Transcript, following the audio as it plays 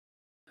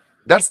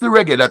That's the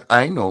reggae that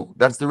I know.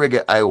 That's the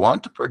reggae I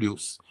want to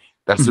produce.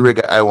 That's the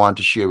reggae I want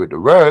to share with the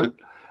world.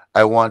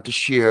 I want to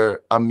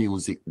share a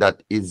music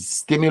that is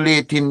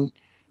stimulating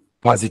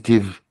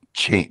positive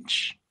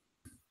change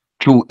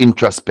through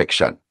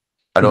introspection.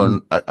 I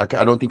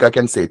don't think I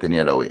can say it any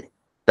other way.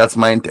 That's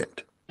my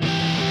intent.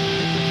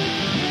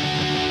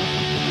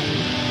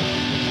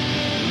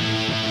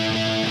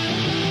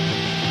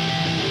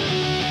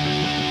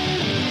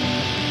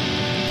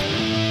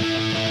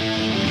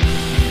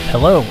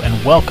 Hello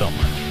and welcome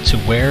to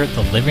Where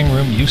the Living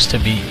Room Used to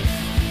Be,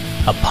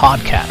 a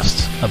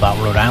podcast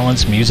about Rhode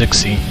Island's music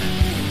scene.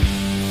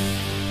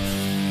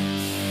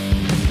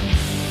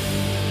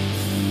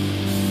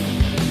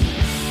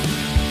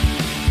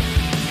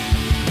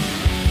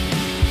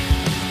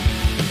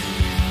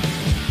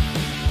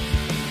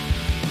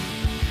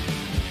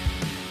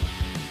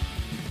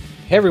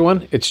 Hey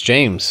everyone, it's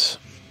James.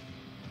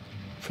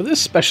 For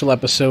this special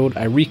episode,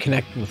 I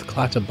reconnected with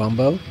Clatta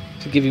Bumboo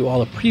to give you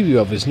all a preview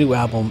of his new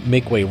album,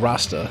 Make Way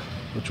Rasta,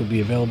 which will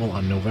be available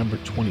on November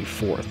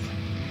 24th.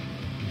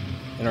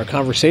 In our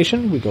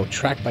conversation, we go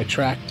track by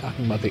track,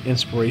 talking about the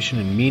inspiration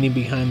and meaning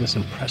behind this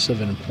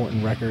impressive and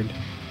important record.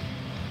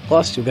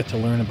 Plus, you'll get to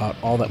learn about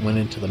all that went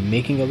into the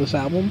making of this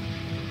album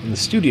and the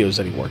studios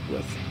that he worked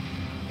with.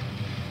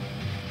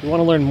 If you want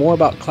to learn more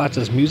about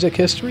Clatta's music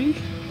history,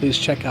 please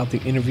check out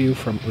the interview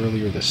from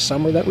earlier this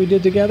summer that we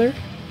did together,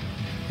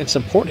 and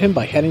support him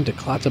by heading to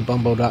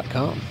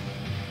clattabumboo.com.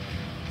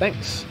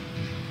 Thanks.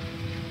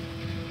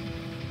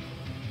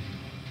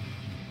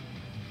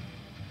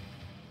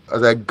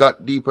 As I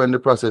got deeper in the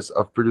process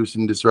of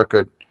producing this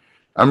record,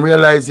 I'm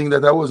realizing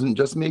that I wasn't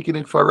just making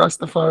it for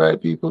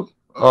Rastafari people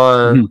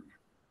or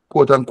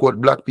quote unquote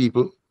black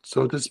people,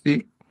 so to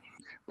speak,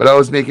 but I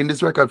was making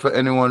this record for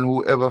anyone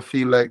who ever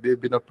feel like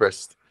they've been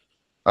oppressed,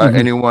 or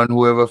anyone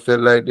who ever felt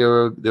like they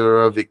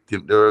were a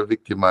victim, they were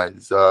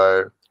victimized,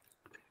 or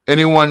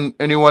anyone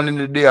in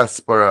the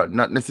diaspora,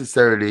 not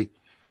necessarily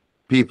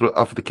people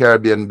of the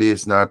Caribbean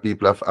basin or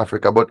people of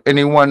Africa, but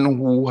anyone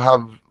who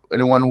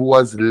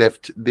has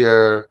left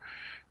their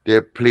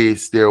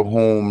place, their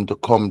home to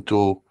come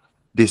to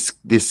this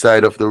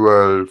side of the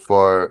world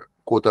for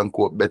quote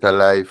unquote better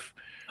life.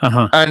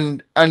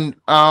 And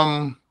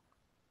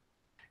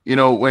you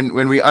know,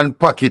 when we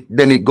unpack it,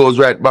 then it goes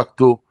right back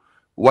to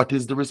what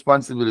is the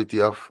responsibility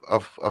of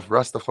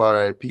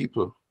Rastafari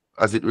people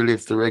as it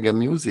relates to reggae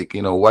music.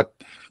 You know,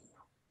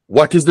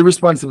 what is the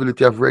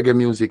responsibility of reggae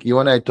music? You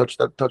and I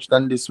touched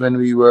on this when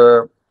we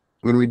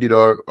did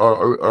our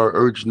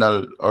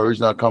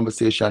original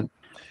conversation.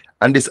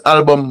 And this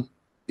album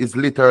is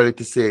literally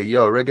to say,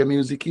 yo, reggae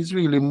music is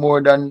really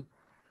more than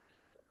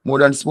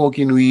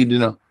smoking weed, you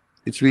know.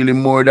 It's really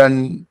more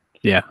than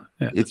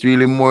it's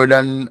really more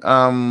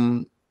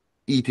than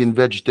eating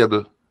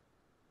vegetable.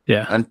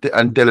 Yeah. And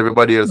tell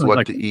everybody else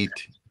what to eat.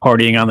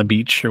 Partying on the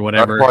beach or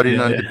whatever.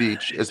 Partying on the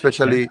beach,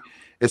 especially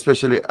as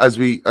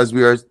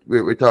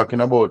we're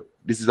talking about,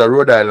 this is a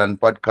Rhode Island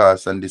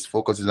podcast, and this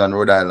focuses on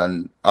Rhode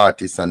Island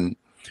artists and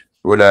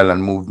Rhode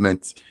Island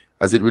movements.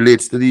 As it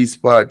relates to these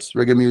parts,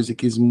 reggae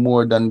music is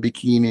more than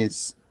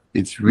bikinis.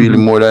 It's really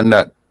more than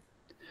that.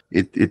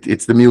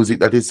 It's the music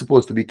that is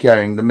supposed to be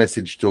carrying the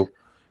message to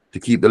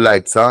keep the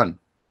lights on.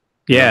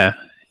 Yeah.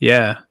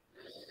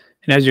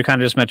 And as you're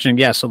kind of just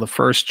mentioning, so the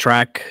first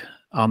track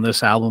on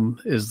this album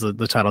is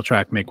the title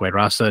track, Make Way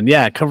Rasta. And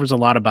it covers a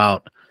lot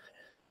about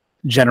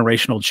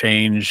generational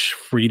change,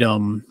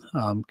 freedom.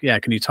 Can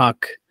you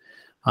talk?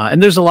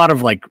 And there's a lot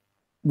of like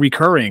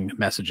recurring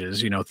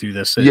messages, you know, through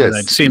this.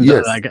 It seemed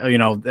like, you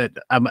know, that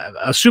I'm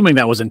assuming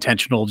that was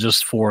intentional,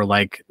 just for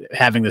like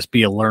having this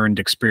be a learned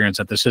experience,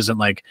 that this isn't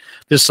like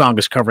this song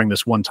is covering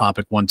this one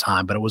topic one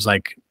time, but it was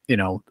like, you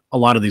know, a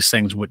lot of these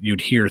things what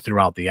you'd hear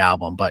throughout the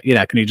album. But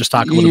can you just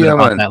talk a little bit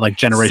about that, like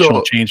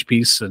generational change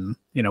piece, and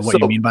you know what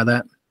you mean by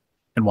that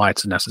and why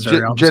it's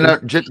necessary?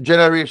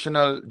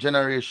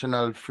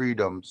 Generational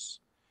freedoms.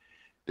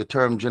 The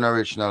term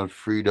generational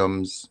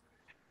freedoms,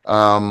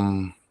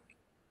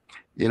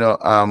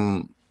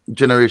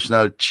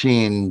 generational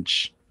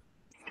change,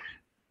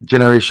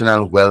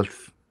 generational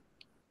wealth,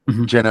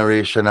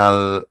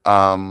 generational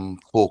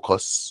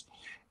focus.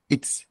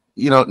 It's,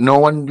 you know, no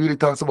one really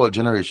talks about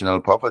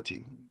generational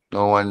poverty.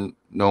 No one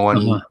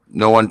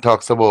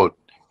talks about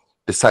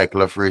the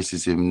cycle of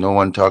racism. No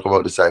one talks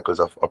about the cycles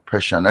of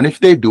oppression. And if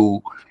they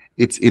do,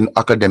 it's in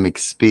academic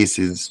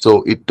spaces,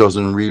 so it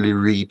doesn't really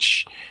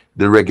reach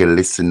the reggae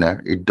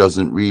listener. It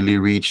doesn't really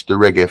reach the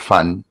reggae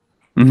fan.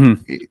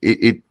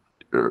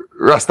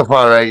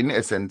 Rastafari, in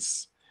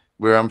essence,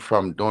 where I'm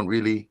from, don't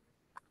really,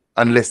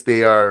 unless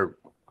they are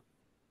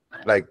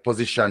like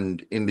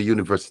positioned in the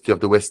University of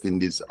the West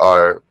Indies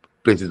or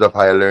places of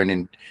higher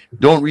learning,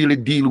 don't really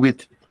deal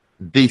with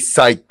the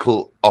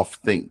cycle of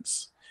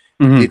things.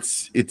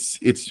 It's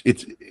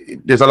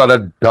there's a lot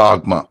of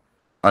dogma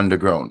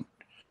underground.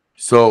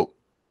 So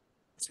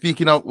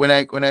speaking of, when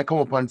I come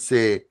up and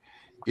say,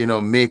 you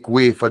know, make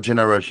way for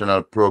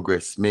generational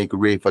progress, make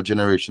way for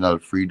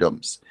generational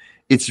freedoms,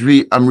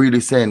 I'm really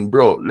saying,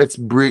 bro, let's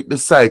break the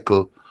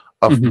cycle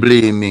of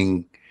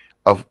blaming,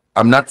 of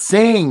I'm not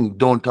saying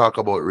don't talk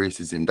about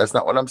racism. That's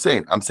not what I'm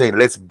saying. I'm saying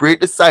let's break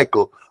the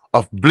cycle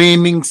of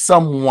blaming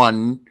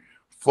someone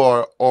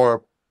for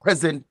our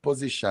present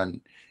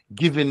position,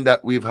 given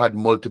that we've had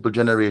multiple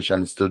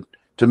generations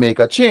to make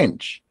a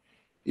change.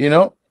 You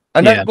know,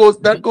 and Yeah.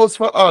 that goes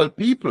for all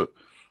people.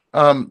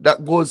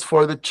 That goes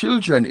for the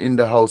children in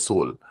the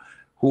household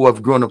who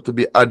have grown up to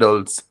be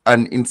adults,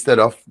 and instead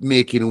of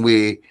making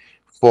way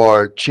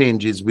for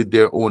changes with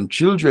their own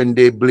children,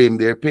 they blame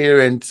their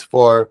parents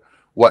for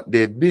what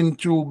they've been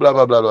through, blah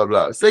blah blah blah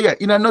blah. So yeah,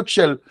 in a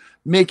nutshell,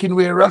 Making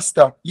Way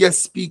Rasta, yes,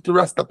 speak to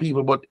Rasta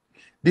people, but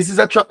this is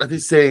a track that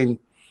is saying,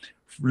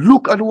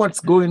 look at what's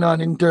going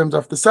on in terms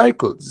of the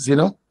cycles, you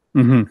know.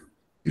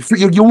 If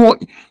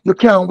you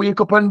can't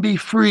wake up and be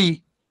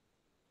free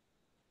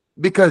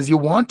because you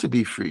want to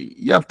be free.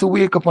 You have to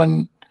wake up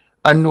and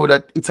know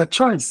that it's a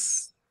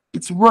choice.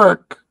 It's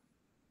work.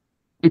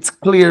 It's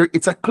clear.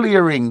 It's a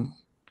clearing.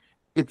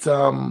 It's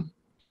a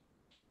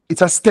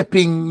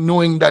stepping,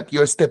 knowing that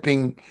you're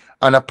stepping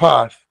on a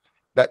path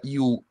that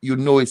you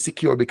know is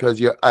secure because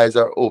your eyes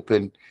are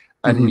open,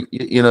 and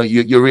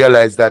you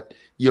realize that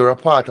you're a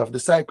part of the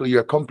cycle.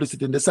 You're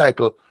complicit in the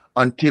cycle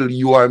until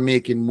you are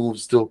making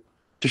moves to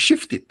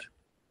shift it.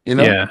 You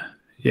know.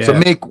 Yeah. So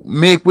make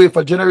way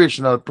for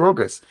generational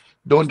progress.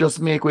 Don't just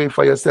make way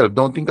for yourself.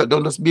 Don't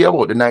just be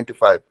about the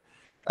 95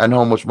 and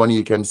how much money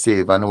you can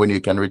save and when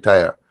you can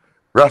retire.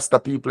 Rasta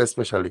people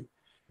especially.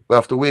 We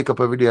have to wake up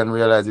every day and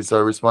realize it's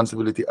our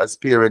responsibility as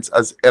parents,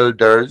 as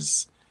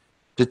elders,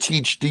 to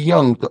teach the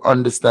young to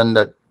understand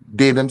that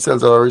they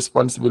themselves are a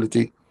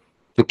responsibility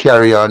to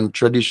carry on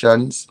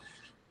traditions,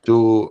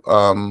 to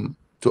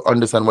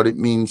understand what it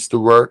means to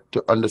work,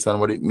 to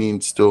understand what it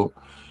means to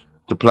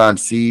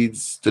plant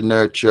seeds, to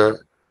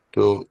nurture,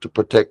 to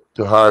protect,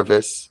 to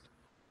harvest,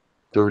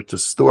 to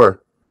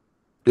store,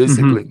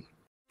 basically.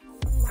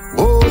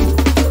 Oh,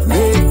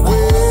 make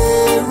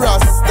way,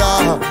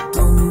 Rasta.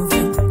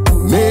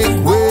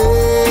 Make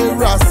way,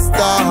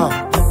 Rasta.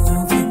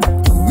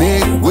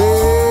 Make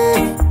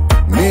way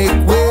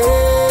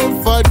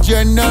for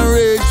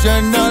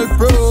generational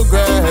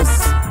progress.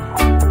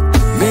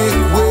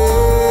 Make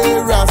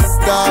way,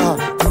 Rasta.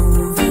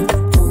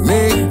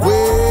 Make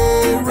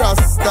way,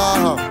 Rasta.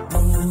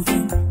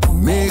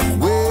 Make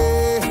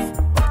way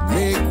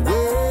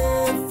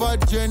for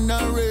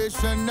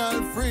generational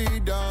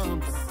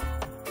freedoms.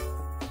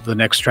 The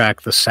next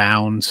track, The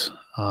Sounds,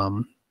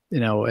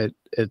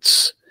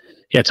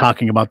 it's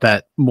talking about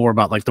that, more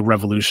about like the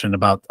revolution,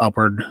 about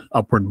upward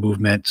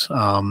movement.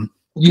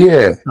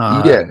 Yeah.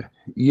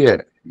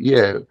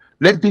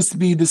 Let this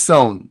be the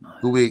sound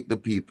to wake the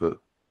people.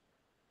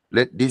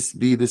 Let this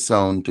be the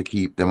sound to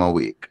keep them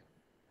awake.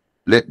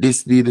 Let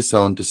this be the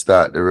sound to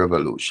start the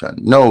revolution.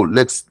 No,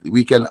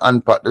 we can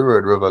unpack the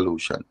word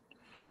revolution.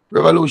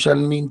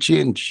 Revolution means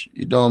change.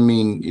 It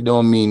doesn't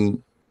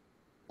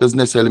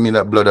necessarily mean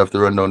that blood have to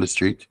run down the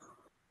street.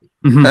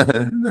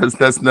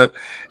 That's not,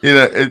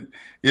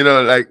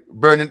 like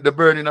the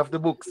burning of the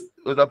books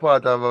was a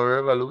part of a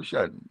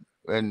revolution.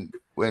 When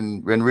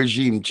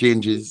regime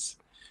changes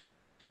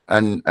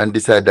and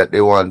decide that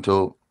they want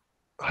to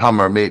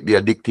hammer, maybe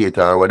a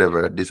dictator or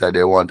whatever, decide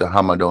they want to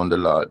hammer down the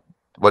law.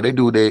 What they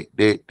do,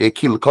 they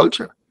kill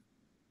culture.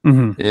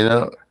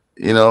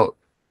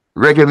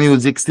 Reggae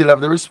music still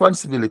have the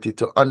responsibility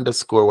to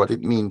underscore what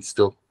it means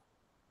to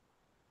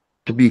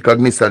be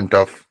cognizant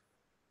of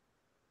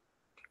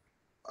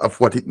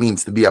what it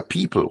means to be a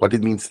people, what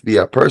it means to be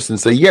a person.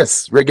 So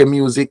yes, reggae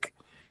music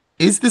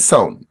is the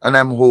sound, and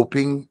I'm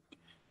hoping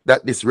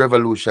that this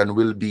revolution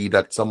will be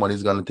that someone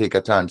is going to take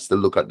a chance to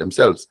look at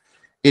themselves.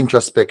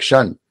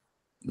 Introspection,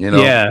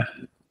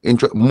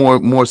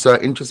 more so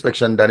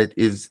introspection than it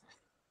is.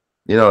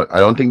 I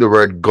don't think the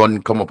word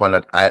gun come up on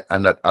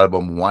that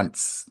album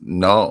once.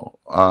 No.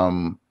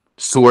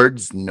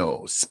 Swords,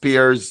 no.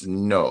 Spears,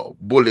 no.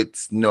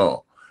 Bullets,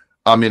 no.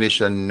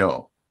 Ammunition,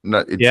 no.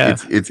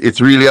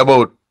 It's really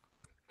about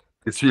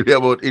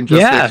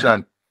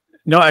introspection.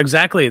 No,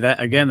 exactly. That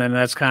again, and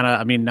that's kind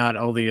of, not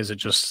only is it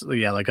just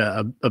like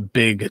a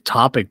big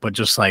topic, but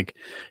just like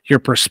your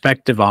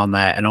perspective on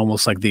that, and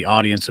almost like the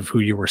audience of who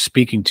you were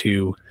speaking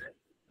to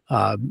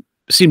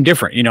seemed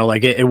different.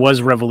 Like it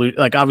was revolution.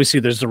 Like obviously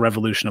there's the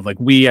revolution of like,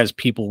 we as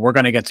people, we're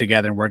going to get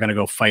together and we're going to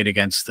go fight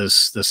against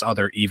this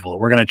other evil.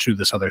 We're going to do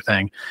this other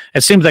thing.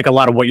 It seems like a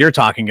lot of what you're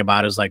talking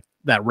about is like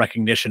that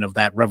recognition of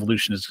that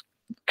revolution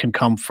can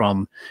come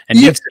from, and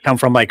needs to come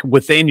from, like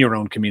within your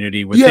own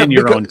community, within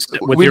your own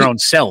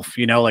self.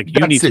 Like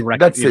you need to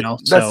recognize.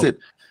 That's it.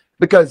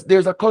 Because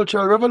there's a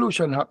cultural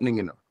revolution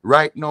happening,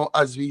 right now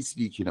as we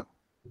speak,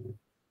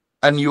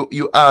 And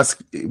you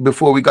asked,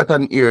 before we got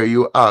on air,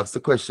 you asked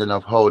the question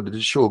of how did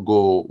the show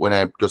go when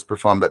I just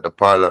performed at the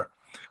parlor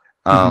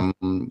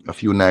a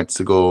few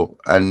nights ago.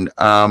 And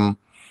I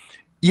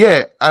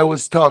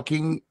was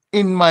talking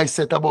in my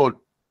set about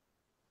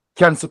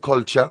cancel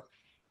culture,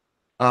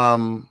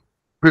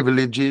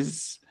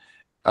 privileges,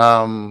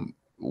 the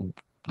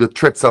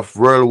threats of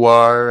world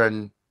war,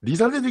 and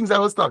these are the things I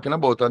was talking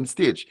about on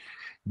stage.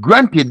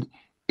 Granted,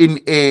 in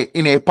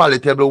a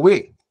palatable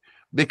way,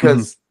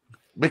 because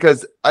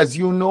because as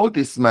you know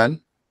this, man,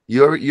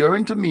 you're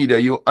into media,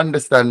 you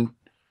understand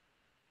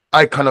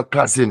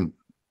iconoclasm.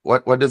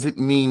 What does it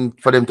mean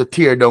for them to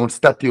tear down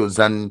statues?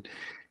 And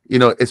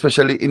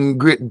especially in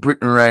Great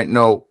Britain right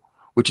now,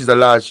 which is a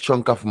large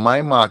chunk of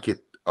my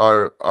market,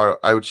 or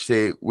I would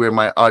say where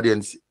my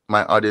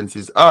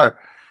audiences are,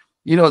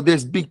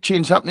 there's big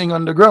change happening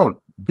on the ground.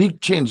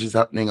 Big changes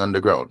happening on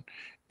the ground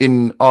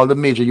in all the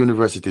major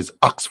universities,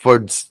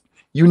 Oxford's,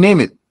 you name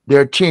it. There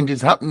are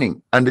changes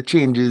happening, and the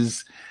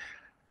changes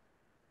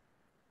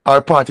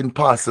are part and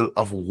parcel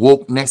of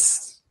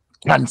wokeness,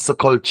 cancer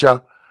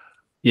culture,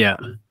 Yeah.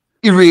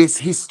 erase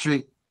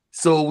history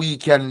so we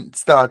can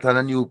start on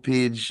a new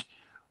page.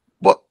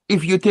 But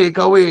if you take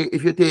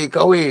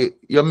away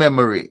your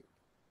memory,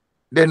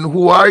 then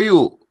who are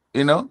you?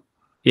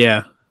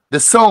 Yeah. The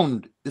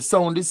sound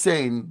is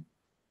saying,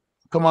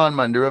 come on,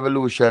 man, the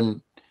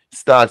revolution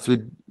starts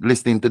with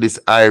listening to this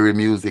irie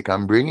music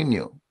I'm bringing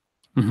you.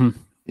 Come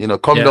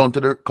down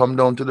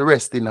to the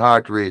resting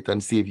heart rate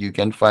and see if you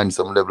can find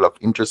some level of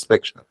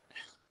introspection.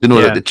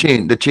 That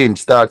the change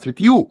starts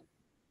with you.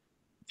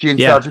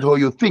 Change starts with how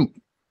you think.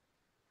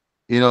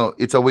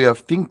 It's a way of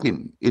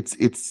thinking. It's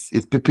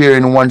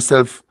preparing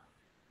oneself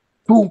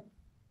to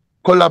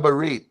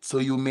collaborate so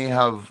you may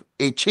have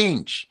a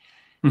change.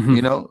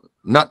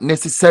 Not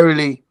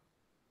necessarily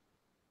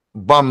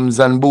bombs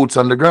and boots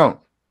on the ground.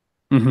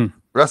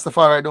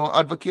 Rastafari don't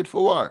advocate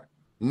for war.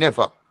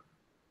 Never.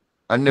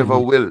 And never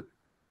will.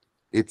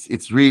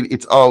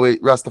 It's always,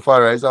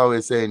 Rastafari is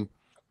always saying,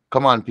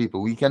 come on,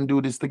 people, we can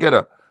do this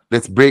together.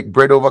 Let's break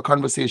bread over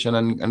conversation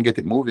and get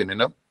it moving,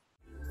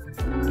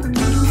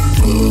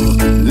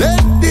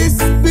 Let this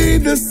be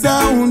the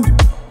sound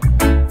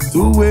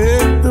to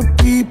wake the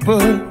people.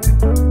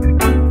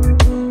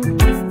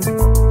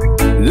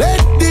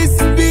 Let this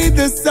be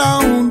the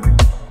sound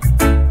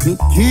to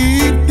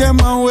keep them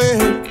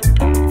awake.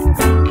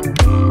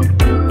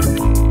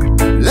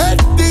 Let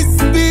this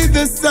be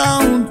the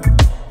sound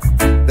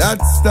that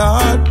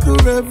start the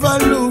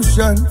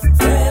revolution.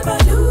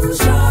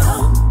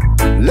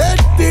 Let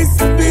this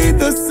be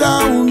the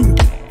sound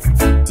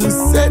to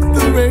set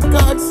the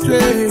record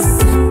straight.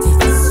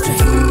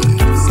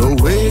 So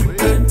wake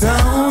the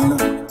town,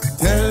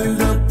 tell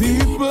the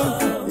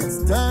people it's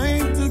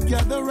time to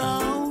gather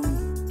round.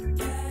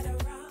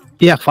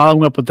 Yeah,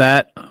 following up with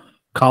that,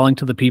 calling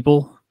to the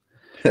people.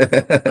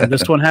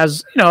 This one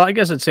has, I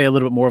guess I'd say a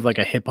little bit more of like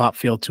a hip hop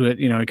feel to it.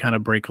 To kind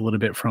of break a little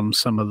bit from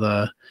some of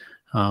the,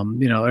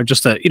 or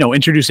just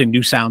introducing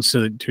new sounds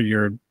to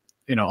your,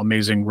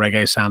 amazing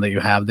reggae sound that you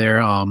have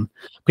there.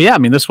 But yeah, I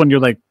mean, this one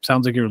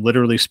sounds like you're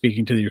literally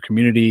speaking to your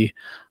community.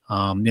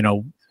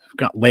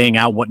 Laying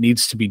out what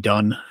needs to be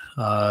done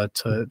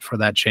for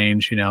that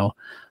change.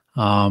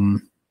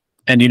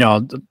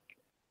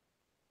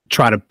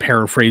 Try to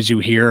paraphrase you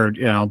here,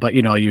 but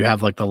you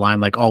have like the line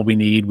like all we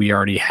need we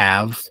already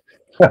have.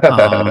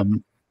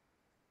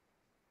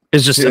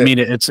 It's just, I mean,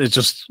 it's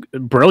just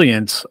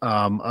brilliant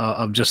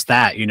of just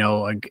that,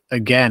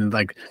 again,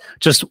 like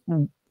just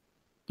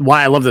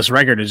why I love this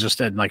record is just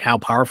like how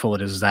powerful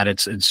it is that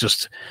it's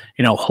just,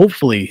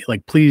 hopefully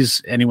like,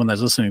 please, anyone that's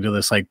listening to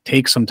this, like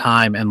take some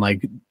time and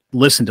like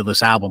listen to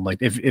this album. Like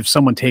if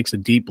someone takes a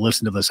deep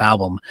listen to this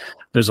album,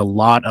 there's a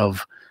lot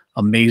of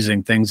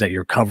amazing things that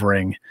you're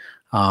covering.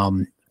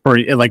 Or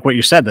like what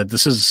you said, that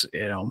this is,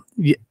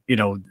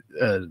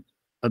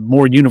 a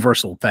more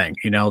universal thing,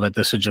 that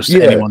this is just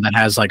anyone that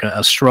has like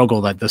a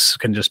struggle, that this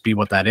can just be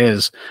what that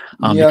is.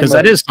 Because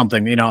that is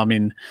something,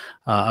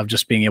 of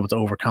just being able to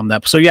overcome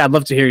that. So yeah, I'd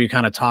love to hear you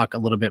kind of talk a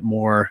little bit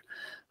more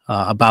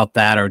about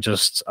that, or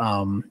just,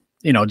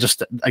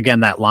 just again,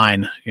 that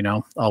line,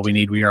 all we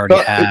need, we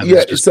already have.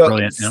 Yeah. Just So,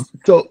 brilliant.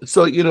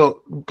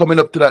 so, coming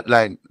up to that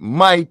line,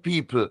 my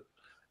people,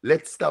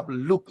 let's stop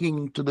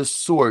looking to the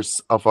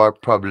source of our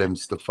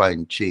problems to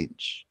find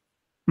change.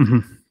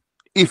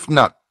 If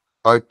not,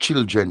 our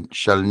children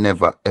shall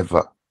never,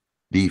 ever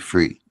be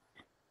free.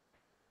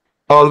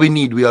 All we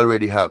need, we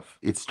already have.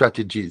 It's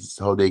strategies,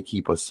 how they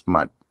keep us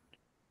mad.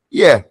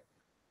 Yeah,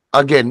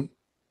 again,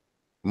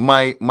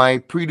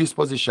 my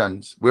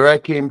predispositions, where I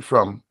came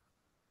from,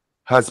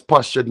 has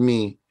postured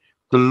me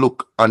to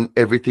look on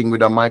everything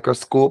with a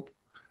microscope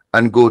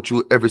and go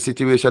through every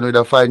situation with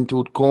a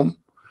fine-tooth comb.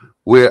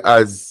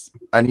 Whereas,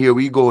 and here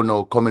we go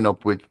now, coming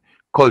up with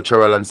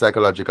cultural and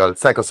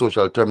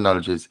psychosocial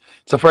terminologies.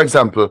 So, for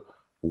example,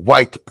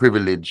 white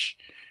privilege.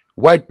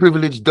 White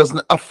privilege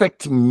doesn't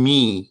affect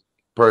me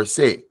per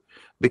se,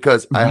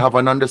 because I have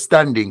an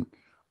understanding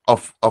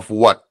of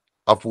what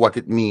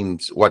it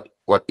means, what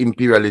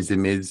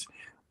imperialism is,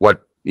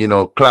 what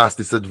class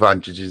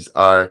disadvantages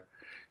are,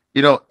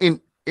 and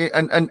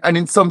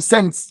in some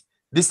sense,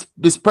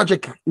 this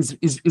project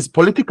is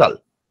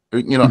political.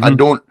 I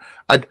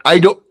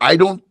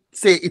don't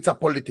say it's a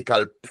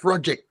political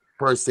project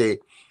per se,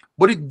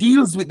 but it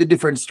deals with the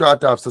different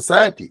strata of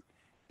society,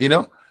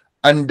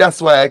 and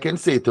that's why I can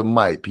say to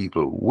my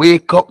people,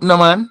 wake up now,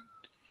 man.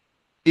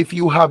 If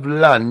you have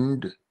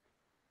land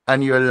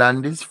and your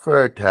land is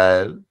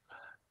fertile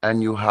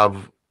and you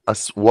have a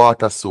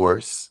water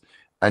source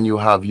and you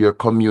have your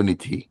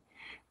community,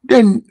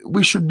 then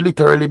we should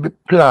literally be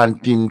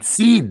planting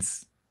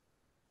seeds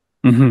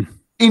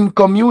in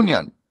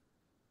communion.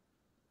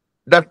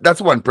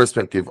 That's one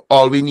perspective.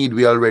 All we need,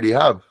 we already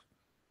have.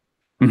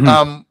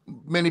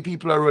 Many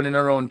people are running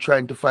around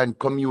trying to find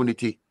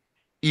community,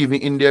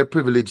 even in their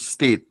privileged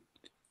state,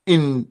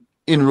 in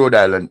Rhode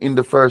Island, in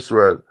the first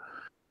world.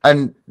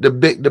 And the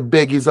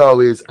beg is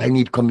always, I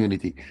need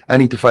community. I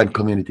need to find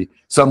community.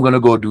 So I'm gonna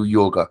go do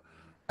yoga.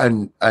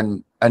 And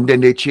then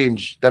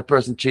that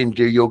person changed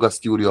their yoga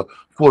studio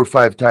 4 or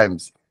 5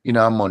 times in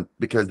a month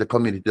because the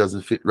community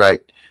doesn't fit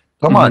right.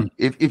 Come on,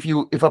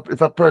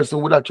 if a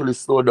person would actually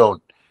slow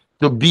down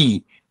to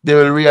be, they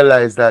will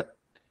realize that,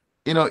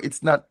 you know,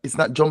 it's not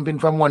jumping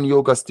from one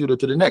yoga studio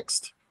to the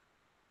next.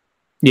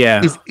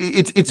 Yeah.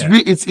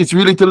 It's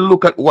really to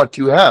look at what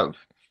you have.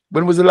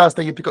 When was the last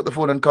time you pick up the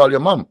phone and call your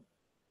mom?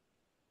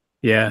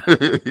 Yeah.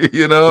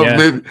 You know,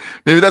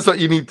 maybe that's what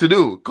you need to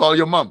do. Call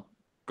your mom.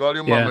 Call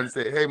your mom and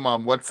say, hey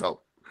mom, what's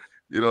up?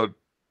 You know,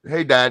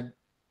 hey dad,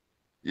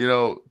 you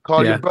know,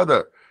 call your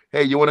brother.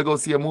 Hey, you want to go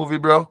see a movie,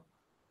 bro?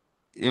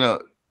 You know,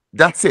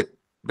 that's it.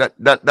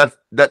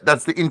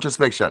 That's the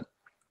introspection.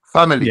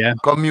 Family,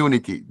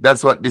 community.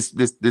 That's what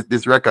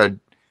this record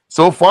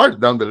so far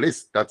down the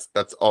list.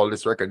 That's all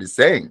this record is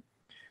saying.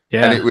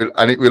 Yeah.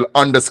 And it will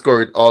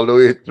underscore it all the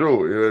way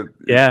through.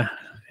 Yeah.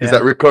 It's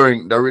that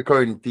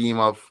recurring theme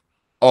of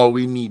all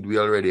we need, we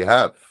already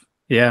have.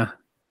 Yeah.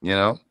 You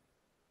know?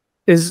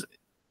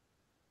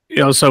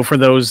 So for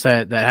those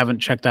that haven't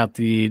checked out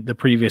the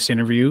previous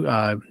interview,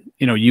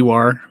 you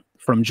are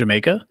from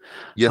Jamaica.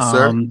 Yes,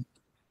 sir.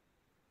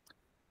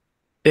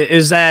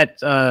 Is that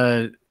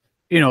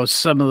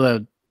some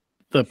of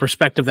the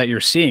perspective that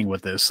you're seeing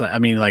with this? I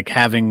mean, like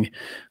having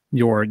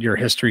your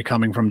history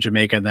coming from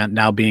Jamaica and that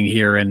now being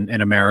here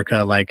in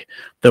America, like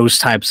those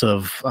types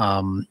of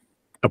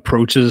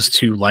approaches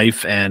to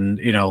life and,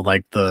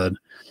 like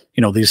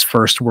these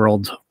first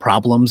world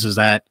problems, is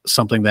that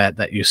something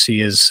that you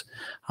see as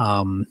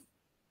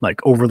like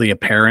overly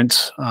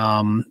apparent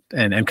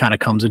and kind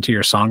of comes into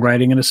your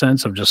songwriting in a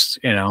sense of just,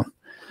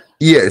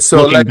 yeah,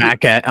 so looking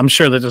back at, I'm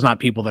sure that there's not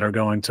people that are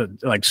going to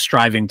like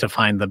striving to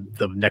find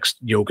the next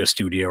yoga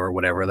studio or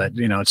whatever that,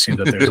 it seems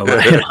that there's a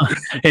lot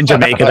in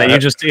Jamaica that you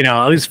just,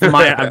 at least for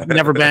I've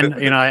never been,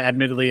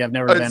 admittedly I've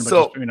never been,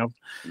 but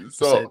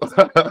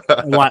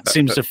a lot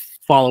seems to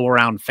follow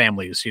around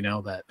families,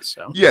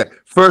 so. Yeah.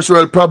 First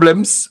world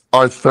problems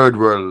are third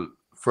world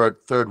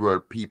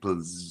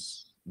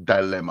people's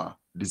dilemma,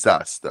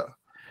 disaster.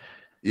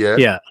 Yeah.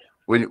 Yeah.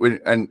 I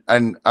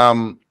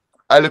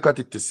look at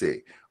it to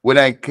say, when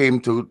I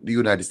came to the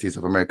United States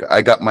of America,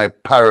 I got my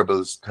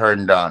parables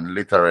turned on,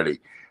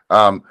 literally.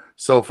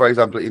 So, for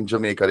example, in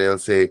Jamaica, they'll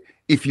say,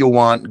 if you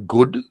want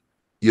good,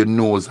 your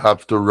nose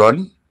have to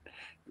run,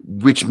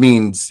 which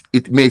means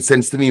it made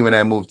sense to me when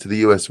I moved to the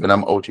US, when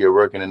I'm out here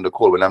working in the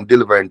cold, when I'm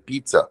delivering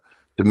pizza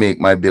to make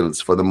my bills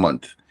for the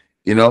month,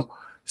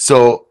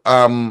 So,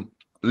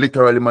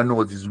 literally, my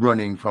nose is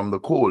running from the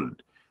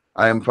cold.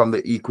 I am from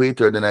the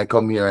equator, then I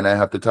come here and I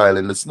have to tile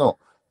in the snow.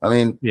 I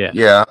mean,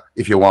 yeah,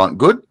 if you want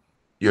good,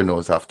 your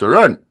nose have to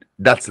run.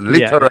 That's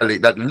literally,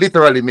 that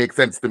literally makes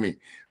sense to me.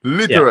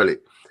 Literally.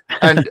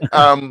 Yeah. And,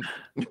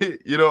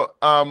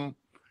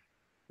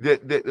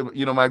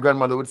 my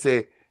grandmother would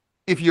say,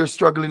 if you're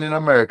struggling in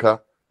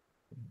America,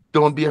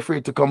 don't be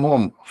afraid to come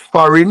home.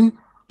 Foreign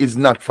is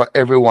not for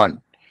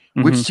everyone,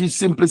 which she's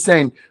simply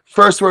saying,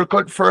 first world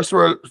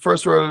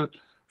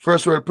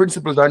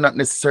principles are not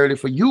necessarily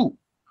for you.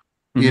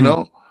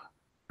 Do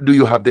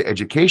you have the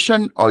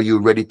education? Are you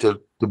ready to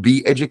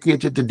be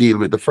educated to deal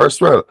with the first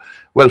world?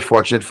 Well,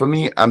 fortunate for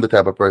me, I'm the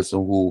type of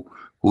person who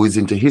is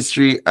into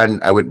history,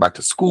 and I went back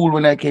to school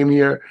when I came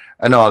here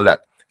and all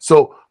that.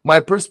 So my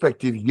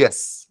perspective,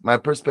 my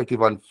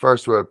perspective on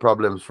first world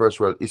problems, first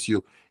world issue,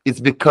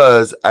 it's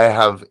because I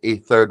have a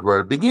third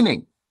world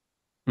beginning.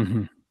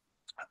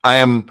 I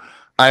am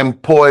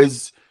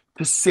poised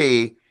to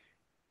say,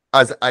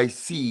 as I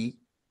see,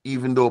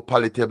 even though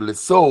palatable is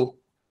so,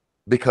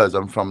 because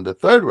I'm from the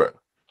third world.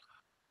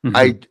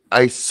 I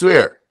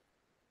swear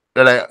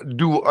that I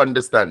do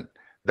understand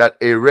that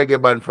a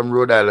reggae band from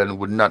Rhode Island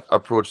would not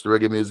approach the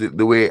reggae music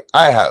the way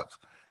I have,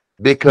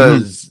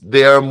 because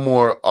they are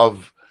more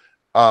of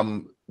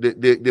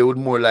they would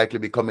more likely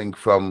be coming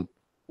from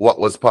what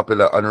was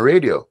popular on the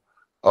radio,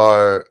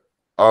 or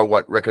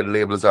what record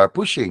labels are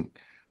pushing,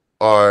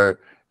 or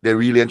they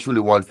really and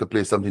truly want to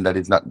play something that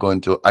is not going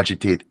to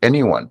agitate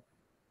anyone.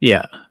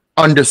 Yeah,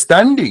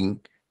 understanding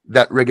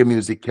that reggae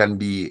music can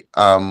be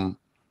a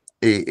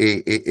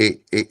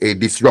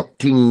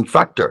disrupting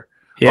factor,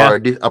 or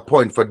a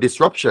point for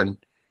disruption.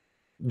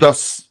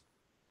 Thus,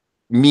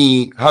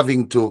 me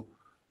having to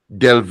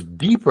delve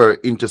deeper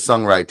into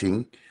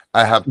songwriting,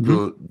 I have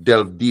to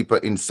delve deeper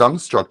in song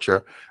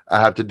structure.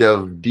 I have to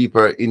delve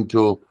deeper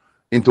into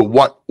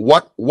what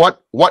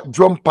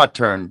drum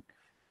pattern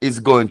is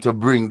going to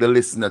bring the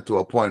listener to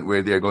a point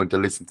where they're going to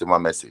listen to my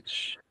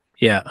message.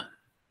 Yeah,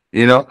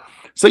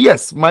 So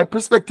yes, my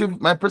perspective on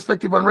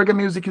reggae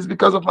music is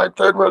because of my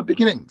third world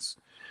beginnings.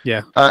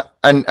 Yeah.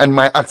 And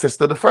my access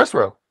to the first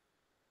world.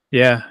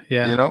 Yeah.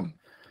 Yeah. You know.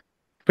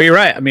 But you're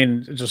right. I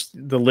mean, just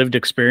the lived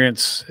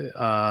experience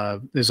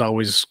is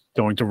always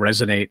going to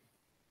resonate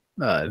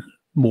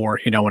more,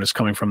 you know, when it's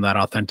coming from that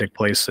authentic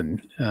place.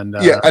 And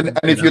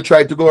if you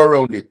try to go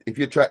around it,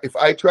 if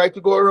I try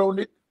to go around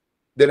it,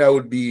 then I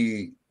would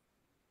be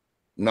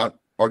not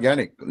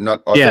organic,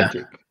 not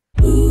authentic.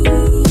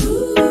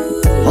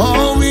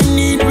 All we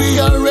need, we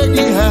already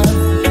have.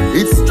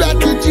 It's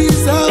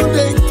strategies how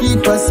they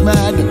keep us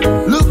mad.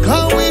 Look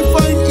how we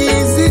find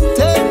easy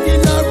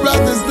taking our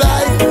brother's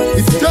life.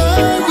 It's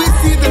time we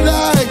see the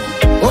light.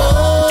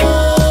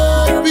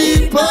 Oh,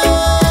 people,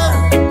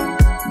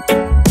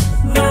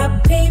 my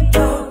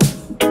people,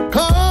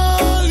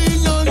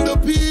 calling on the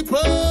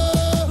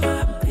people.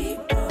 My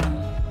people,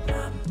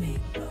 my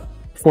people.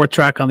 Fourth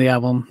track on the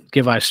album,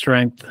 Give I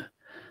Strength.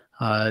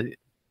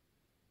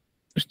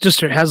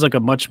 Just it has like a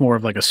much more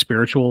of like a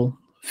spiritual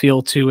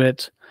feel to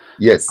it.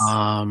 Yes.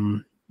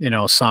 You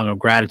know, a song of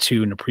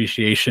gratitude and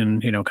appreciation,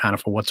 you know, kind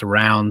of for what's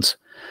around.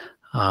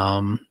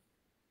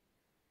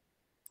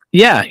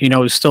 Yeah, you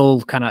know, it's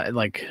still kind of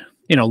like,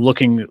 you know,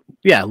 looking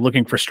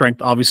for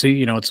strength. Obviously,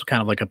 you know, it's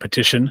kind of like a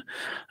petition.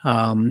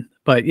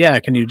 But yeah,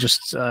 can you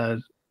just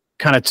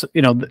kind of,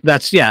 you know,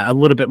 that's a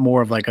little bit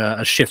more of like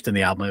a shift in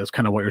the album. It's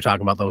kind of what you're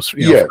talking about. Those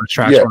first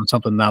tracks were on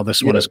something. Now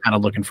this one is kind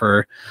of looking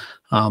for,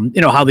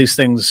 you know, how these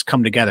things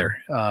come together.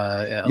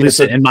 At least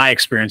in my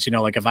experience, you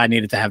know, like if I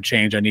needed to have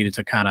change, I needed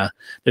to kind of.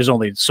 There's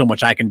only so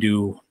much I can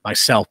do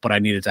myself, but I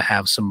needed to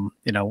have some,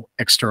 you know,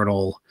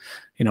 external,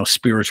 you know,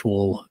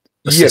 spiritual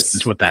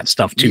assistance with that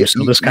stuff too.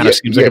 So this kind of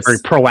seems like a very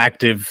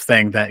proactive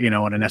thing that, you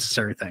know, and a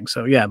necessary thing.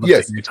 So yeah,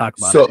 you talk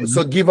about it.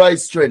 So give I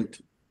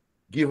strength.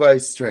 Give I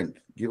strength.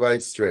 Give I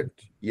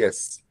strength.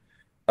 Yes.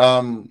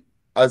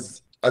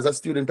 As a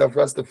student of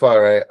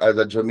Rastafari, as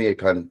a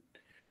Jamaican,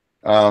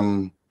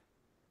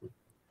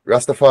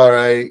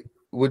 Rastafari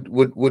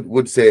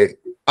would say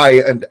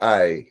I and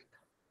I.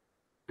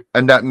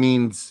 And that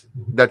means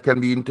that can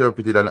be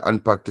interpreted and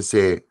unpacked to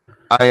say,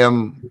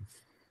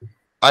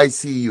 I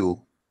see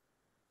you,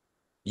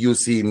 you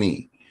see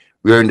me.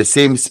 We are in the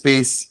same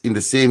space, in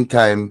the same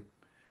time.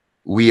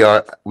 We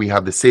have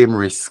the same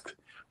risk.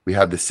 We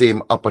have the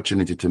same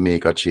opportunity to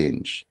make a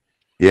change.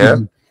 Yeah.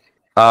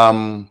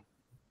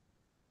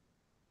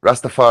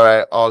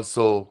 Rastafari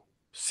also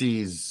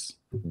sees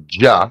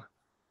Jah,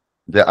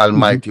 the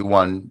Almighty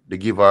One, the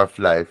giver of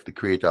life, the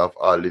creator of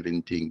all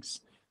living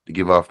things, the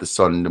giver of the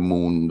sun, the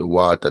moon, the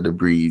water, the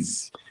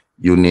breeze,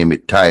 you name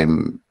it,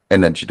 time,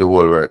 energy, the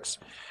whole works.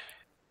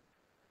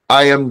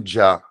 I am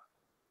Jah,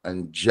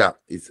 and Jah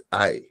is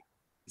I.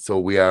 So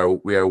we are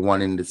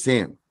one in the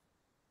same.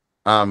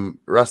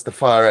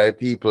 Rastafari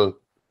people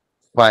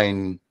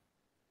find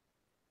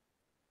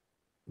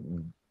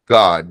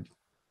God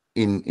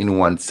in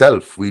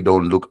oneself. We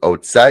don't look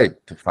outside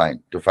to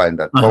find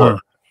that power.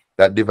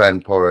 That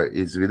divine power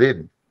is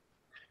within.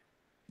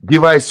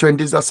 Divine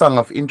Strength is a song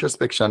of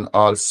introspection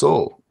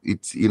also.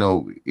 It's, you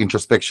know,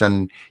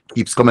 introspection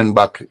keeps coming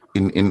back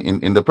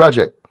in the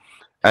project.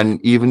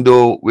 And even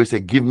though we say,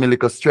 give me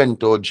little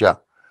strength, oh Jah,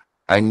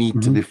 I need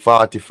to be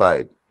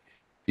fortified.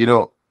 You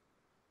know,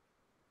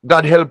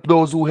 God help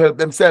those who help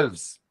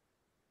themselves.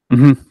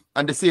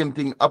 And the same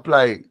thing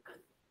apply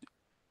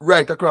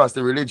right across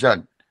the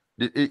religion,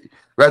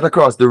 right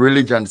across the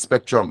religion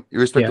spectrum,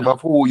 irrespective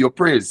of who you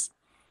praise.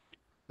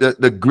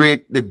 The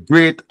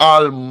great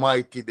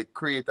Almighty, the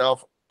creator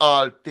of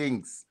all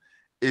things,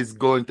 is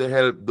going to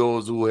help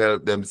those who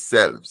help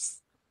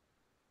themselves.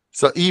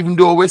 So even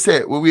though we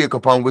wake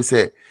up and we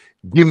say,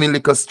 give me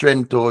little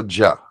strength, oh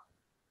Jah,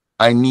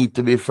 I need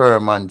to be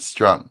firm and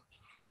strong.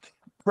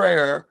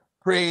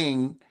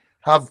 Praying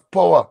have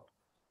power.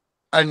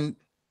 And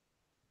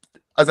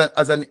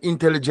as an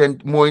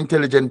more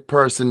intelligent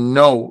person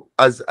now,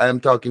 as I am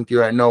talking to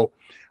you right now,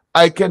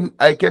 I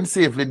can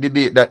safely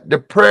debate that the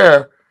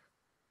prayer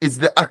is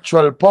the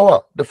actual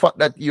power. The fact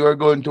that you are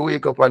going to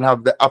wake up and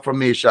have the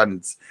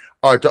affirmations,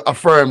 or to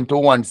affirm to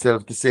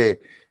oneself to say,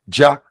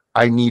 Jah,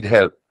 I need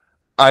help.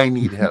 I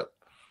need help.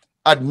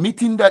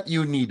 Admitting that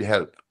you need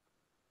help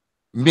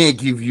may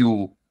give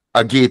you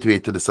a gateway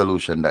to the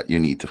solution that you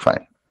need to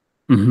find.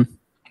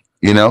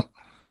 You know?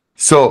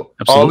 So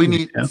all we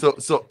need,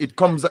 so it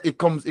comes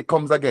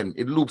again,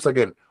 it loops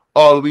again.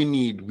 All we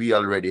need, we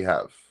already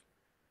have.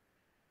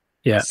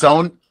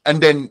 Sound,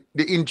 and then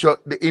the intro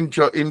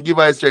in Give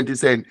I Strength is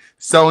saying,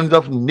 sounds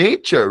of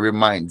nature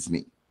reminds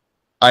me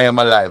I am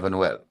alive and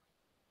well.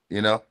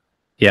 You know?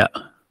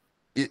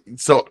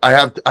 So I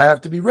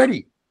have to be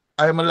ready.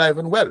 I am alive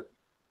and well.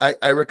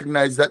 I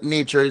recognize that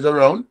nature is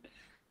around.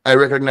 I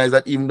recognize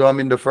that even though I'm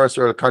in the first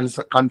world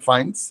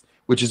confines,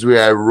 which is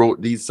where I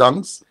wrote these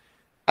songs,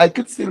 I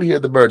could still hear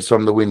the birds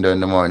from the window in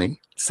the morning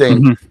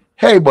saying,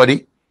 hey,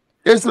 buddy,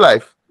 there's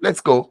life.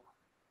 Let's go.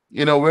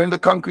 You know, we're in the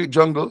concrete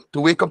jungle.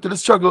 To wake up to the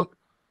struggle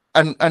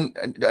and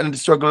the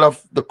struggle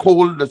of the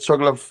cold, the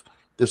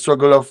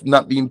struggle of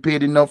not being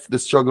paid enough, the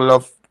struggle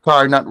of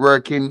car not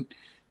working,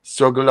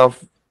 struggle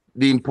of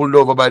being pulled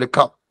over by the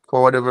cop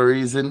for whatever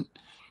reason.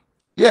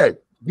 Yeah,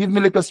 Give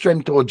me little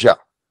strength, oh Jah.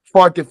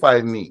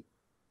 Fortify me.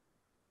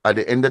 At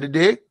the end of the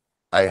day,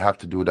 I have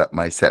to do that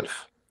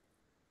myself.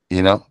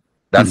 You know,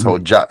 that's how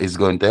Jah is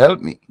going to help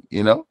me.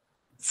 You know,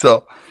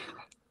 so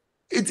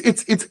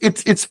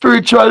it's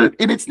spiritual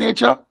in its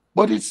nature,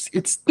 but it's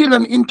still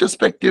an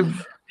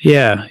introspective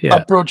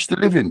approach to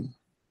living.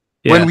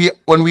 Yeah.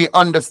 When we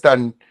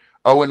understand,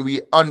 or when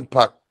we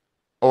unpack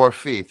our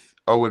faith,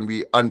 or when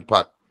we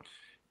unpack,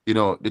 you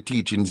know, the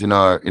teachings in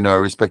our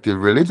respective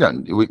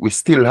religion, we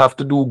still have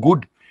to do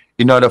good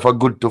in order for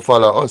good to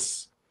follow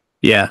us.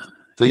 Yeah.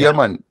 So yeah,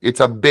 man, it's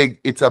a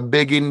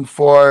begging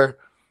for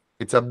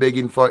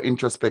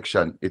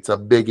introspection. It's a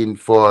begging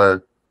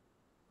for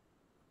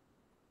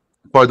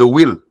the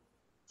will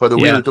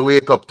to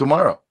wake up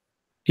tomorrow.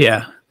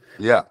 Yeah.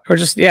 Yeah. Or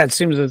just, it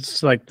seems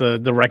it's like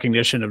the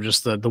recognition of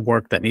just the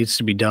work that needs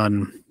to be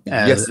done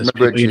as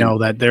people, you know,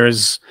 that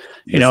there's,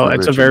 you know,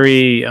 it's a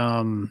very,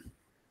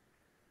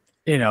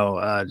 you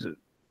know,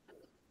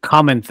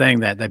 common thing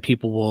that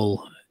people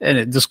will, and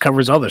it just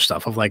covers other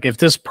stuff of like, if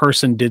this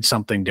person did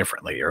something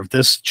differently, or if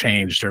this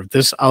changed, or if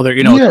this other,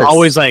 you know, it's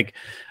always like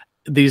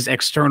these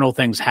external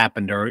things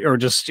happened, or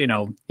just, you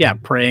know,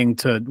 praying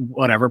to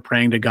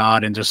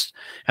God, and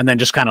then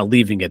just kind of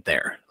leaving it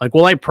there. Like,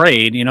 well, I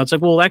prayed, you know, it's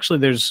like, well, actually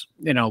there's,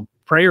 you know,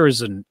 prayer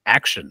is an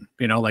action,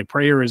 you know, like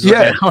prayer is, so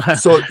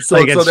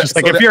like, it's just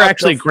like, if you're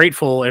actually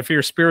grateful, if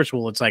you're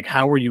spiritual, it's like,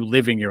 how are you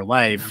living your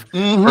life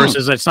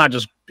versus it's not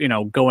just, you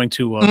know, going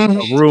to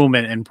a room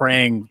and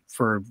praying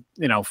for,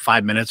 you know,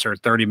 5 minutes or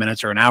 30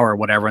 minutes or an hour or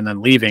whatever, and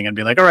then leaving and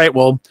be like, all right,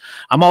 well,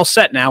 I'm all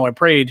set now. I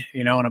prayed,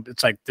 you know, and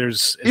it's like,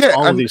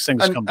 all of these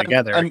things come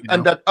together.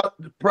 And that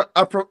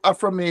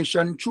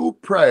affirmation through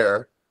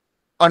prayer,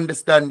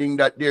 understanding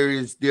that there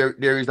is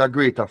a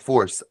greater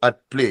force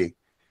at play.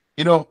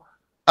 You know,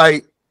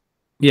 I'll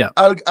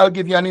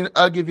give you an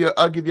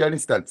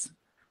instance.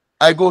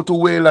 I go to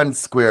Wayland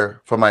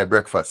Square for my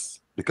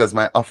breakfast because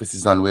my office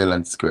is on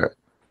Wayland Square.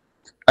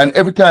 And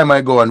every time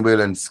I go on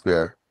Wayland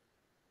Square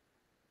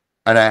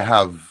and I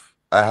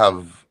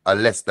have a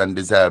less than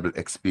desirable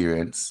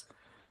experience,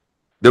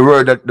 the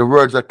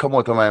words that come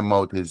out of my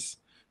mouth is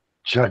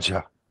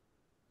Jaja.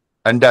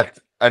 And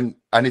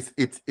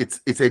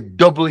it's a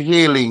double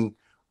hailing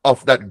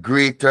of that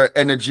greater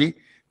energy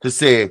to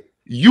say,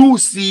 you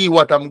see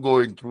what I'm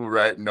going through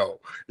right now.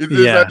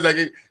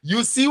 Like,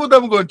 you see what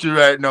I'm going through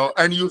right now,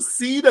 and you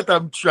see that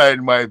I'm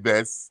trying my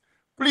best.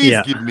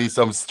 Please give me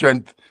some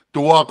strength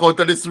to walk out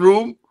of this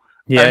room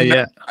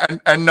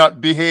and not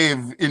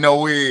behave in a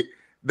way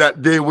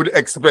that they would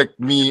expect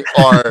me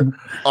or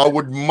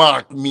would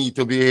mark me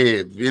to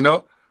behave, you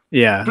know?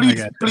 Yeah.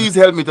 Please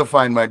help me to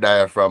find my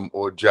diaphragm,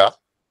 Oja.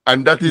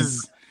 And that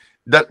is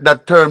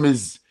that term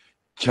is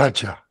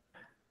Jaja.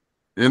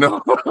 You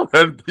know,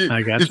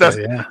 I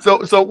gotcha,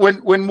 So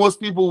when most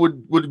people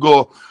would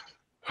go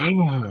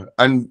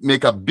and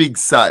make a big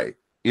sigh,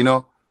 you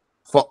know,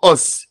 for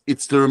us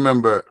it's to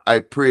remember, I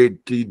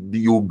prayed to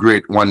you,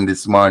 great one,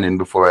 this morning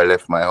before I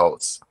left my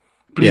house.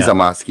 Please, I'm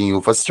asking you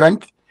for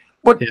strength,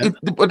 but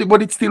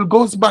it still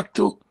goes back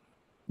to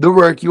the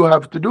work you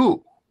have to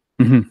do.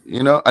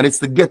 You know, and it's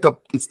the get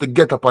up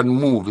and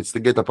move. It's the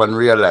get up and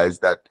realize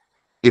that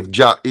if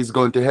Jah is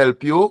going to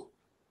help you,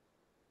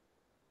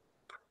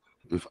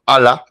 if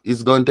Allah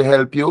is going to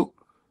help you,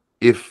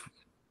 if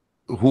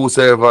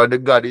whosoever the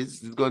God is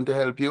going to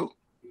help you,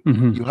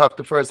 you have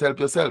to first help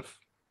yourself.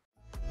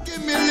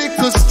 Give me a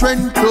little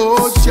strength,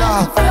 oh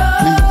Jah,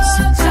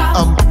 please.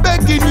 I'm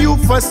begging you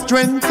for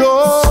strength,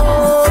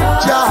 oh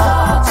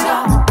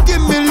Jah.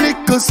 Give me a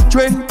little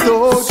strength,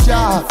 oh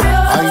Jah.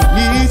 I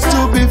need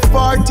to be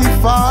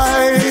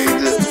fortified.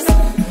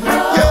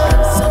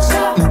 Yes.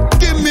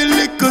 Give me a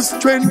little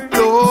strength,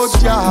 oh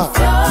Jah,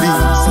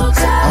 please.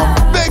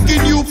 I'm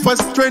begging you for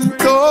strength,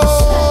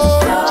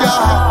 oh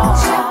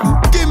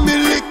Jah. Give me a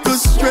little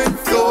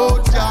strength,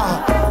 oh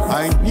Jah.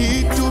 I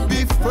need to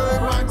be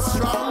firm and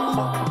strong.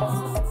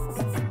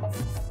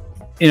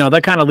 You know,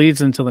 that kind of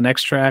leads into the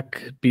next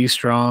track, Be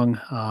Strong.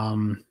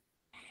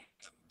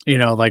 You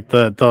know, like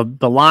the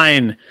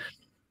line,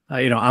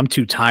 you know, I'm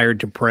too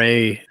tired to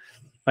pray,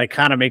 like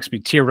kind of makes me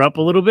tear up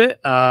a little bit.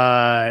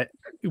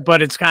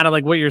 But it's kind of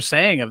like what you're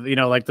saying of, you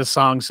know, like the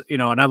songs, you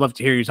know, and I'd love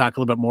to hear you talk a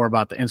little bit more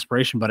about the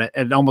inspiration, but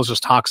it almost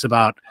just talks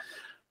about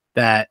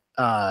that,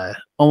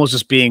 almost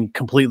just being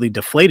completely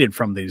deflated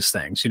from these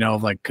things, you know,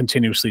 of like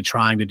continuously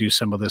trying to do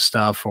some of this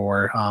stuff,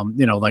 or,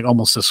 you know, like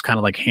almost this kind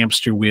of like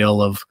hamster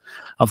wheel of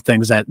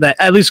things that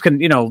at least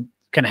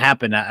can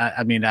happen.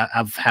 I mean,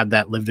 I've had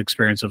that lived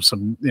experience of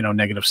some, you know,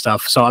 negative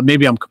stuff. So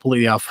maybe I'm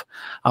completely off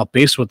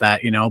base with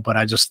that, you know, but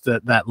I just,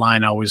 that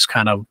line always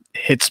kind of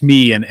hits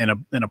me in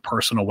a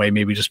personal way,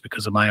 maybe just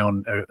because of my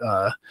own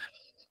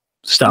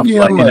stuff.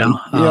 Yeah, but, man.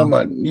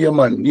 You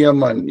know, Yeah,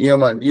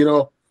 man. You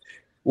know,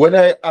 when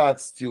I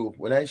asked you,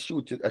 when I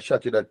shot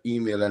you that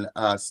email and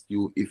asked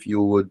you if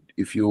you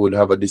would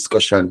have a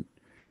discussion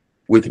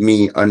with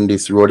me on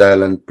this Rhode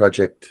Island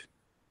project,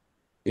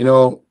 you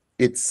know,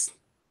 it's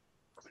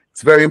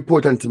very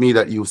important to me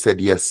that you said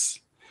yes,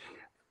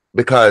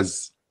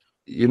 because,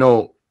 you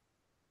know,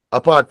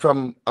 apart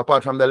from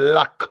the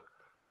lack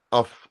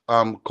of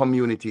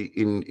community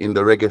in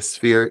the reggae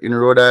sphere in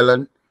Rhode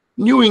Island,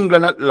 New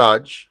England at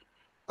large,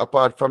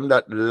 apart from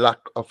that lack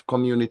of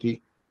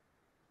community,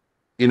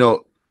 you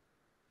know,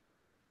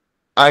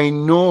 I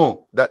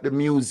know that the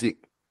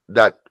music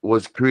that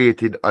was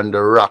created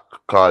under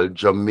rock called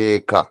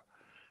Jamaica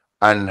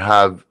and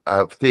have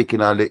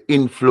taken on the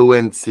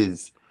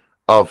influences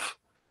of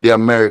the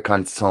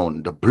American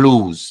sound, the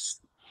blues,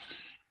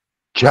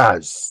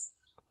 jazz.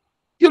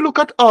 You look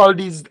at all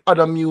these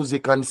other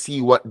music and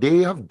see what they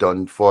have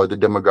done for the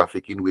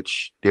demographic in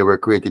which they were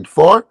created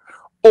for,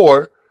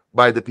 or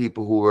by the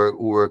people who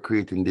were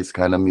creating this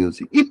kind of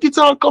music. It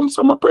all comes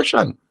from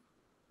oppression.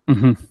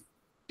 Mm-hmm.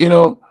 You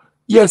know,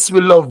 yes,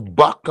 we love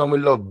Bach and we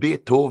love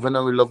Beethoven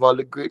and we love all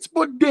the greats,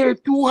 but they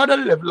too had a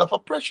level of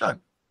oppression.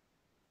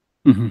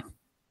 Mm-hmm.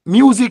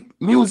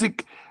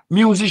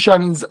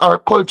 Musicians are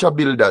culture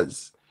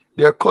builders.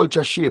 They're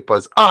culture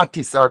shapers.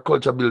 Artists are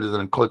culture builders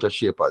and culture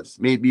shapers.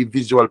 Maybe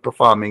visual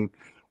performing,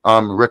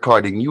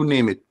 recording, you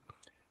name it.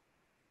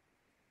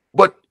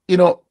 But, you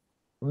know,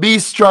 be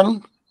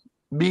strong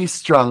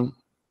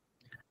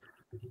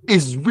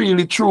is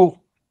really true.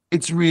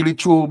 It's really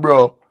true,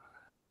 bro.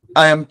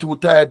 I am too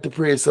tired to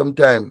pray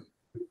sometime.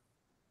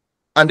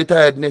 And the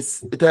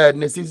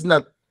tiredness is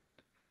not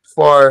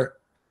for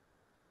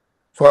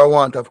a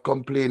want of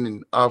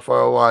complaining or for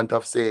a want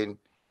of saying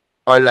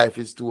our life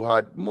is too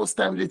hard. Most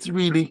times it's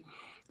really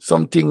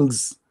some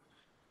things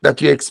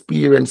that you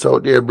experience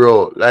out there,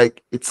 bro.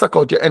 Like, it suck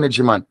out your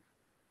energy, man.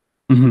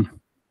 Mm-hmm.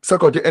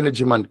 Suck out your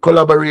energy, man.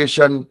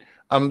 Collaboration.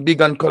 I'm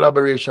big on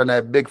collaboration.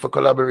 I beg for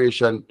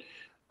collaboration.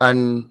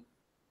 And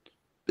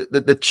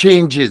the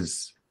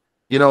changes,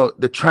 you know,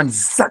 the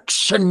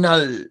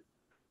transactional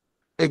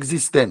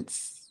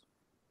existence,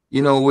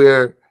 you know,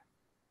 where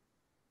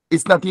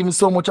it's not even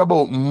so much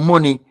about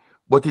money,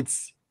 but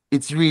it's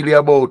really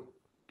about,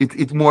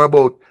 it's more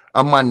about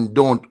a man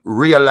don't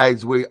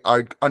realize where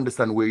or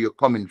understand where you're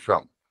coming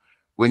from.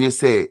 When you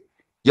say,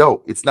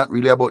 yo, it's not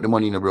really about the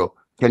money, you know, bro.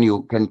 Can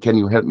you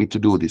help me to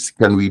do this?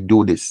 Can we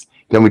do this?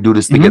 Can we do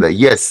this together?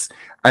 Yes.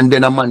 And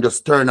then a man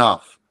just turn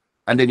off.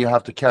 And then you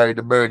have to carry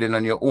the burden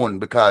on your own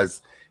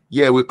because,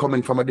 yeah, we're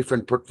coming from a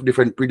different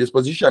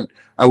predisposition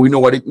and we know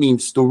what it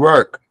means to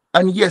work.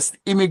 And yes,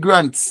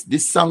 immigrants,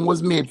 this song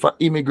was made for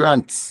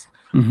immigrants.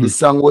 Mm-hmm. This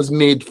song was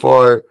made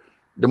for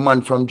the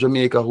man from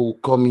Jamaica who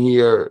come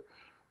here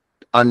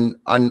and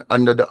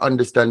under the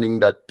understanding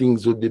that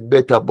things would be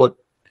better. But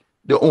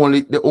the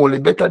only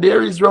better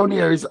there is around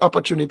here is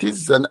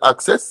opportunities and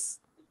access.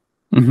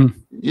 Mm-hmm.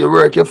 You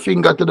work your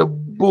finger to the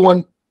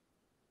bone.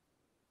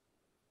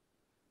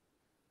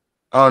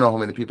 I don't know how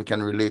many people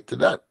can relate to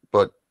that,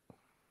 but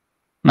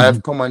I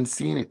have come and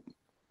seen it.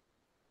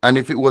 And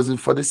if it wasn't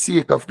for the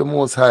sake of the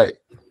Most High,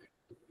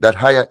 that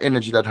higher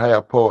energy, that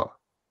higher power,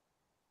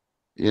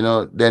 you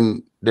know,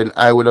 then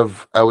I would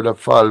have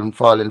fallen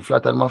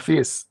flat on my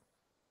face.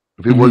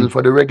 If it wasn't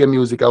for the reggae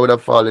music, I would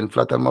have fallen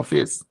flat on my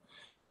face.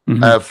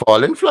 I have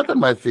fallen flat on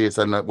my face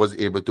and I was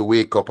able to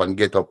wake up and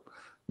get up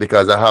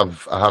because I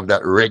have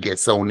that reggae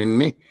sound in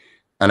me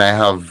and I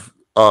have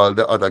all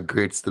the other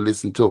greats to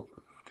listen to.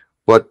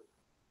 But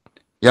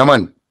yeah,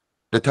 man,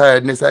 the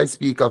tiredness I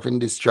speak of in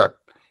this track,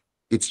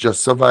 it's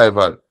just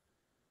survival.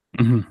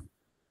 And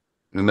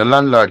the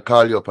landlord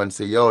call you up and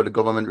say, yo, the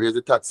government raised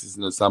the taxes,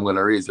 you know, so I'm going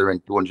to raise the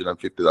rent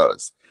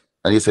 $250.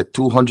 And you said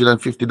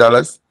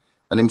 $250?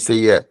 And him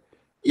say,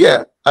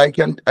 yeah, I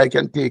can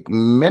take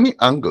many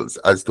angles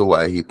as to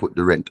why he put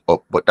the rent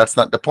up, but that's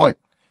not the point.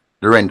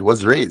 The rent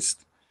was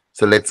raised.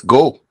 So let's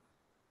go.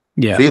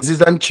 Yeah.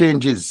 Phases and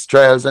changes,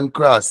 trials and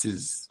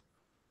crosses.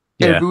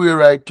 Yeah.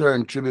 Everywhere I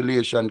turn,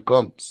 tribulation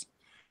comes.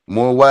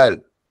 More while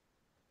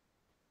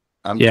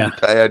I'm too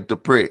tired to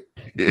pray.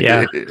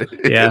 Yeah.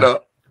 You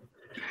know,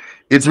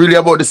 it's really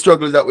about the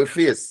struggles that we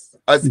face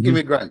as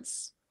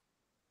immigrants,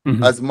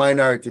 as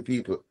minority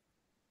people.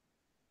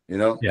 You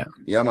know,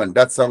 yeah, man.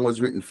 That song was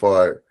written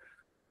for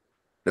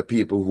the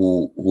people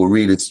who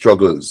really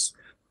struggles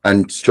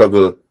and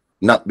struggle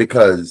not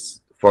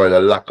because for the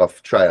lack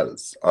of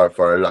trials or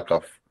for a lack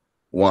of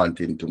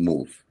wanting to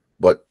move,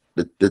 but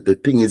the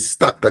thing is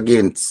stacked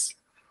against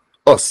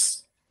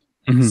us.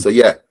 So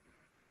yeah,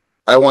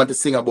 I want to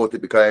sing about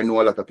it because I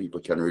know a lot of people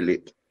can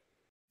relate.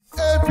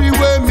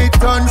 Everywhere me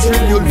turn,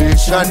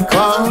 tribulation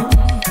come.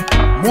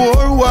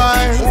 More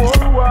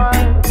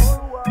wine.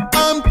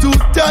 I'm too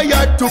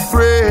tired to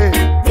pray.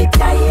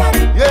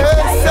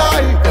 Yes,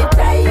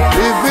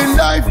 living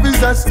life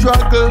is a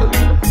struggle.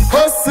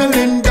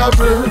 Hustling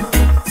double.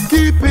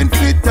 Keeping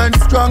fit and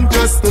strong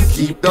just to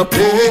keep the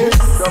pace.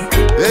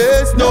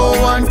 There's no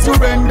one to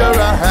render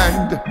a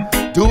hand.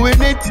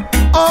 Doing it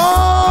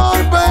all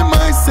by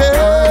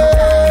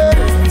myself.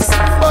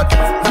 But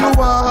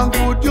you are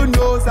good, you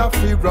know that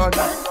we run.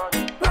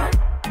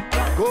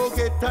 Go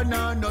get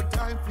no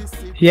time for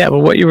sleep. Yeah, but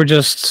what you were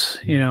just,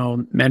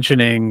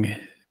 mentioning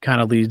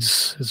kind of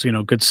leads is,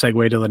 good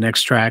segue to the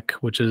next track,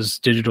 which is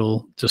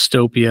Digital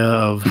Dystopia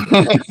of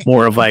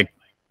more of like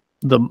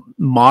the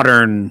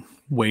modern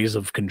ways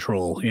of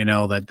control,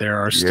 that there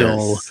are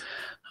still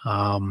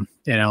You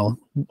know,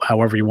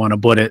 however you want to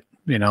put it,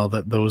 you know,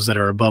 that those that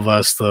are above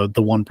us, the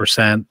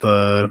 1%,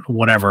 the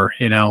whatever,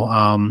 you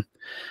know,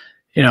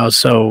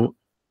 so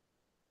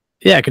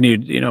yeah, can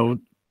you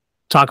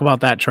talk about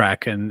that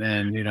track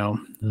and you know,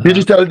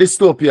 Digital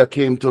Dystopia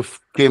came to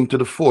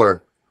the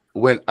fore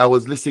when I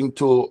was listening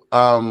to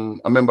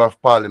a member of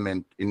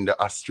parliament in the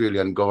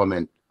Australian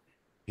government.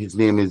 His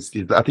name is,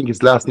 I think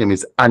his last name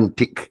is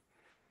Antic,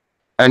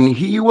 and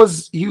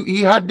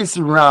he had this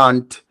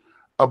rant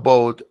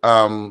about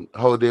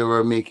how they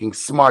were making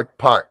smart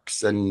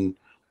parks and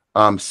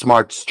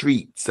smart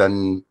streets,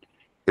 and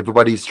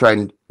everybody's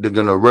trying,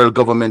 world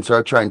governments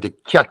are trying to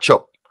catch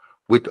up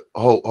with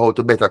how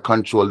to better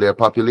control their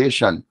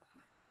population.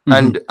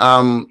 And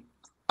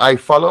I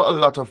follow a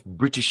lot of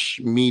British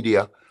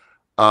media.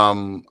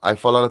 I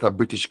follow a lot of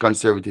British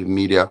conservative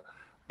media,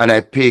 and I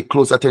pay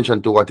close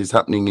attention to what is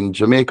happening in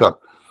Jamaica.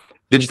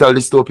 Digital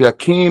Dystopia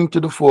came to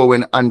the fore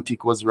when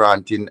Antic was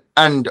ranting,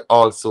 and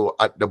also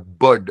at the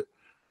bud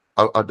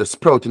of the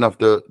sprouting of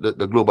the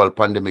global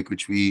pandemic,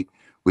 which we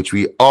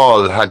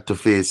all had to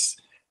face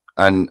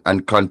and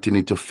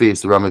continue to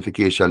face the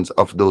ramifications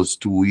of those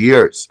 2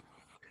 years.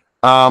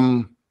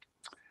 I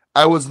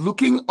was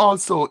looking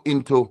also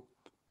into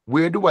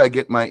where do I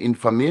get my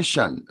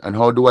information and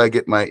how do I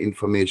get my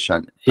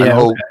information,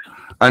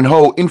 and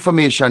how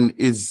information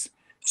is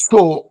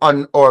so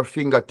on our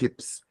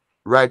fingertips,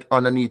 right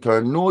underneath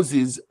our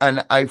noses.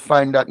 And I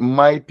find that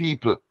my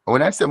people,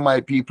 when I say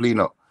my people, you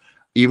know,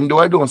 even though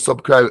I don't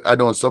subscribe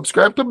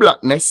to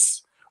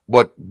blackness,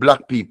 but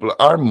black people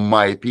are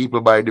my people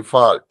by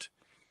default.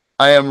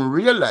 I am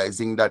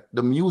realizing that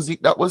the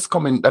music that is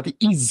coming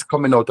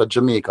out of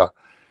Jamaica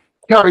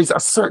carries a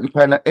certain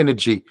kind of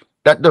energy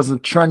that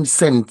doesn't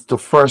transcend to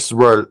first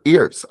world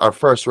ears or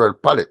first world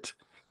palate,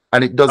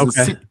 and it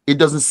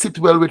doesn't sit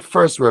well with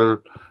first world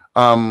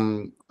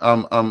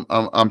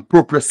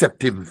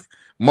proprioceptive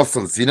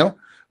muscles, you know,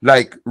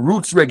 like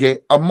roots reggae,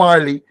 a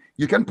Marley.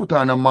 You can put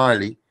on a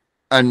Marley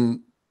and,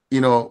 you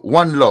know,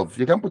 One Love.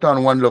 You can put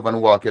on One Love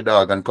and walk your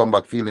dog and come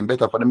back feeling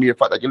better for the mere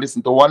fact that you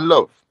listen to One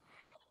Love.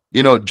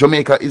 You know,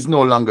 Jamaica is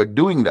no longer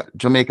doing that.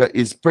 Jamaica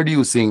is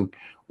producing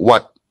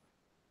what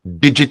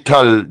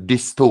Digital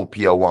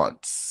Dystopia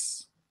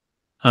wants.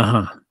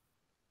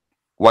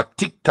 What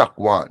TikTok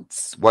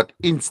wants, what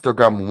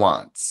Instagram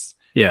wants.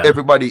 Yeah.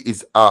 Everybody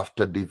is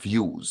after the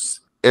views.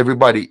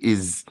 Everybody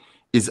is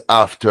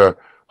after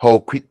how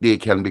quick they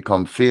can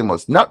become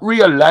famous, not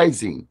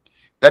realizing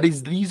that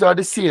these are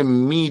the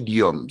same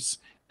mediums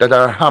that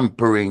are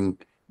hampering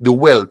the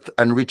wealth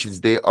and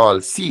riches they all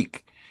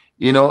seek.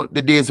 You know,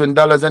 the days when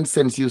dollars and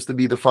cents used to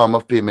be the form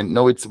of payment,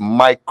 now it's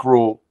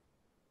micro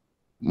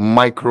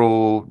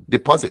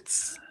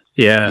deposits.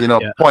 Yeah. You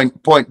know,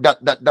 point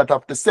that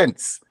have the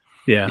sense.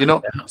 Yeah. You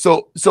know,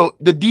 so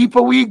the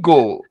deeper we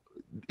go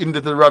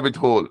into the rabbit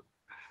hole,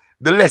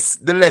 the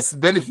less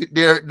benefit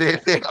they are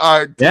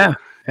to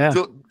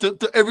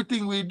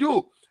everything we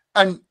do.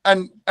 And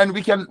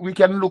we can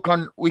look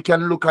on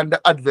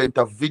the advent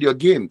of video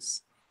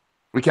games.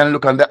 We can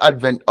look on the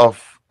advent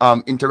of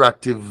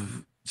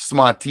interactive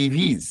smart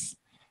TVs,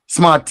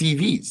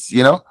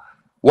 you know.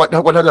 What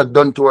has that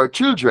done to our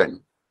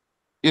children?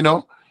 You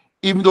know,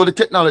 even though the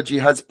technology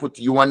has put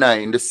you and I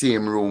in the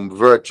same room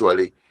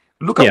virtually,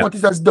 look at what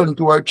it has done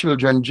to our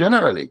children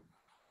generally.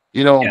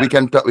 You know, we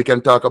can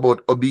talk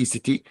about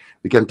obesity,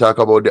 we can talk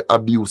about the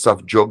abuse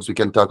of drugs, we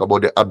can talk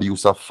about the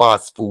abuse of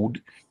fast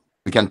food,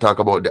 we can talk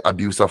about the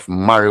abuse of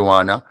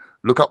marijuana.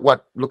 Look at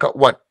what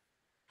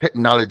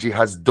technology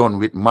has done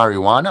with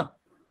marijuana.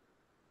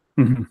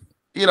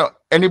 You know,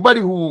 anybody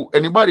who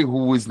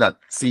is not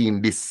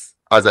seeing this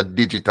as a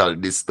digital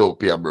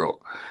dystopia, bro,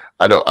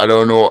 I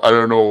don't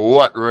know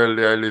what world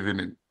they're living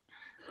in.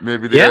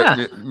 Maybe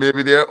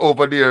they're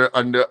over there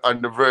on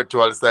the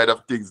virtual side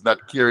of things,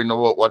 not caring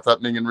about what's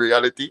happening in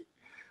reality.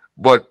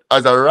 But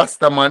as a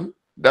Rasta man,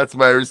 that's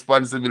my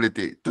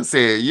responsibility to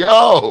say,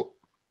 yo,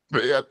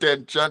 pay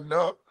attention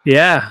now.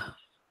 Yeah.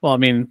 Well, I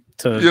mean,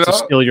 to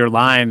steal your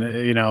line,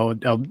 you know,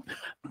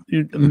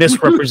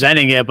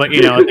 misrepresenting it, but,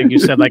 you know, I think you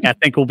said, like, I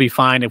think we'll be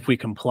fine if we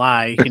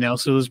comply, you know,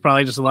 so there's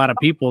probably just a lot of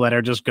people that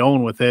are just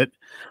going with it.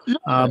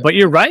 But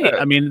you're right.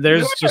 I mean,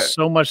 there's just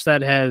so much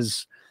that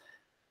has,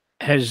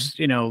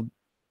 you know,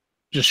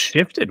 just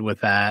shifted with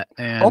that.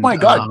 And, oh my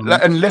God.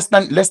 And less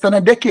than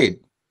a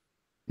decade.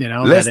 You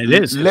know, less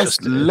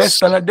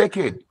than a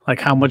decade. Like,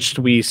 how much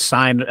do we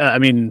sign? I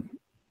mean,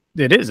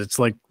 it is. It's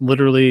like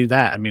literally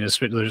that. I mean,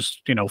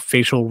 there's, you know,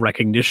 facial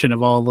recognition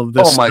of all of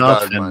this stuff.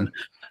 God, and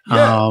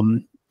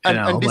man. you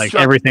know, like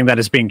everything that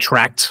is being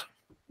tracked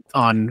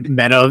on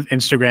Meta,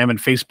 Instagram, and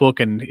Facebook.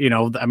 And, you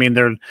know, I mean,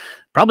 they're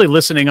probably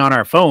listening on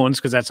our phones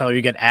because that's how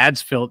you get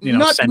ads sent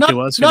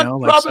to us. You know,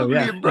 like, probably, so,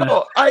 yeah,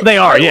 bro. They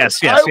are. Yes.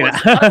 I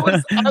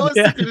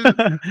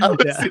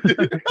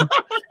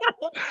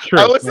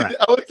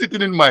was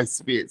sitting in my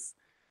space,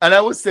 and I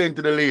was saying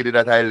to the lady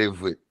that I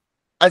live with,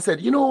 I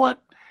said, you know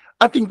what?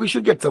 I think we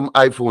should get some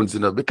iPhones,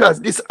 you know,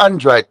 because this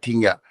Android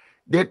thing, I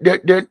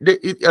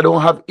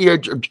don't have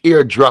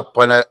eardrop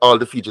on all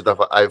the features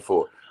of an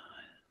iPhone.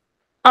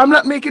 I'm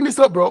not making this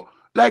up, bro.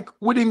 Like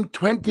within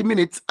 20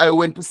 minutes, I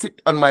went to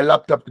sit on my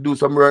laptop to do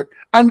some work,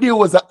 and there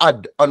was an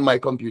ad on my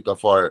computer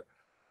for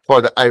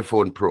the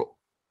iPhone Pro.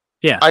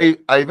 Yeah. I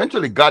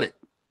eventually got it.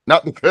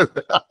 Not because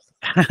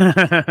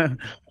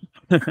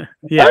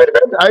Yeah.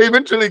 I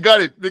eventually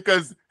got it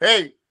because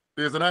hey,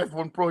 there's an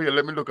iPhone Pro here.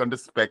 Let me look on the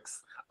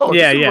specs. Oh,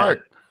 Yeah, this will yeah.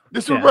 work.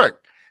 This will Yeah.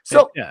 work.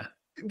 So Yeah.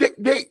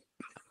 they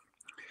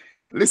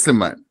listen,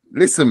 man.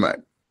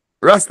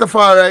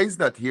 Rastafari is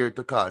not here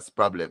to cause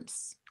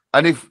problems.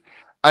 And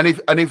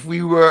if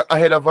we were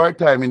ahead of our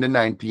time in the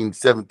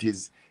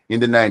 1970s, in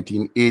the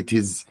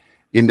 1980s,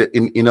 in the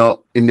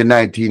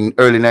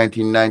early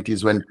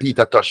 1990s, when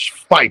Peter Tosh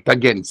fight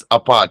against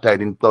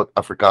apartheid in South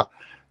Africa,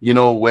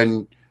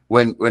 when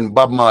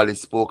Bob Marley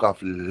spoke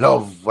of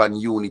love and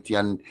unity,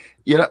 and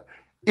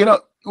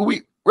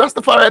we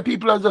Rastafari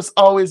people have just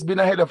always been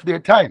ahead of their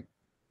time.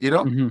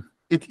 Mm-hmm.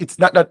 It's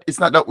not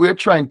that we're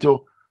trying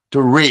to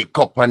rake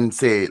up and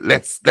say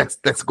let's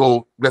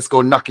go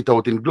knock it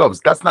out in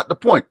gloves. That's not the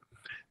point.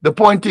 The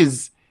point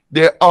is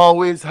there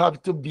always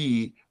have to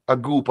be a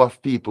group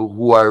of people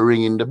who are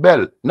ringing the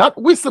bell, not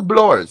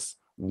whistleblowers,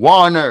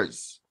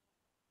 warners,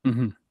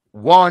 Mm-hmm.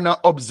 warner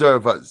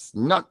observers,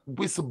 not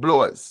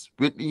whistleblowers.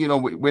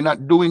 We're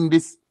not doing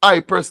this.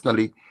 I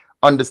personally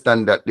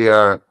understand that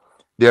there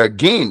are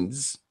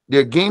gains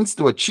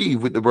to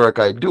achieve with the work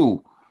I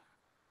do,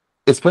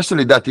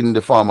 especially that in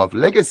the form of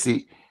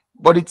legacy.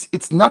 But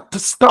it's not to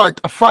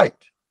start a fight.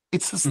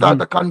 It's to start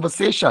Mm-hmm. a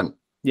conversation.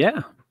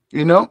 Yeah.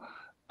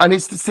 And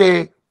it's to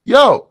say,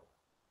 yo,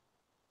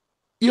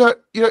 your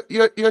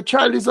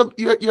child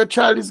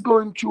is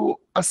going through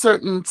a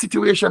certain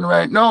situation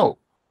right now.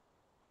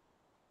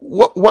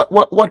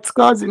 What's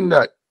causing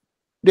that?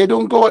 They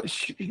don't go.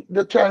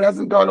 The child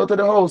hasn't gone out of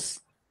the house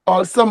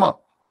all summer.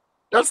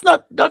 That's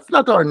not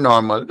our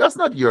normal. That's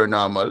not your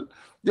normal.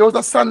 There was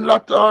a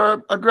sandlot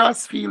or a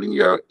grass field in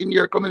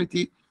your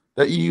community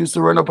that you used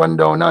to run up and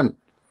down on.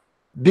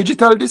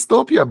 Digital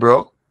dystopia,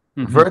 bro.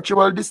 Mm-hmm.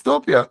 Virtual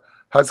dystopia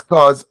has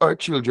caused our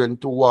children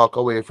to walk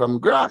away from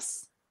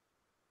grass.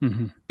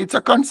 Mm-hmm. It's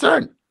a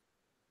concern.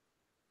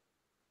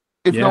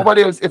 If Yeah.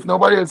 nobody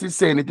else is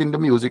saying it in the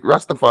music,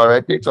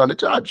 Rastafari takes on the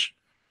charge.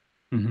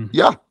 Mm-hmm.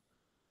 Yeah.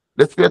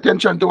 Let's pay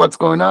attention to what's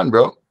going on,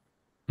 bro.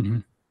 Mm-hmm.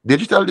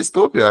 Digital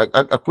dystopia.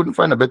 I couldn't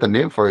find a better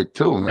name for it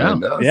too,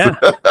 man. Oh, yeah.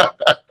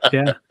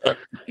 Yeah.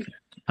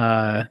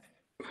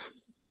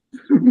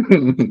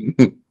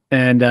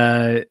 And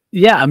I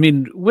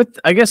mean,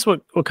 I guess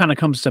what kind of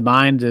comes to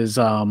mind is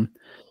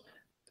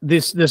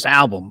this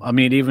album. I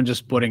mean, even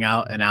just putting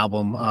out an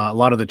album, a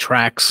lot of the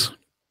tracks,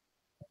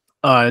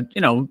 4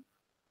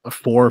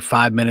 or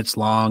 5 minutes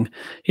long.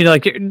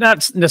 Like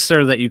not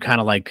necessarily that you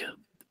kind of like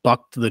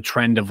bucked the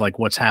trend of like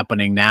what's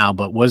happening now,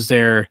 but was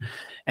there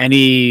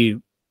any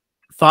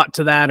thought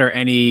to that, or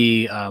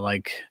any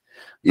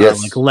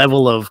Yes. like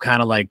level of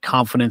kind of like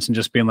confidence and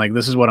just being like,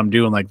 this is what I'm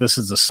doing, like this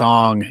is the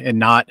song, and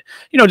not,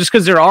 just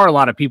because there are a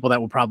lot of people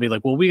that will probably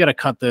like, well, we got to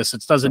cut this.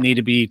 It doesn't need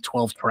to be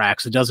 12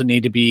 tracks. It doesn't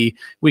need to be,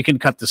 we can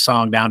cut the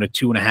song down to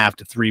 2.5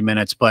 to 3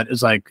 minutes. But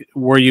it's like,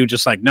 were you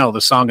just like, no, the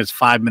song is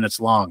 5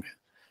 minutes long?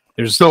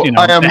 There's So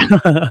I am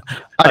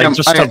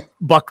to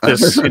buck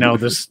this,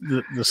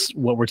 this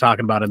what we're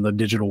talking about in the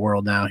digital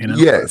world now,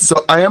 Yeah,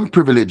 so I am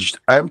privileged.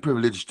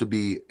 To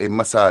be a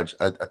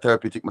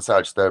therapeutic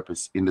massage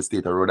therapist in the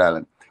state of Rhode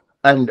Island.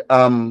 And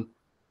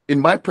in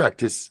my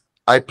practice,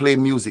 I play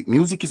music.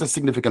 Music is a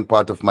significant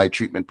part of my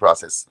treatment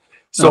process.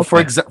 So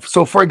Okay.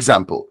 for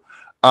example,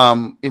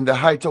 in the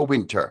height of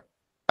winter,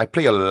 I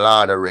play a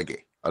lot of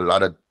reggae, a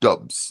lot of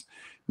dubs.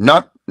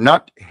 Not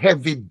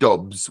heavy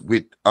dubs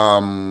with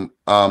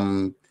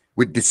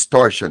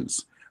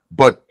distortions,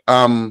 but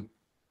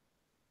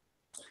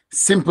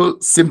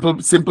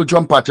simple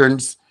drum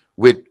patterns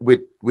with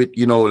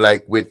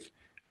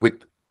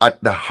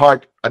at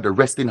the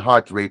resting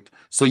heart rate.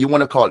 So you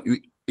want to call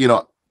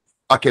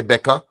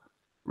Akebeka,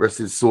 rest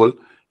his soul.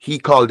 He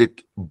called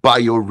it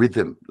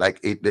biorhythm. Like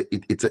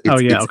it's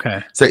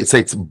okay. So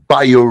it's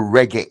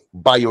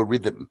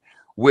biorhythm,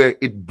 where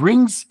it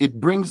brings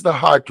the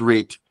heart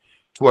rate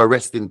to a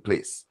resting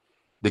place.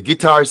 The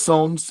guitar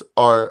sounds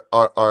are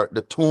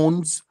the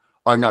tones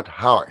are not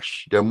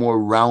harsh. They're more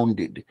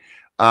rounded.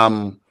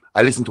 I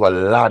listen to a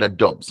lot of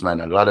dubs,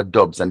 man,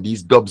 and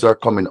these dubs are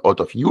coming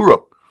out of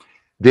Europe.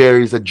 There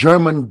is a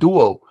German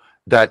duo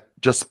that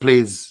just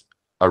plays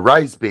a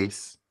rise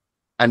bass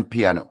and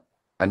piano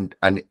and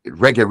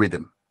reggae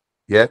rhythm.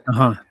 Yeah.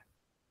 Uh-huh.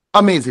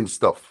 Amazing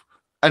stuff.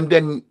 And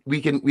then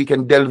we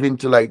can delve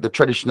into like the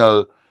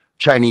traditional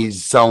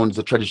Chinese sounds,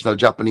 the traditional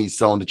Japanese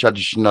sound, the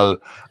traditional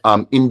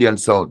Indian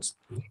sounds.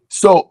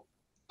 So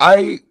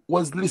I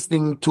was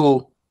listening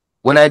to,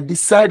 when I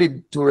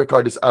decided to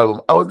record this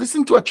album, I was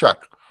listening to a track,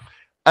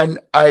 and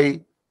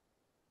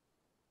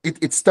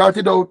it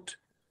started out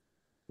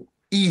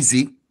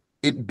easy,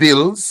 it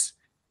builds,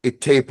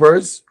 it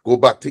tapers, go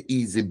back to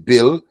easy,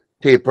 build,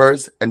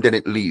 tapers, and then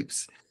it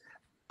leaves.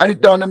 And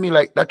it dawned on me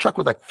like that track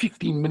was like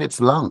 15 minutes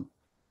long.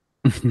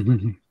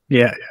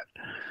 Yeah.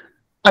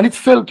 And it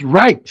felt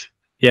right.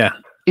 Yeah.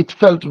 It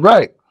felt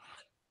right.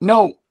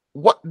 Now,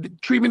 what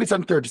 3 minutes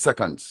and 30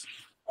 seconds?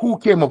 Who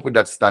came up with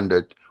that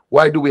standard?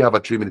 Why do we have a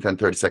 3 minute and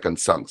 30-second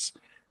songs?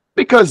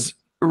 Because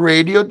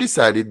radio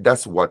decided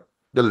that's what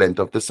the length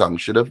of the song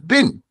should have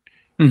been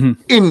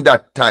in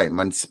that time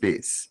and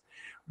space.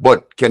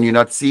 But can you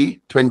not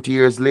see 20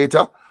 years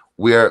later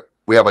where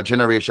we have a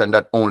generation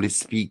that only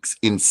speaks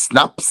in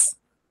snaps?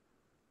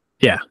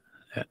 Yeah.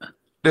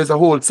 There's a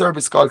whole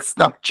service called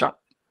Snapchat.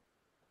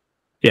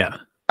 Yeah.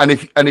 And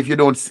if you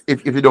don't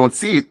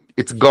see it,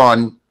 it's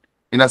gone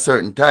in a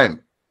certain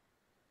time.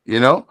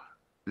 You know?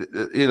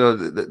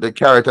 The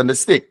carrot and the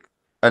stick,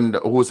 and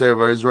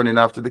whosoever is running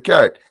after the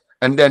carrot.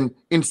 And then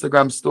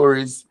Instagram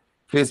stories,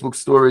 Facebook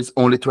stories,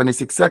 only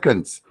 26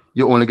 seconds.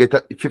 You only get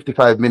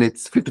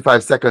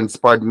 55 seconds,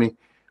 pardon me,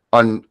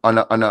 on a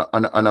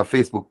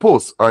Facebook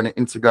post or an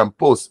Instagram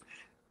post.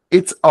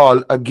 It's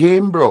all a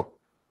game, bro.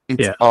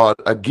 It's all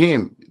a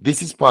game.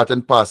 This is part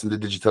and parcel of the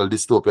digital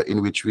dystopia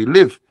in which we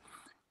live.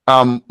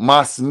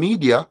 Mass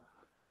media,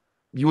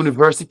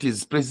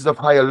 universities, places of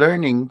higher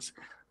learnings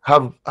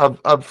have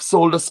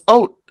sold us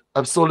out.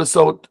 Have sold us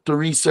out to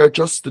research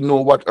us, to know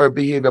what our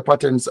behavior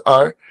patterns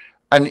are,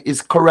 and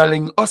is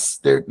corralling us.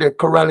 They're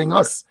corralling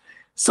us.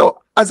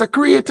 So as a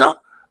creator,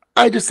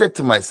 I just said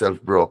to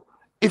myself, bro,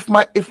 if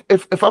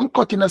I'm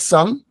cutting a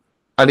song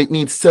and it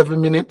needs 7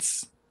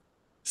 minutes,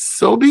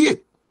 so be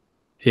it.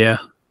 Yeah.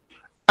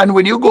 And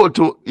when you go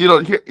to,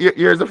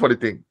 here's the funny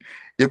thing.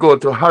 You go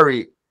to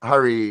Harry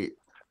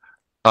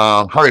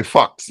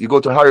Fox. You go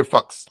to Harry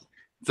Fox.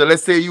 So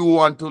let's say you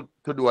want to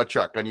do a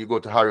track and you go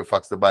to Harry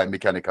Fox to buy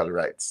mechanical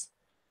rights.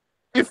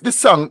 If the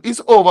song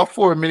is over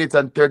 4 minutes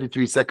and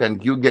 33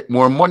 seconds, you get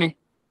more money.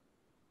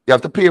 You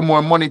have to pay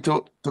more money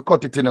to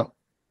cut it,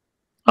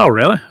 Oh,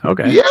 really?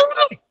 Okay.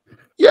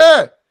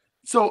 Yeah.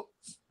 So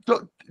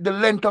the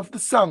length of the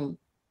song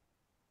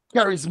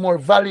carries more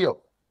value.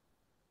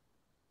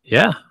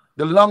 Yeah.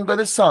 The longer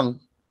the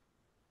song,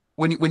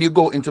 when you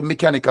go into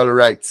mechanical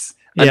rights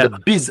and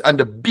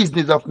the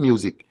business of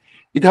music,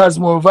 it has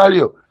more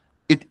value.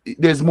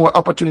 There's more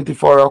opportunity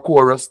for a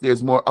chorus.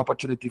 There's more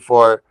opportunity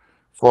for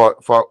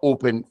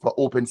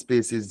open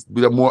spaces.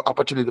 There's more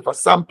opportunity for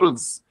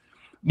samples.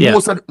 Yeah.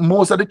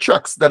 Most of the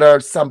tracks that are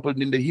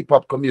sampled in the hip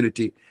hop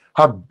community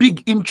have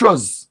big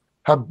intros,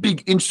 have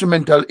big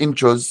instrumental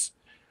intros,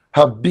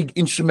 have big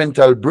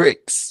instrumental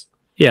breaks.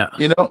 Yeah.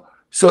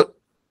 So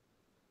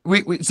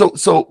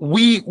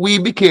we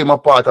became a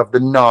part of the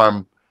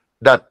norm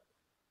that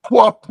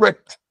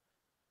corporate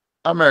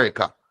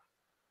America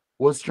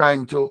was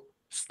trying to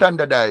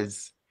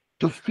standardize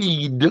to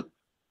feed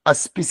a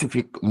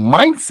specific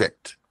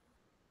mindset.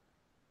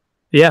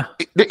 Yeah.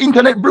 The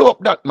internet blew up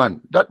that,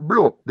 man. That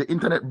blew up. The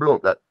internet blew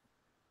up that.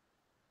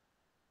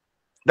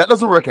 That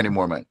doesn't work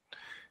anymore, man.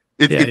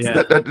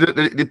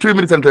 The 3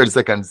 minutes and 30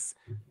 seconds,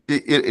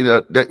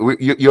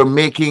 you're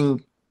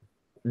making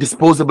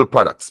disposable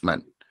products,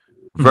 man,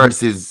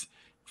 versus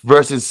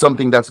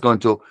something that's going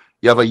to,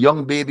 you have a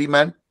young baby,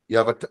 man, you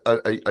have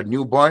a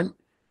newborn,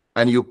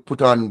 and you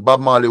put on Bob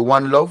Marley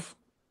One Love.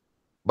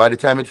 By the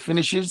time it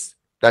finishes,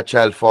 that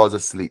child falls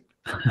asleep.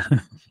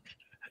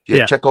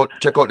 Check out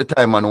the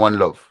time on One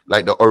Love,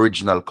 like the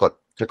original cut.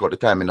 Check out the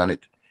timing on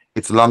it.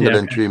 It's longer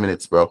than 3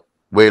 minutes, bro.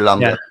 Way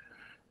longer. Yeah.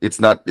 It's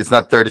not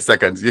 30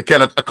 seconds. You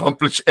cannot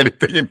accomplish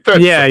anything in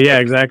 30 seconds. Yeah,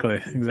 exactly.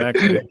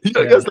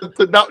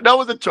 That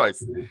was a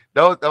choice.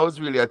 That was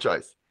really a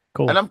choice.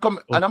 Cool. And I'm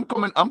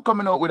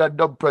coming out with a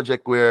dub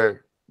project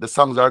where the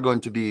songs are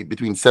going to be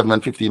between 7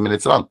 and 15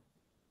 minutes long.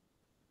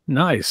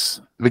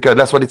 Nice. Because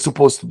that's what it's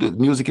supposed to do.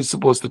 Music is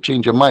supposed to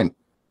change your mind.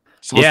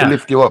 It's supposed to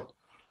lift you up.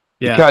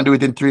 Yeah. You can't do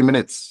it in 3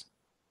 minutes.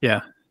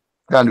 Yeah.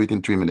 Can't do it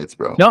in 3 minutes,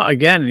 bro. No,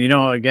 again,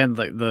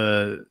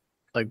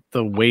 like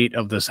the weight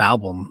of this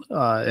album,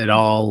 it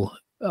all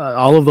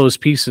of those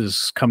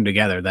pieces come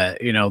together that,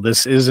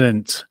 this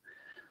isn't,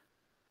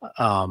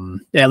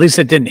 at least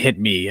it didn't hit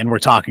me, and we're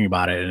talking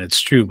about it and it's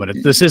true, but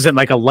this isn't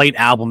like a light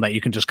album that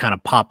you can just kind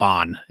of pop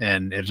on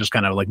and it just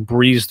kind of like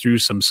breeze through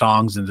some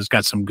songs and it's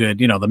got some good,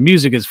 the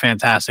music is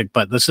fantastic,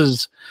 but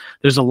there's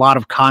a lot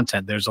of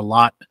content. There's a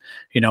lot,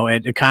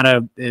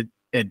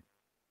 it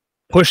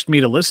pushed me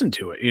to listen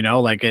to it,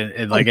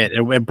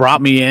 it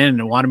brought me in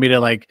and wanted me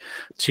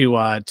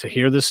to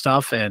hear this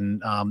stuff,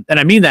 and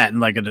I mean that in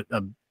like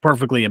a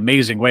perfectly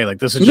amazing way. Like,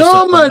 this is just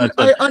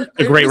a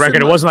great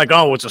record. It wasn't like,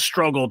 oh, it's a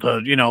struggle to,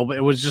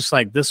 it was just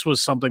like, this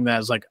was something that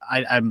is like,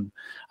 I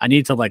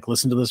need to like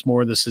listen to this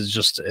more. This is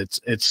just,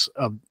 it's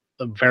a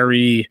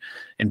very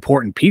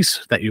important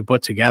piece that you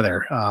put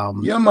together.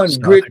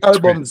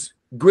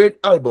 Great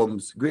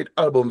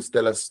albums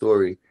tell a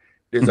story.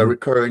 There's a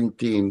recurring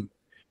theme.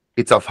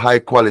 It's of high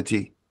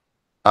quality,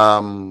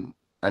 and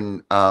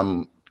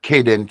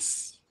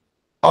cadence.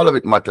 All of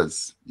it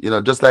matters.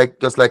 Just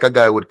like a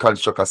guy would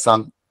construct a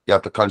song, you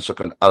have to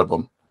construct an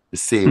album the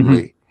same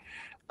way.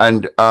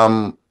 And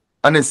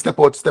then step.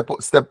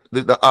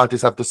 The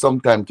artist have to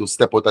sometime to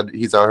step out of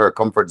his or her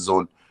comfort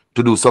zone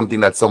to do something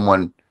that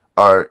someone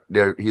or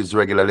his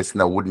regular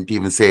listener wouldn't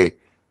even say,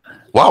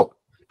 "Wow,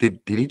 did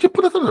he just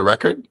put it on the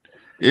record?"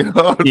 Yeah,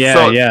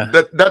 so yeah.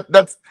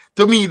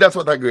 To me, that's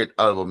what a great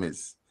album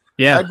is.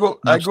 Yeah, I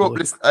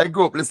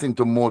grew up listening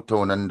to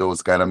Motown and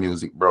those kind of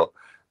music, bro.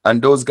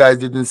 And those guys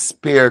didn't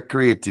spare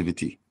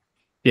creativity.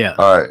 Yeah.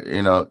 Or,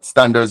 you know,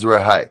 standards were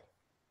high.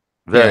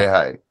 Very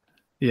high.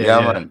 Yeah,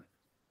 man.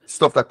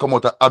 Stuff that come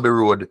out of Abbey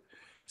Road,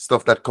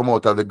 stuff that come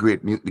out of the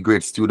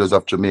great studios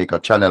of Jamaica,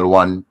 Channel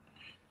One,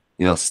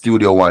 you know,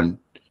 Studio One.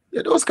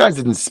 Yeah, those guys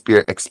didn't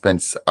spare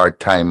expense or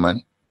time,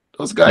 man.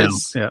 Those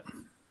guys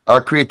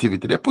are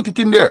creativity. They put it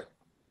in there.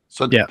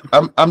 So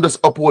I'm just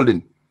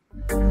upholding.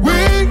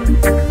 We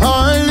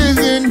are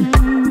living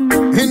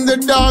in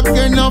the dark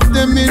end of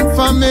them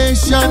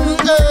information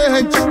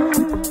age.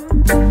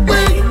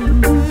 We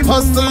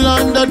hustle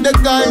under the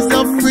guise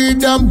of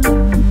freedom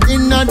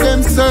in a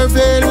them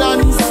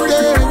surveillance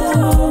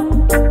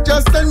state.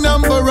 Just a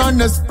number on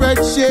a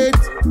spreadsheet,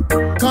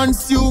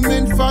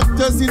 consuming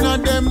factors in a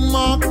them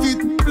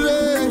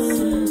marketplace.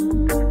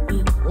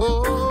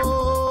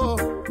 Oh,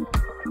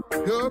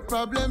 your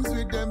problems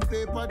with them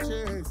paper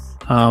chase.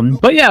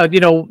 But yeah, you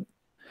know,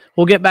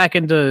 we'll get back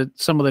into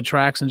some of the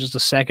tracks in just a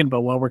second,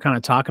 but while we're kind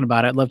of talking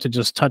about it, I'd love to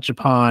just touch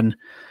upon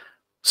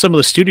some of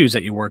the studios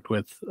that you worked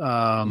with.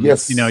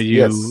 Yes. You know,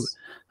 you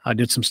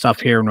did some stuff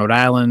here in Rhode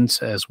Island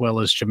as well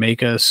as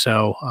Jamaica.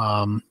 So,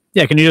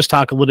 yeah, can you just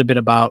talk a little bit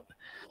about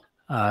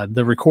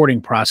the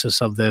recording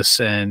process of this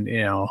and,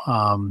 you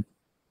know,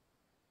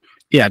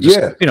 you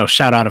know,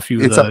 shout out a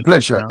few. It's a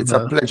pleasure. You know, it's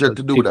a pleasure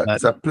to do that.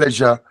 It's a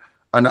pleasure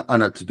and an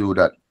honor to do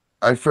that.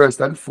 I first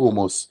and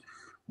foremost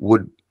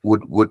would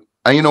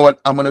and you know what?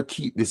 I'm gonna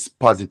keep this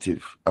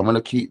positive. I'm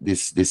gonna keep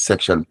this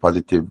section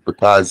positive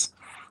because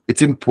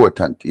it's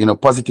important. You know,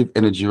 positive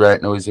energy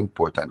right now is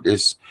important.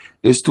 There's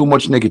too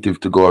much negative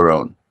to go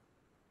around.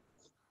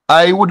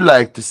 I would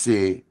like to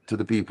say to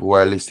the people who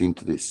are listening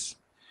to this,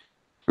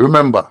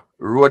 remember,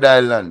 Rhode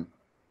Island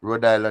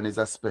is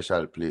a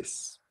special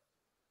place.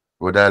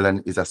 Rhode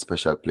Island is a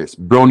special place.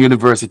 Brown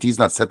University is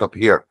not set up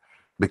here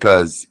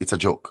because it's a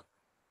joke.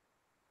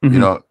 You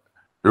know,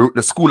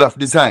 the School of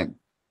Design,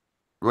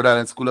 Rhode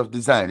Island School of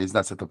Design is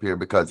not set up here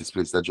because this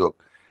place is a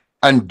joke.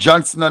 And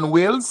Johnson and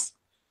Wales,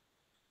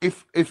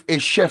 if a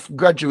chef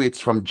graduates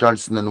from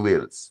Johnson and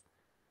Wales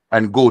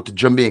and go to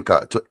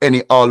Jamaica to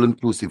any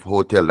all-inclusive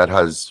hotel that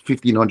has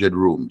 1,500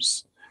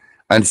 rooms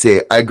and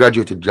say, I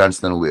graduated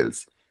Johnson and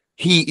Wales,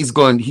 he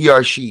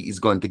or she is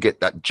going to get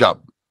that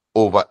job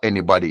over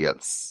anybody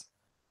else.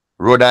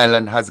 Rhode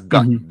Island has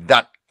got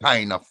that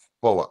kind of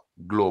power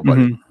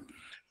globally.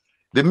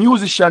 The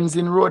musicians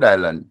in Rhode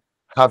Island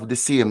have the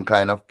same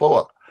kind of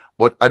power,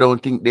 but I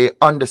don't think they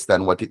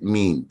understand what it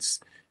means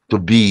to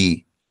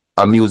be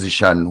a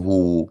musician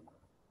who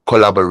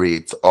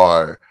collaborates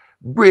or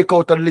break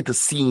out of little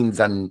scenes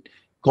and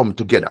come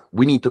together.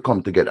 We need to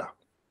come together.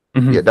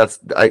 Yeah, that's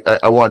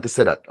I want to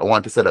say that. I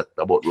want to say that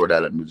about Rhode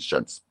Island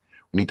musicians.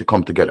 We need to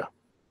come together.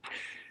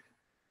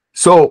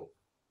 So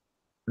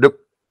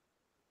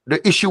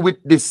the issue with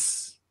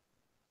this,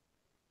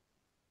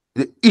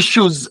 the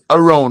issues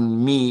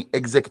around me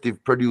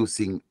executive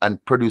producing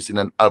and producing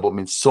an album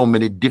in so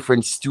many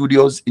different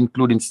studios,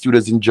 including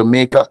studios in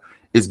Jamaica,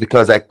 is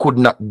because I could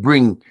not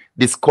bring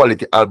this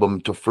quality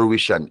album to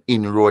fruition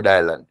in Rhode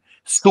Island,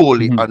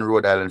 solely on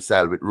Rhode Island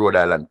style with Rhode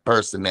Island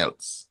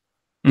personnels.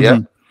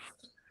 Yeah.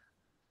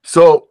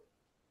 So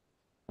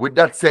with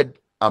that said,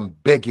 I'm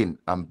begging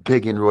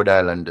Rhode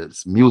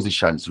Islanders,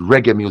 musicians,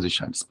 reggae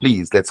musicians,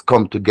 please, let's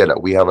come together.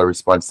 We have a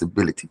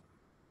responsibility.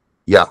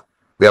 Yeah,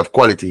 we have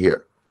quality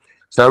here.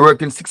 So I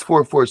worked in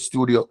 644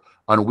 studio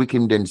on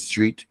Wickenden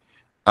Street.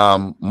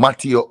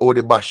 Matteo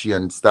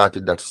Odebashian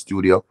started that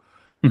studio.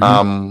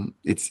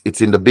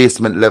 It's in the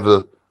basement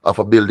level of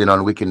a building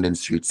on Wickenden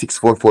Street,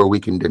 644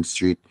 Wickenden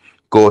Street.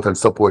 Go out and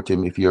support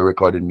him if you're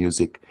recording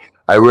music.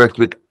 I worked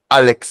with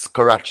Alex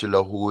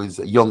Caracciolo, who is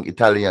a young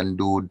Italian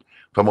dude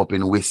from up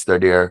in Worcester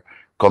there.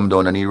 Come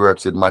down and he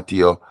works with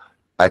Matteo.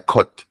 I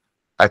cut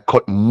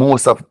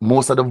most of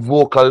the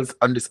vocals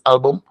on this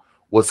album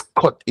was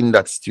cut in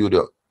that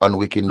studio on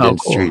Wickenden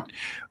Street.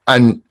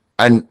 And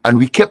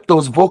we kept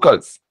those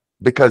vocals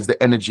because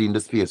the energy in the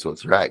space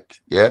was right.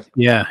 Yeah.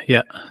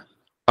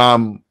 I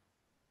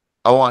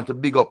want to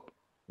big up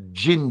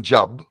Gin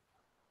Job.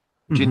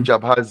 Gin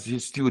Job has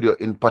his studio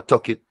in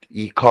Pawtucket.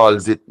 He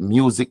calls it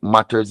Music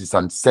Matters. It's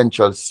on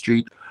Central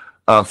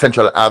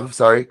Ave,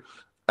 sorry.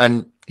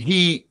 And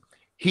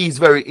he's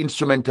very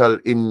instrumental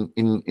in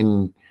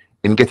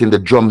getting the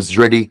drums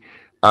ready,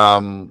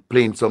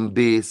 playing some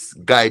bass,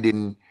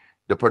 guiding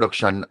the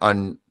production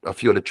on a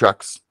few of the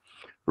tracks.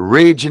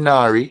 Ray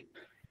Gennari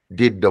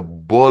did the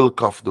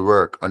bulk of the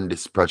work on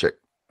this project.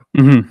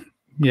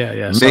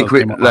 Yeah. Make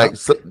Way, like,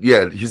 so,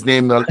 yeah, his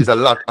name is a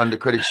lot on the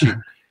credit sheet.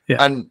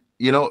 And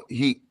you know,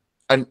 he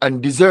and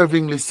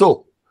deservingly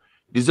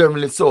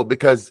so,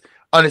 because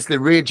honestly,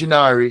 Ray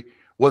Gennari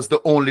was the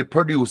only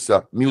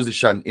producer,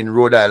 musician in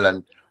Rhode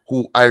Island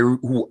who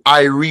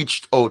I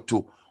reached out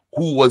to,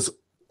 who was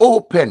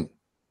open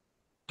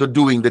to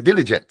doing the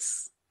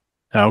diligence.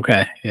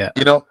 Okay, yeah.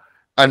 You know,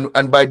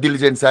 and by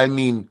diligence I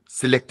mean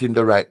selecting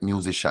the right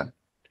musician.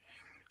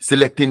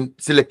 selecting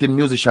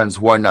musicians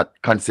who are not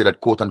considered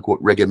quote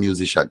unquote reggae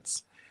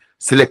musicians.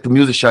 Select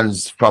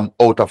musicians from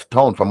out of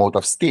town, from out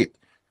of state,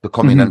 to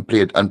come in and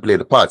play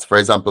the parts. For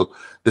example,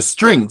 the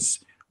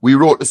strings, we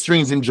wrote the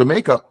strings in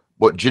Jamaica,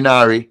 but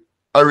Gennari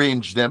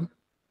arranged them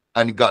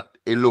and got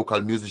a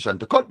local musician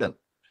to cut them.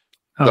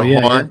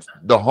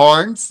 The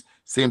horns,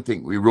 same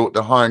thing. We wrote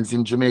the horns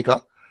in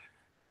Jamaica,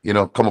 you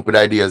know, come up with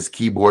ideas,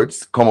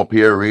 keyboards, come up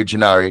here, Ray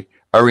Gennari,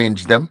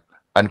 arrange them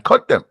and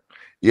cut them.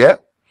 Yeah.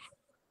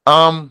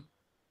 So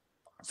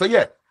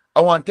yeah,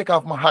 I want to take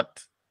off my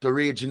hat to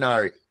Ray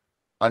Gennari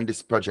on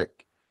this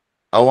project.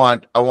 I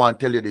want to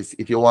tell you this.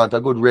 If you want a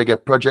good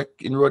reggae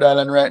project in Rhode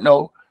Island right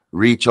now,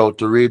 reach out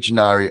to Ray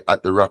Gennari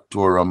at the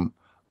Rocktorum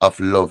of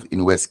Love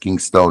in West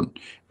Kingstown.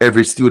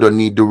 Every student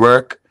need the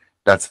work.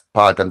 That's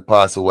part and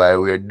parcel why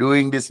we're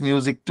doing this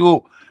music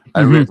too.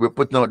 And we're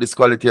putting out this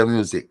quality of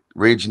music.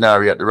 Ray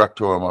Gennari at the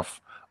Rocktorum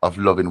of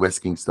Love in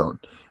West Kingstown.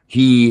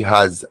 He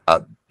has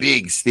a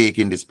big stake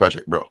in this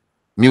project, bro.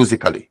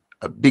 Musically,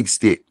 a big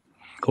stake.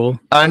 Cool.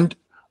 And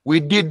we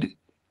did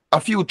a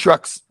few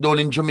tracks down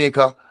in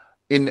Jamaica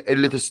in a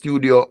little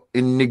studio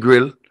in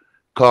Negril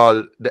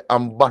called the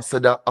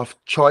Ambassador of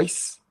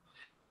Choice.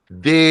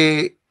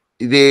 They're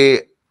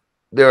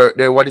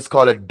what is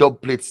called a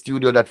dub plate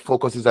studio that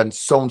focuses on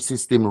sound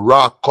system,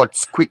 raw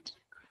cuts, quick,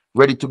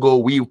 ready to go.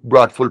 We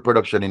brought full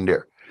production in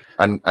there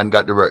and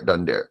got the work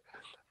done there.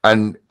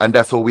 And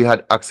that's how we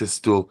had access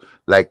to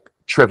like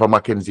Trevor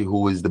Mackenzie,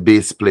 who is the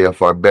bass player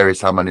for Barry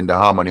Hammond in the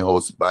Harmony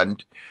House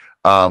band.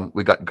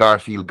 We got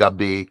Garfield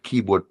Gabe,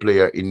 keyboard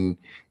player in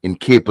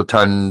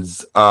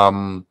Capleton's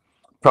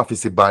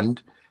Prophecy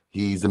band.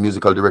 He's the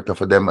musical director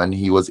for them, and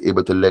he was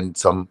able to lend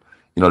some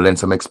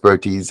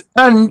expertise.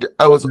 And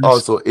I was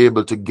also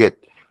able to get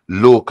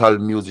local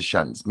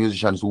musicians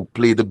who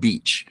play the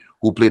beach,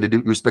 who play the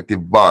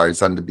respective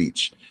bars on the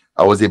beach.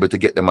 I was able to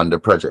get them on the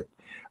project.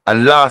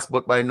 And last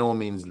but by no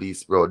means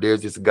least, bro,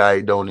 there's this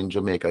guy down in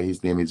Jamaica.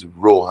 His name is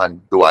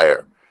Rohan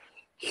Dwyer.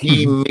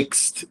 He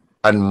mixed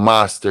and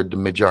mastered the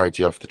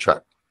majority of the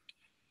track.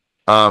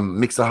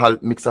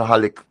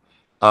 Mixaholic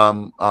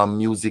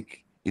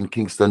music in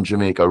Kingston,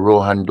 Jamaica.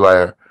 Rohan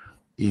Dwyer.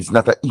 He's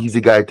not an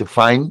easy guy to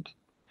find.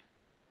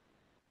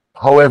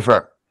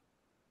 However,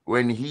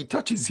 when he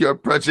touches your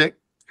project,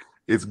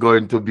 it's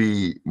going to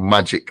be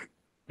magic.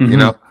 You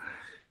know,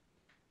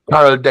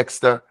 Carol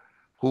Dexter,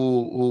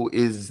 who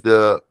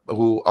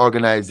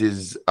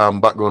organizes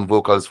background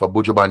vocals for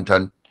Buju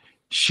Banton.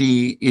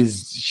 She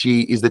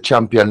is the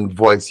champion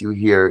voice you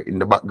hear in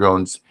the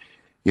backgrounds.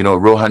 You know,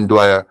 Rohan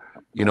Dwyer,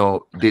 you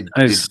know, did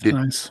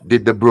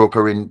the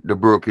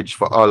brokerage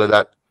for all of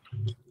that.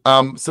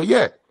 So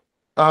yeah,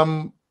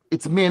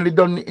 it's mainly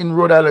done in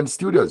Rhode Island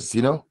studios,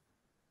 you know.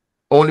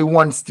 Only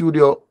one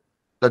studio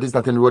that is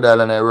not in Rhode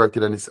Island I worked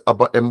in, and it's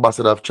about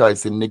Ambassador of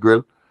Choice in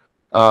Negril.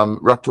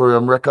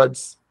 Rocktorium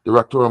Records, the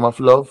Rocktorium of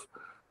Love,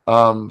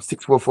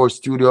 644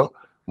 Studio,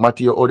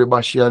 Matteo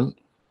Odebashian,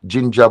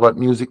 Ginger at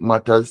Music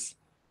Matters.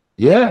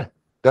 Yeah,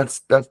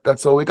 that's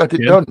how we got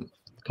it done.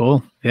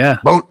 Cool. Yeah.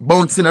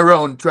 Bouncing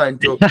around trying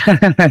to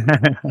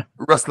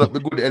rustle up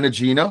the good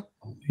energy, you know?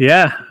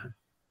 Yeah.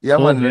 Yeah,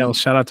 cool. man. Yeah, well,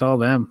 shout out to all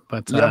them.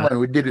 But yeah, man,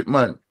 we did it,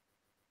 man.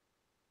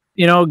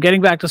 You know,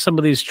 getting back to some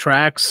of these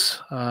tracks,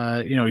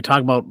 you know, we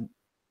talk about,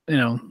 you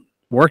know,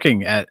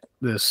 working at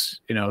this,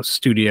 you know,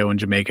 studio in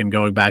Jamaica and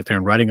going back there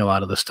and writing a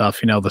lot of the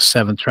stuff. You know, the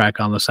 7th track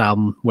on this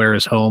album, Where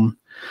Is Home?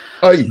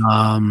 Aye.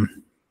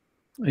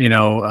 You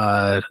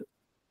know,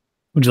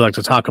 would you like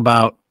to talk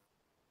about,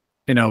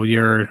 you know,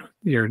 your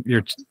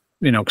you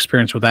know,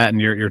 experience with that and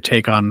your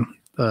take on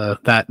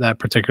that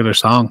particular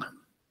song?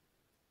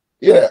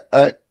 Yeah,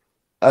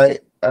 I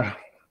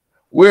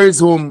Where Is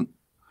Home?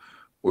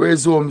 Where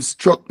Is Home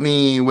struck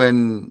me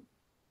when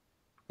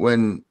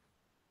I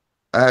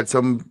had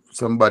some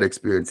bad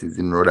experiences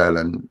in Rhode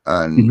Island,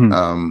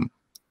 and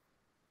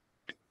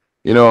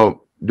you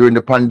know, during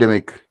the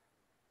pandemic,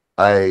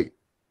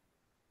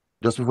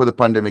 just before the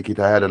pandemic hit,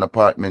 I had an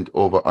apartment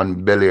over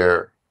on Bel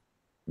Air,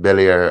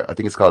 I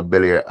think it's called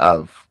Bel Air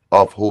Ave,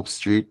 off Hope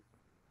Street.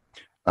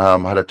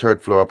 Had a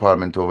 3rd floor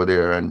apartment over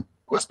there, and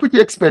it was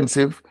pretty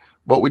expensive,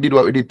 but we did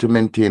what we did to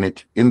maintain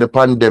it. In the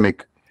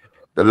pandemic,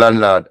 the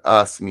landlord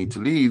asked me to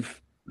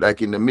leave,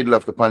 like in the middle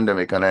of the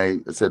pandemic, and I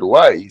said,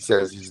 why? He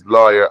says his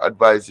lawyer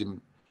advised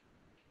him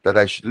that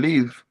I should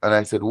leave, and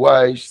I said,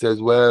 why? She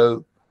says,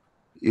 well,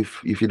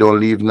 if you don't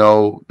leave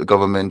now, the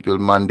government will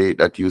mandate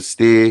that you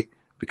stay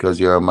because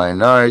you're a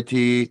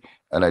minority,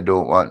 and I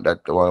don't want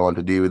that. I want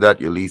to deal with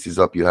that. Your lease is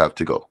up. You have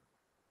to go.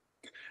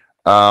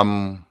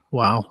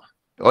 Wow.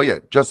 Oh yeah,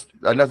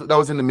 and that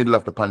was in the middle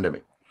of the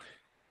pandemic.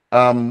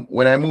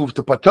 When I moved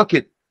to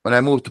Pawtucket,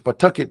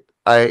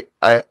 I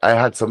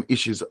had some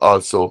issues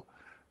also,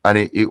 and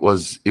it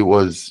was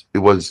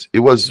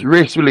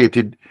race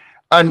related.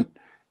 And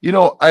you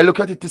know, I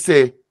look at it to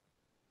say,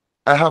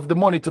 I have the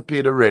money to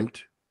pay the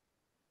rent.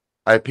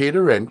 I pay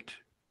the rent.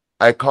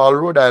 I call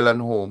Rhode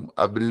Island home.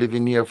 I've been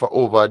living here for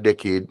over a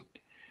decade.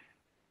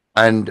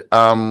 And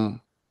I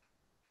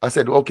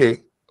said,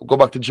 okay, go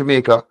back to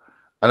Jamaica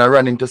and I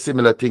run into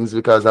similar things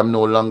because I'm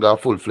no longer a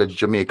full-fledged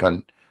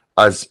Jamaican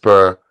as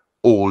per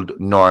old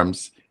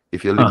norms.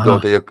 If you lived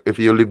out of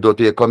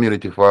your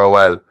community for a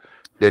while,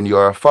 then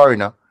you're a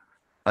foreigner,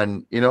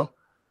 and you know.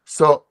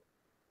 So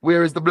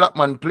where is the black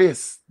man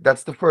place?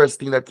 That's the first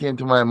thing that came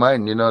to my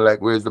mind. You know, like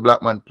where is the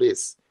black man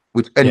place,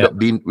 which end up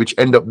being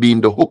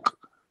the hook.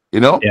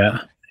 You know.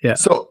 Yeah. Yeah.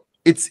 So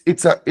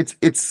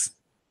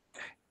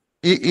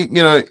you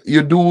know,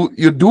 you're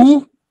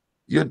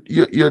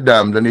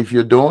damned, and if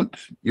you don't,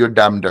 you're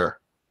damneder.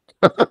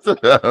 I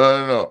don't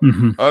know. I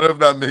don't know if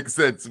that makes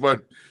sense,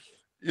 but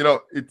you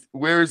know,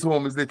 where is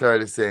home is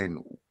literally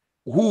saying,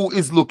 who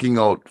is looking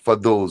out for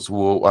those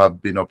who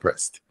have been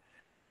oppressed?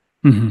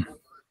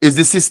 Is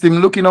the system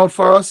looking out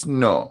for us?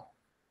 No.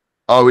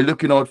 Are we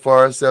looking out for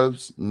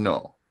ourselves?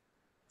 No.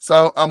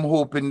 So I'm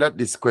hoping that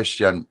this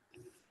question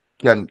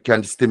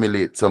can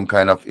stimulate some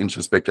kind of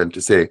introspection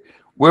to say,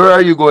 where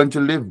are you going to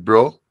live,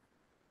 bro?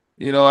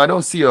 You know, I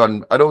don't see you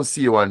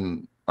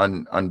on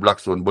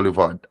Blackstone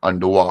Boulevard on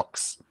the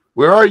walks.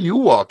 Where are you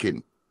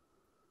walking?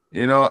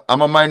 You know,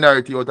 I'm a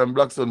minority out on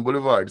Blackstone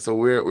Boulevard. So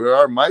where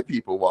are my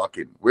people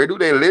walking? Where do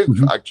they live,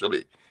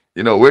 actually?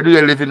 You know, where do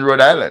they live in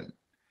Rhode Island?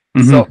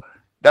 So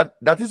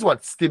that is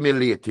what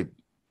stimulated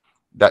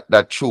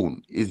that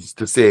tune, is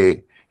to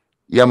say,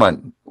 yeah,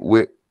 man,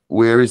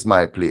 where is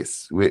my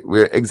place?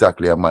 Where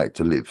exactly am I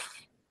to live?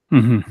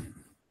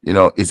 You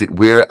know, is it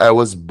where I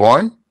was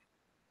born?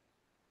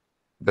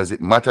 Does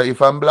it matter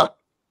if I'm black?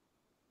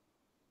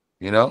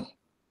 You know,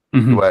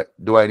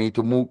 do I need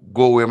to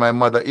go where my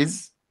mother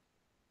is?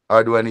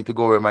 Or do I need to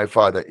go where my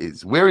father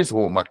is? Where is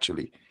home,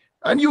 actually?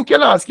 And you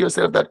can ask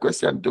yourself that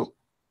question too.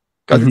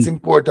 Because it's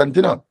important,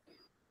 you know.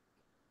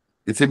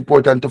 It's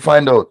important to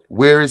find out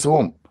where is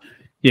home.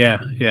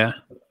 Yeah, yeah.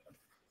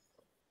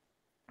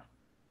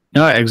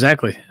 No,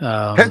 exactly.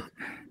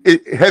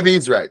 Heavy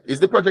is right.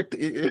 Is the project...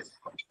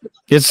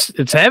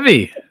 It's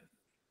heavy.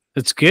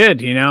 It's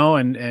good, you know,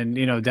 and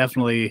you know,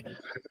 definitely...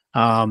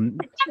 yeah,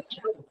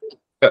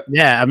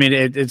 I mean,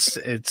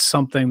 it's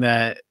something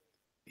that...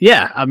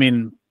 Yeah, I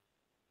mean...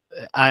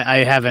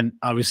 I haven't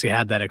obviously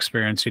had that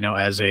experience, you know,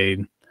 as a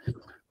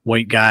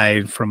white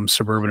guy from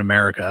suburban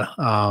America.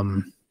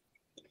 I'm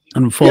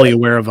fully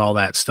aware of all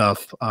that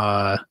stuff.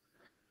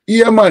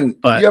 Yeah, man.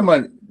 But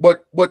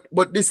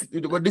this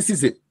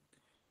is it.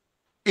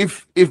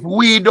 If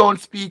we don't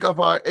speak of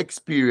our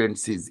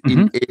experiences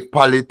in a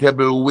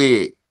palatable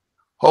way,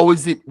 how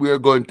is it we're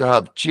going to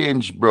have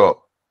change, bro?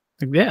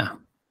 Yeah.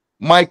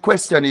 My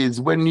question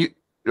is, when the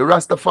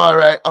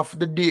Rastafari of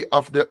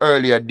the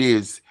earlier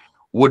days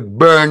would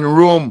burn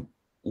Rome,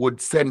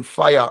 would send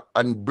fire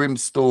and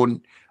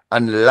brimstone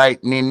and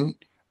lightning,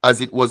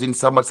 as it was in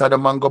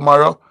Sodom and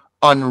Gomorrah,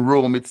 on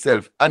Rome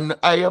itself. And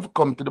I have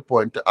come to the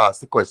point to ask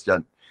the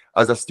question,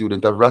 as a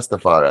student of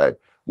Rastafari,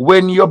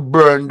 when you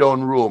burn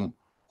down Rome,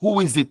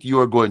 who is it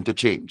you're going to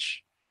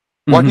change?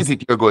 What is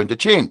it you're going to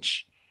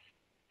change?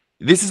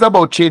 This is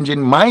about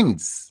changing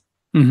minds.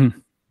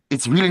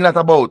 It's really not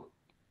about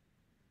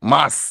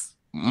mass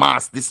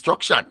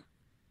destruction.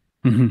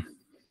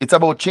 It's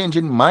about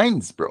changing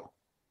minds, bro.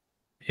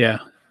 Yeah.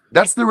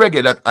 That's the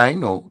reggae that I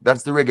know.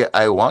 That's the reggae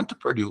I want to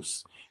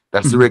produce.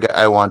 That's the reggae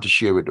I want to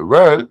share with the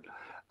world.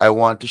 I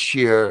want to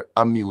share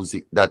a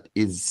music that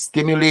is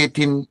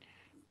stimulating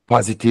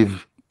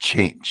positive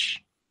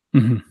change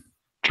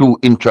through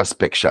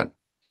introspection.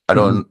 I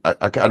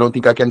don't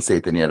think I can say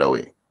it any other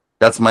way.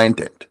 That's my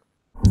intent.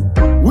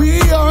 We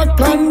are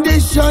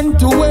conditioned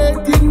to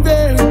wait in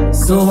vain,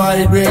 so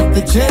I break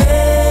the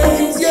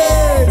chains.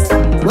 Yes.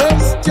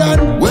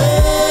 Question: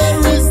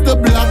 where is the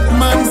black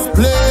man's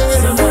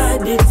place?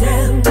 Somebody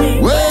tell me.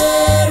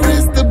 Where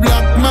is the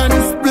black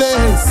man's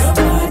place?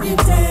 Somebody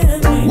tell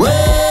me.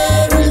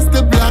 Where is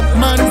the black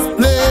man's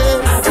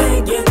place? I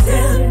beg you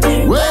tell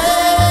me.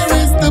 Where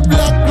is the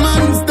black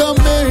man's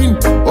domain?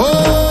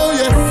 Oh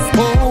yes,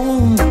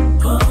 home,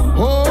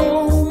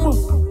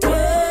 home.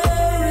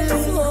 Where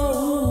is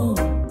home?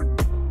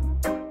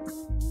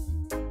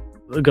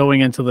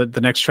 Going into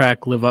the next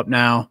track, Live Up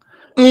Now.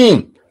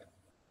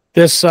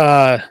 This,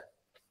 at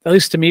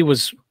least to me,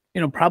 was,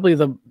 you know, probably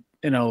the,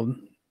 you know,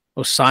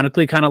 most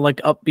sonically kind of like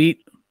upbeat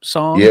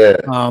song. You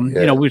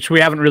know, which we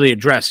haven't really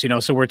addressed, you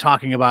know, so we're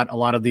talking about a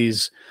lot of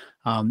these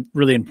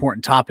really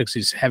important topics,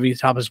 these heavy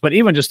topics, but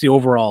even just the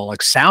overall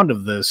like sound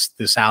of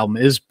this album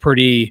is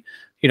pretty,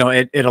 you know,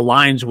 it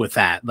aligns with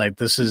that. Like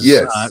this is,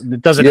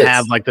 it doesn't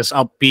have like this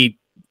upbeat,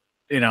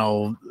 you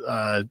know,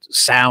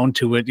 sound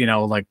to it, you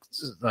know, like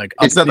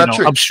it's not that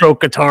trick.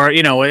 Upstroke guitar,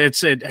 you know, it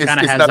kind of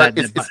has that.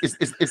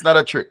 It's not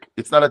a trick.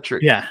 It's not a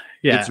trick. Yeah.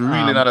 It's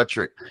really not a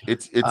trick.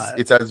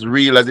 It's as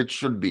real as it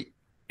should be.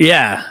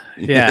 Yeah.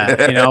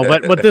 You know,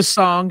 but this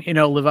song, you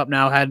know, Live Up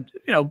Now had,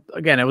 you know,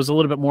 again, it was a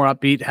little bit more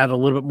upbeat, had a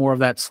little bit more of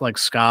that like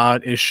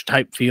ska-ish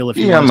type feel, if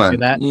you want to say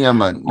that. Yeah,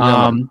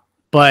 man.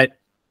 But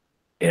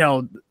you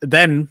know,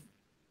 then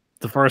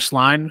the first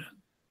line,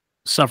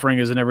 suffering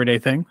is an everyday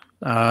thing.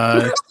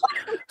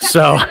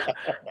 So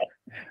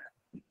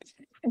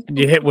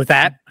you hit with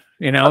that,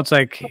 You know, it's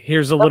like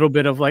here's a little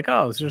bit of like,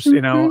 oh, it's just, you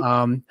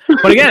know,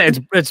 but again,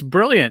 it's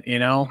brilliant, you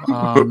know.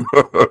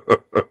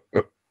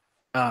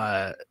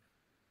 Yeah,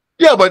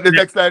 but the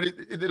next line,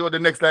 the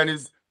next line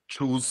is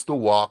choose to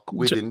walk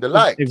within the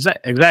light.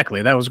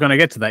 Exactly. That was going to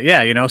get to that.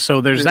 Yeah, you know.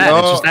 So there's that.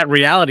 It's just that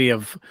reality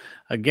of,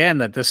 again,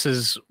 that this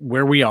is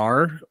where we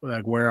are,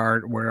 like where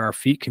our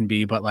feet can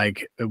be, but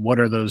like, what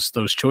are those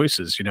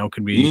choices? You know,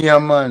 can we? Yeah,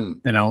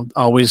 man. You know,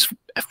 always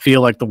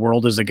feel like the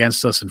world is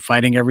against us and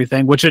fighting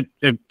everything, which it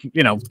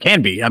you know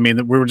can be. I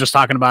mean, we were just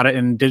talking about it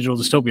in Digital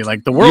Dystopia.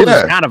 Like the world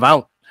is kind of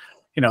out.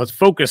 You know, it's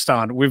focused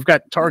on, we've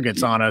got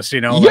targets on us,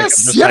 you know, like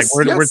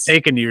we're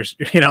taking your,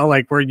 you know,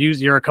 like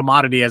you're a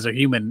commodity as a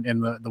human in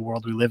the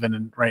world we live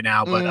in right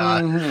now. But,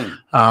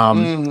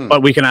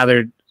 but we can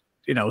either,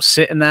 you know,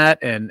 sit in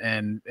that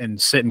and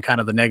sit in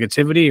kind of the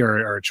negativity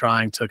or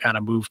trying to kind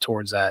of move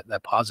towards that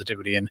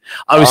positivity. And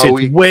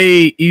obviously it's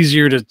way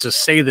easier to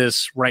say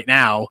this right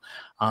now.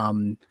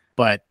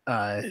 But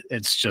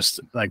it's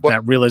just like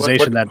that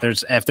realization that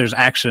if there's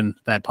action,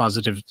 that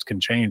positive can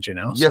change, you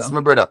know? Yes,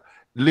 my brother.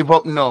 Live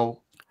up now.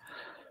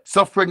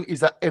 Suffering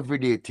is an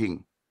everyday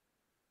thing,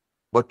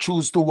 but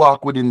choose to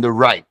walk within the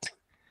right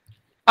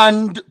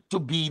and to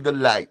be the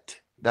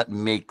light that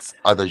makes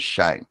others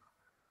shine.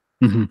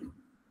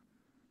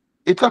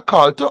 It's a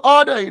call to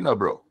order, you know,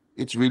 bro.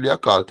 It's really a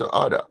call to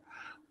order.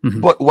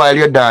 But while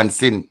you're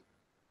dancing,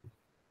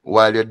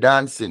 live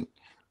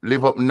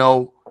up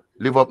now.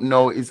 Live up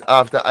now is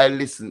after I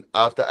listen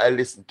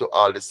to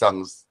all the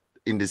songs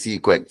in the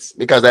sequence,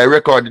 because I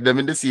recorded them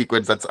in the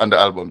sequence that's on the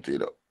album too, you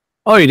know.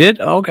 Oh, you did?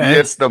 Okay.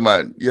 Yes, the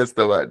man.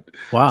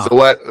 Wow.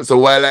 So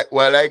while I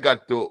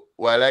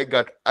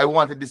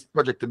wanted this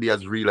project to be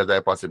as real as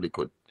I possibly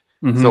could.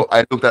 So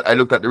I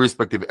looked at the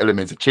respective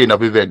elements, a chain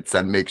of events,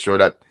 and make sure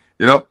that,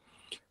 you know,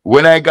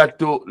 when I got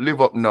to Live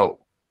Up Now,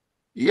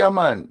 yeah,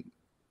 man,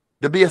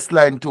 the bass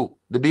line too.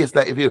 The bass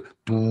line, if you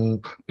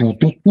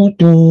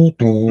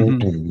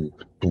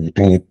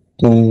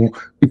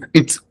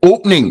it's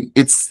opening.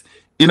 It's,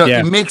 you know,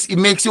 it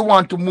makes you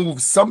want to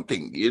move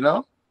something, you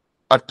know.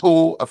 A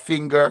toe, a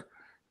finger,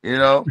 you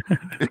know.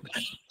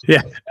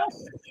 Yeah.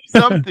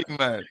 Something,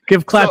 man.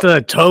 Give Clatta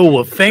a toe,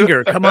 a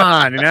finger. Come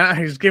on, you know.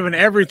 He's giving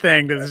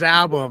everything to this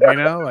album, you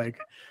know, like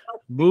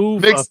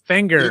move a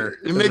finger.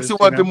 It makes you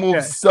want to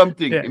move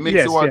something. It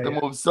makes you want to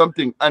move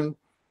something. And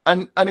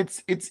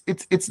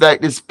it's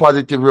like this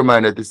positive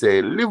reminder to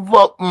say, live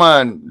up,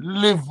 man.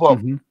 Live up.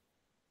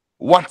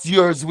 What's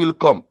yours will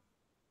come.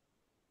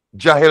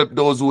 Jah help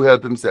those who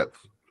help himself.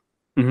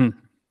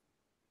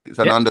 It's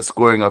an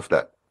underscoring of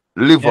that.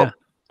 Live up,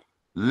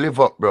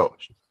 bro.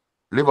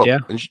 Live up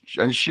and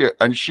share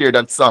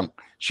that song.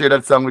 Share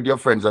that song with your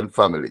friends and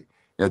family.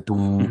 Yeah,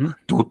 you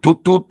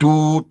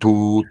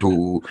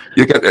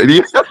can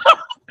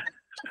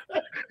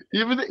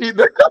even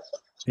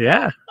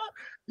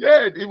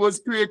it was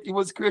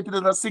created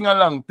as a sing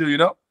along too, you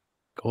know.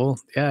 Cool.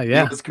 Yeah.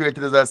 It was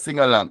created as a sing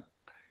along,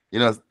 you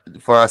know,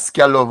 for a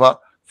ska lover,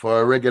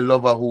 for a reggae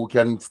lover who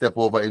can step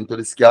over into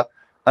the ska.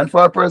 And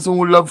for a person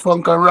who love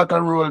funk and rock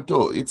and roll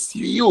too. It's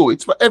you.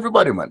 It's for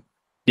everybody, man.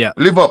 Yeah.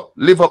 Live up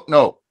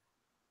now.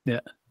 Yeah.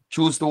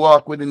 Choose to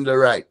walk within the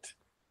right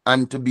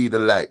and to be the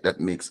light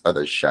that makes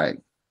others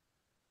shine.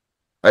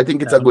 I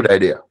think it's a good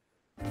idea.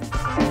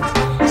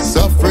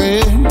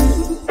 Suffering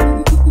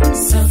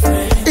is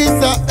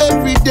an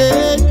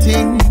everyday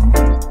thing.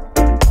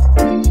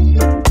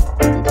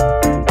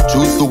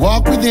 Choose to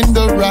walk within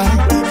the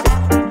right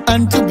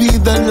and to be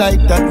the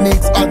light that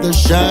makes others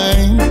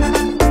shine.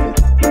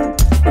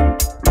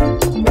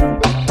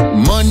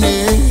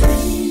 Money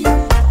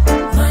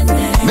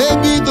may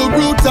be the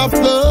root of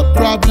the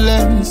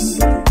problems,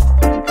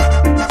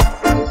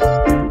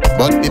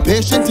 but be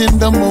patient in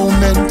the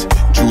moment.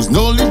 Choose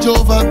knowledge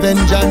over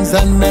vengeance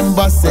and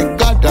remember, say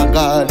God a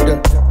God.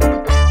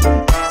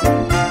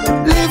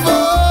 Live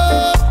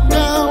up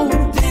now.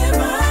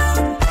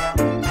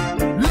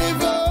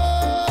 Live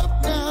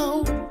up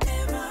now.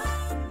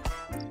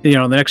 You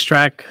know, the next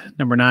track,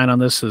 number 9 on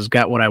this, is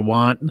Got What I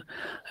Want.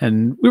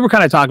 And we were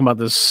kind of talking about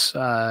this,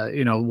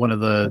 you know, one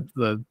of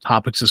the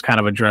topics is kind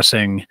of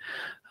addressing,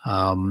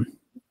 you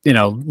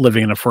know,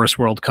 living in a first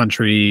world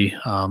country.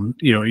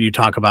 You know, you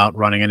talk about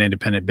running an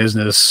independent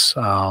business.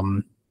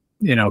 You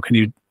know, can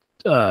you,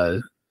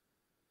 you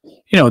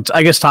know,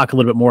 I guess talk a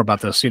little bit more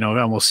about this. You know, it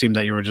almost seemed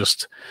that you were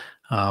just,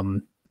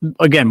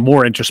 again,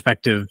 more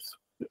introspective.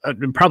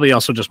 Probably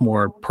also just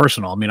more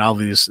personal. I mean, all of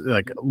these,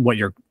 like what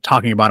you're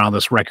talking about on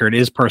this record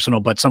is personal,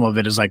 but some of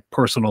it is like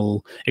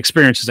personal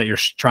experiences that you're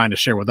trying to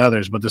share with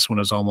others. But this one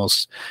is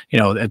almost, you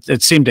know,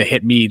 it seemed to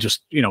hit me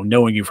just, you know,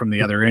 knowing you from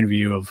the other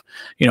interview of,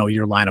 you know,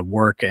 your line of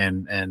work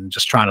and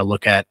just trying to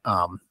look at,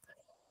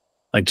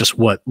 like just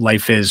what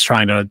life is,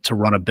 trying to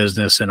run a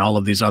business and all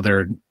of these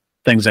other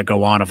things that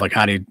go on of like,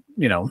 how do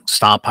you know,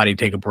 stop? How do you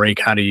take a break?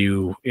 How do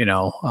you, you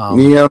know,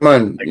 yeah,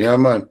 man.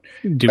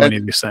 Do any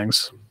of these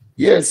things?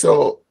 Yeah,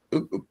 so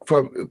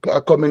from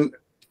coming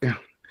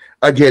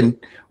again,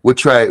 we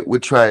try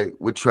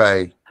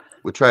to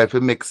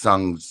make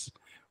songs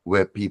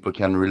where people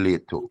can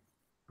relate to,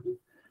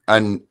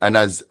 and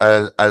as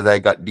I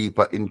got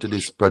deeper into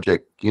this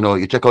project, you know,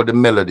 you check out the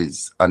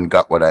melodies and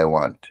got what I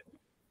want.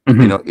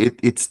 You know,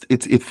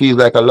 it feels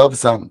like a love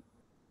song.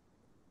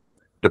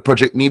 The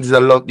project needed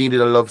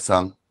a love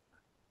song.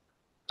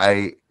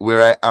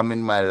 Where I am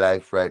in my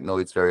life right now,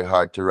 it's very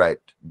hard to write,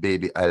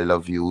 baby, I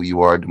love you,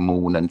 you are the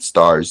moon and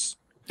stars.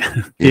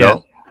 You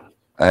know?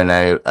 And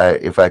I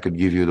if I could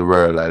give you the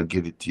world, I'll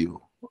give it to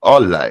you.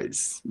 All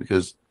lies,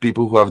 because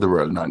people who have the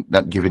world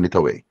not giving it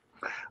away.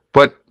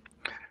 But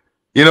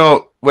you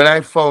know, when I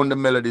found the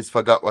melodies,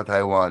 forgot what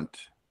I want,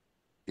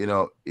 you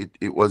know,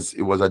 it was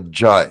a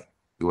joy.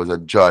 It was a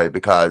joy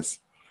because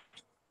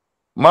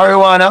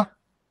marijuana,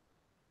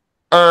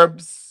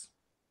 herbs,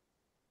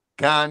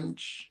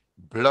 ganj,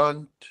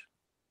 blunt,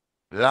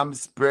 lamb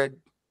spread,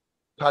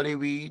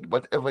 polyweed,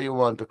 whatever you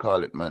want to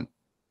call it, man.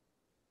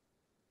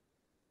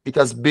 It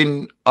has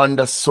been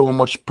under so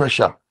much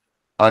pressure,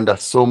 under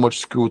so much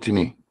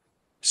scrutiny.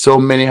 So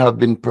many have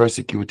been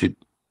persecuted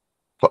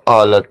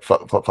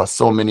for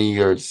so many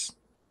years,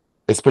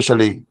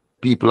 especially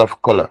people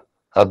of color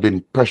have been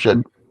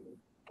pressured.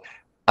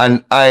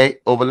 And I,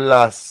 over the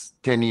last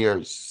 10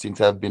 years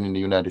since I've been in the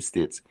United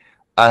States,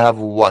 I have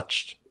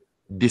watched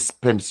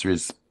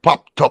dispensaries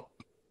popped up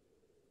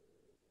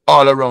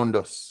all around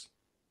us.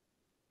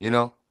 You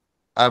know,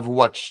 I've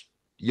watched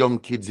young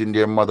kids in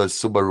their mother's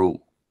Subaru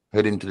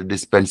heading to the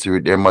dispensary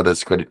with their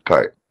mother's credit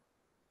card.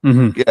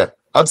 Yeah,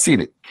 I've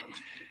seen it.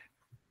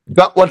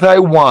 That what I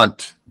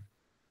want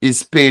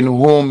is paying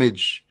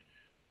homage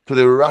to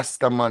the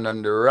Rasta man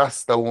and the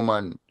Rasta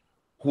woman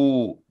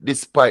who,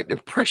 despite the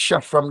pressure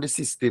from the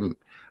system,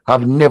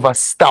 have never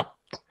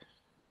stopped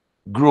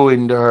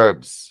growing the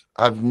herbs,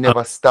 have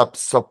never stopped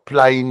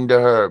supplying the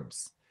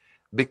herbs,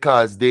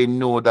 because they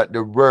know that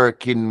the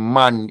working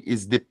man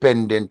is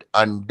dependent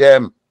on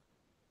them.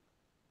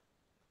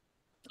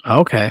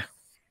 Okay.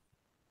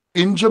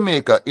 In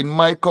Jamaica, in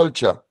my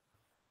culture,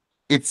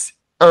 it's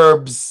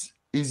herbs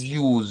is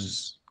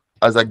used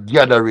as a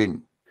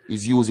gathering,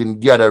 is used in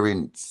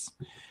gatherings.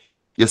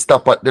 You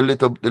stop at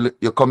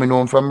you're coming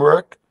home from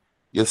work,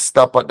 you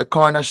stop at the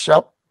corner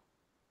shop,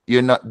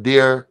 you're not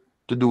there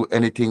to do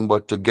anything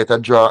but to get a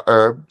jar of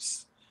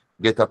herbs,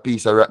 get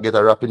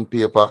a wrapping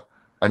paper,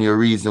 and you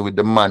reason with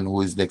the man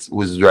who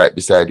is right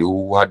beside you,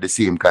 who had the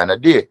same kind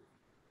of day.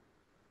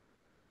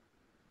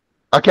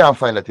 I can't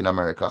find that in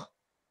America.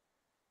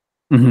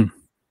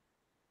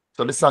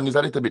 So the song is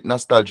a little bit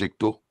nostalgic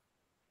too.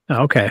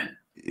 Okay.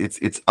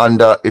 It's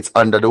under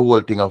the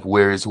whole thing of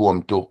where is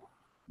home too,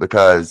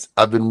 because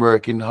I've been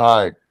working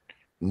hard,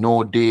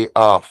 no day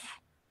off.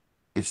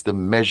 It's the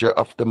measure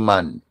of the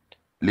man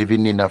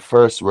living in a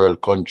first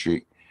world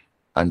country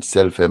and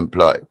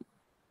self-employed.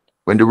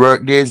 When the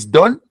work day is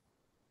done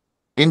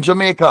in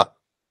Jamaica,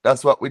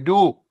 that's what we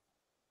do.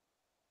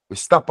 We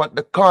stop at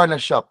the corner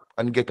shop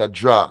and get a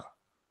draw,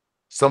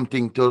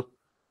 something to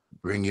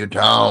bring you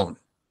down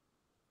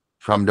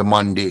from the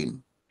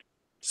mundane,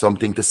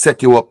 something to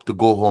set you up to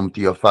go home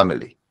to your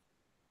family,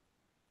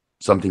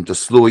 something to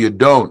slow you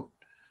down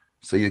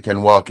so you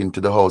can walk into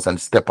the house and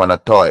step on a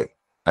toy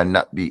and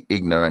not be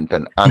ignorant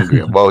and angry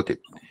about it.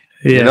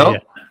 You know?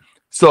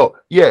 So,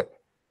 yeah,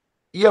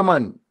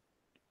 man,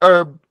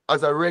 herb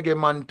as a reggae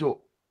man too,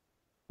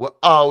 we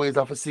always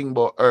have to sing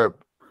about herb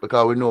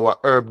because we know what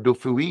herb do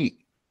for we.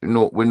 We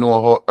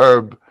know how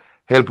herb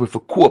help with to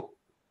cope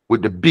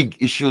with the big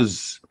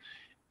issues.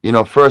 You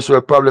know, first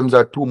world problems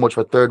are too much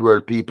for third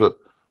world people,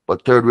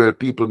 but third world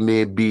people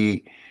may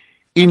be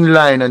in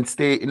line and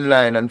stay in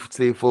line and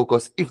stay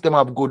focused if them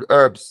have good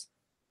herbs.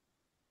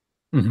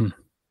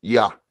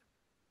 Yeah.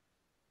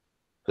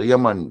 So yeah,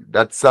 man,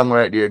 that song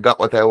right there, Got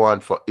What I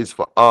Want For, is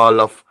for all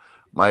of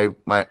my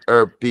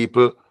herb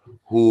people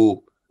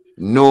who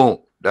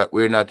know that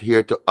we're not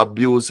here to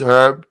abuse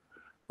herb.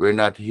 We're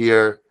not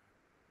here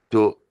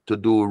to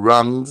do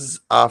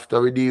wrongs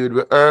after we deal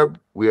with herb.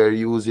 We are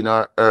using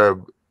our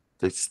herb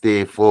to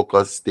stay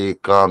focused, stay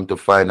calm, to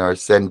find our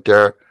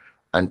center,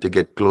 and to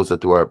get closer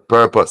to our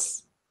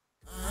purpose.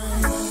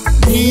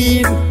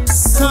 Need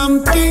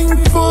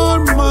something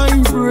for my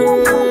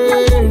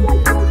brain.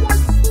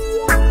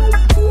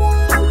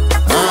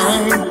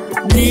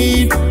 I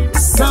need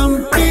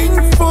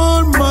something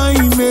for my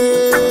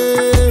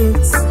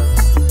mates.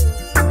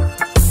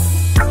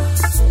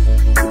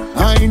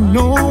 I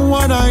know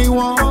what I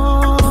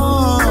want,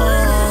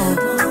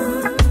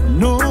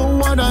 know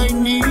what I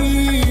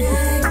need.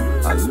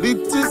 A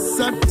little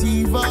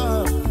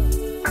sativa,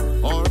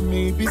 or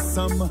maybe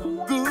some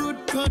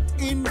good cut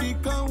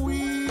indica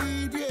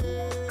weed.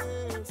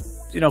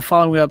 Yes. You know,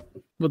 following up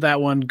with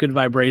that one, Good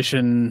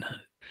Vibration.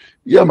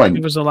 Yeah, man.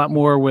 There was a lot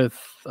more with,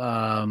 you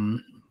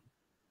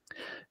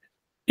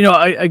know,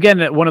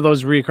 again, one of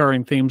those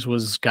recurring themes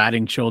was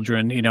guiding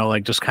children, you know,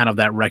 like just kind of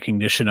that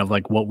recognition of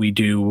like what we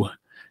do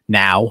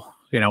now,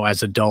 you know,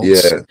 as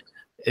adults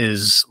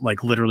is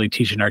like literally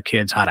teaching our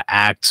kids how to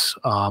act,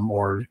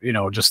 or, you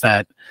know, just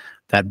that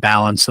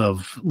balance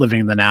of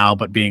living in the now,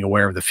 but being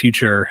aware of the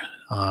future,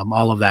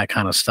 all of that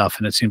kind of stuff.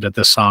 And it seems that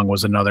this song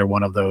was another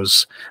one of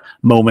those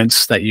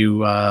moments that you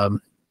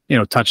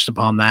touched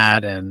upon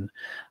that, and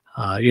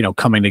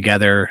coming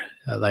together.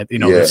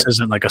 This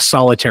isn't like a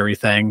solitary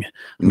thing.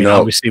 I mean,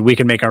 obviously we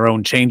can make our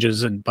own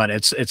changes, but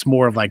it's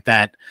more of like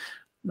that.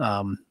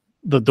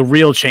 The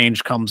real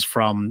change comes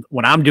from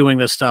when I'm doing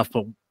this stuff,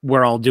 but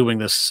we're all doing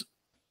this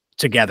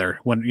together.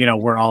 When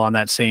we're all on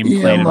that same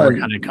plane, and we're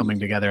kind of coming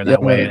together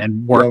that way,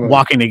 and we're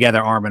walking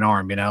together arm in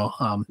arm.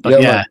 Can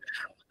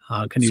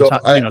you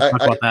talk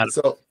about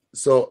that?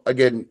 So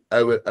again,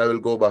 I will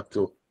go back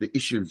to the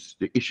issues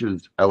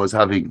I was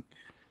having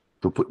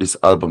to put this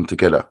album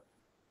together.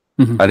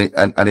 And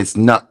it's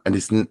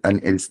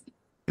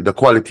the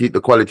quality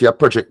of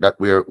project that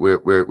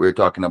we're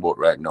talking about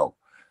right now.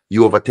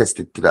 You have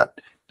attested to that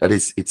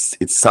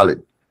it's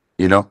solid,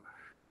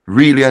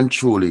 really and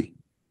truly,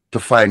 to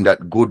find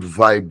that good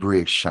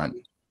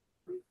vibration.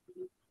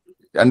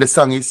 And the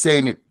song is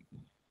saying it,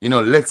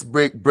 let's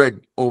break bread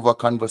over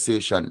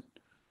conversation,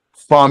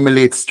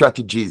 formulate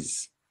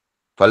strategies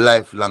for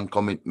lifelong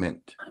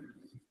commitment,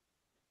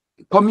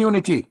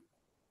 community.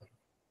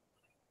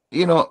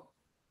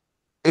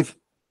 If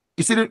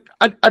you see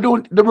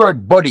the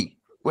word buddy,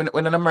 when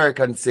an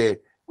American say,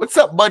 "What's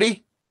up,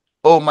 buddy?"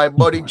 Oh, my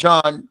buddy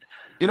John.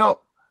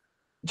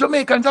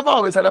 Jamaicans have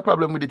always had a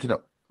problem with it,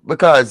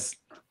 because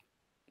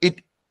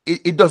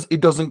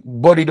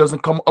buddy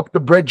doesn't come up to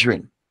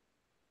brethren.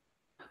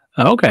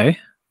 Okay.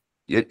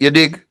 You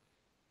dig?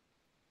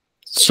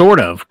 Sort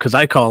of, because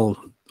I call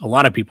a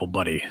lot of people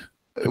buddy.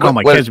 I call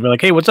my kids and be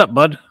like, "Hey, what's up,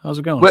 bud? How's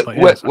it going?"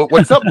 What's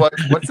up, bud?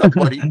 What's up,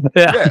 buddy?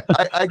 Yeah,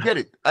 I get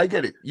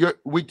it. You're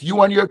with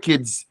you and your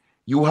kids.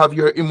 You have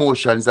your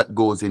emotions that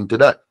goes into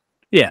that.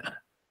 Yeah.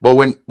 But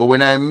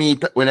when I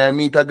meet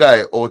a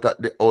guy out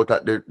at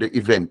the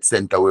event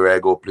center where I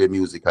go play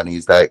music, and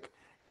he's like,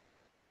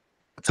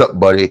 "What's up,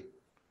 buddy?"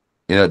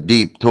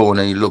 Deep tone,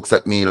 and he looks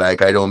at me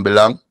like I don't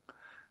belong.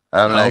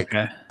 I'm like,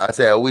 okay. I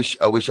say, I wish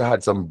I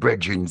had some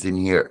brethren in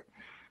here,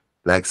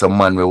 like some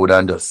man we would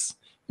understand.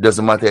 It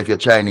doesn't matter if you're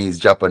Chinese,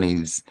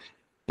 Japanese,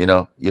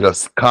 you're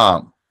just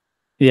calm.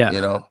 Yeah.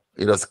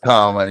 You're just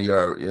calm, and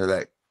you're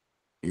like,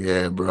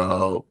 yeah,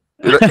 bro.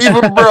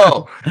 Even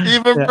bro,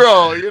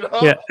 bro,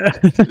 Yeah.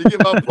 You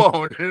give a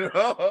pound,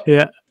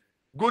 Yeah.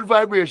 Good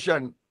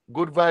vibration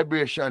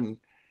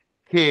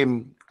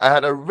came. I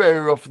had a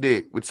very rough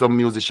day with some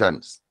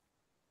musicians.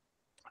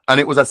 And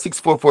it was at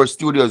 644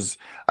 Studios.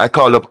 I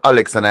called up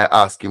Alex and I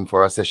asked him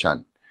for a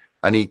session.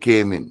 And he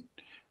came in.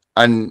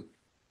 And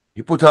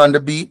he put on the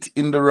beat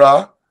in the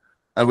raw.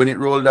 And when it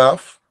rolled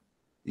off,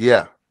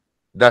 yeah,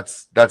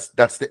 that's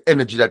the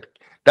energy,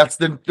 that's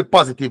the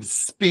positive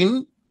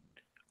spin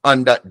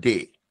on that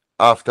day.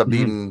 After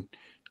being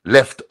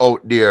left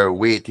out there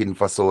waiting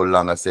for so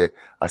long, I say,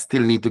 I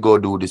still need to go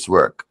do this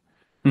work.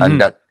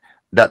 And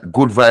that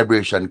good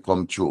vibration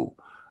come through.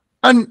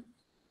 And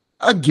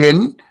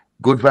again,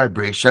 good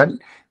vibration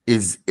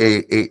is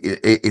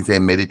a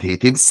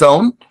meditative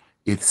sound.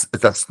 It's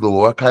a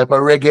slower type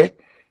of reggae.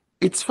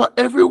 It's for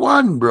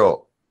everyone,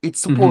 bro. It's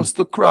supposed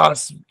to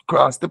cross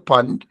the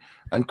pond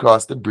and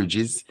cross the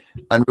bridges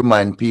and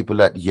remind people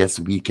that yes,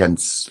 we can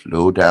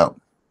slow down.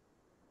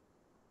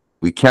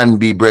 We can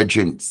be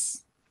brethren.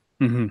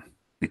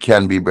 We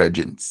can be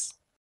brethren.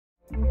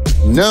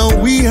 Now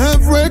we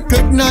have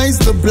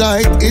recognized the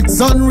blight. It's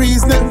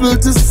unreasonable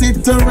to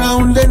sit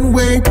around and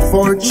wait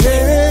for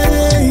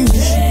change.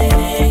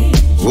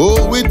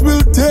 Oh, it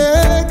will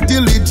take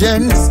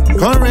diligence.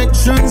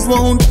 Corrections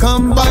won't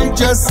come by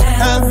just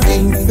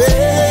having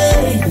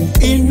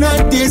faith. In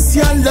this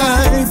your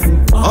life,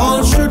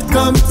 all should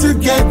come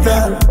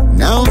together.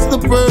 Now's the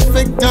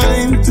perfect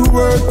time to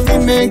work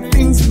and make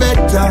things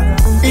better.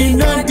 In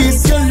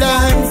this your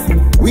life,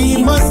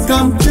 we must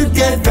come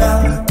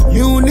together.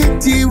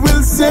 Unity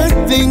will set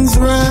things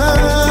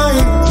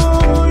right.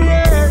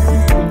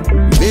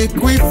 Make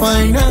we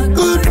find a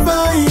good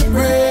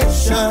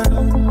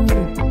vibration.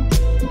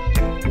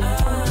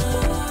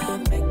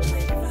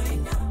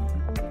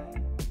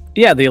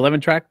 Yeah, the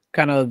 11 track,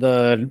 kind of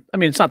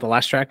it's not the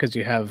last track because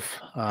you have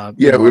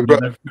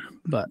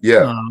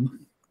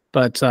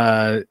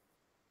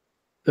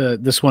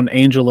this one,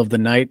 Angel of the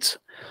Night.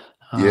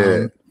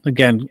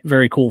 Again,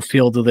 very cool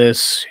feel to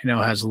this.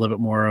 Has a little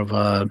bit more of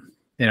a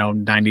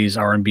 90s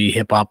R&B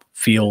hip hop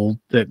feel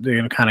that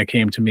kind of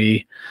came to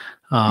me.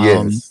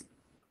 Yes.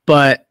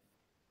 But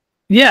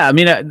yeah,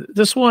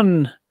 this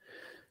one,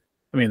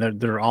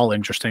 they're all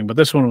interesting, but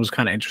this one was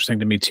kind of interesting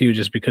to me too,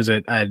 just because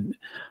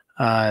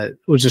I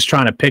was just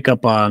trying to pick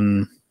up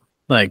on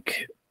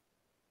like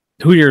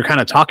who you're kind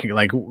of talking,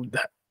 like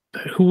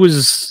who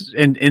was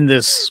in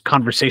this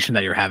conversation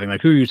that you're having,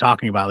 like who are you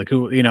talking about, like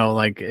who,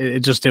 like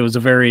it was a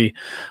very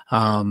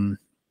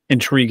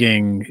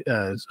intriguing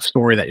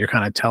story that you're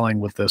kind of telling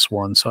with this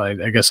one. So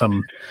I guess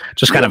I'm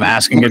just kind of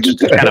asking it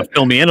to kind of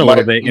fill me in a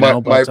little bit,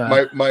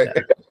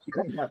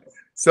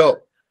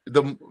 So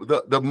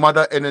the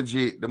mother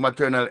energy, the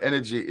maternal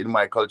energy in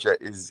my culture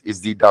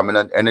is the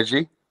dominant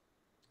energy.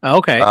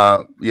 Okay.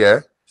 Yeah.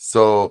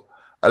 So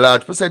a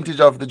large percentage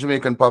of the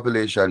Jamaican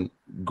population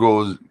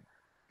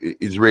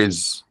is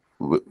raised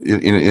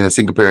in a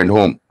single parent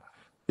home.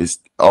 It's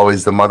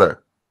always the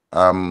mother.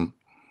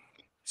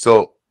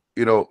 So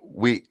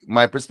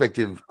my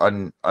perspective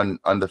on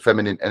the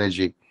feminine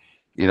energy,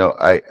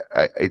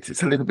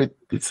 it's a little bit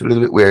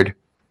weird.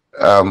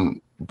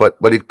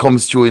 But it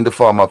comes through in the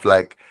form of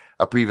like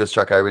a previous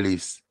track I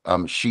released,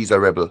 She's a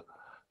Rebel,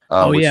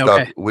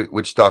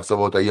 which talks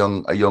about a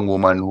young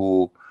woman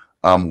who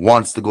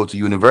wants to go to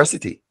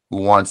university, who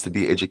wants to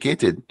be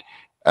educated,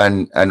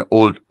 and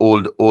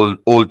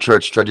old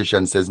church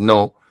tradition says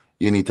no,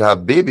 you need to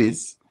have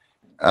babies,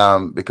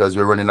 because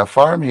we're running a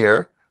farm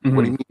here. Mm-hmm.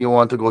 What do you mean you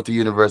want to go to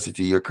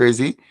university? You're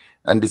crazy.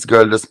 And this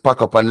girl just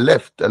packed up and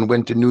left and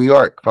went to New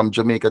York, from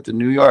Jamaica to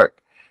New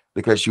York,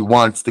 because she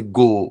wants to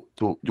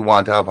to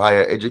have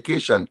higher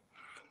education.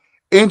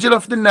 Angel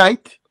of the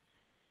Night,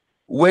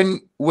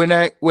 when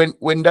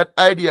that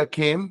idea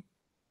came,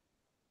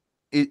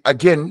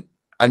 again,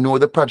 I know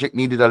the project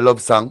needed a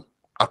love song.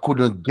 I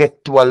couldn't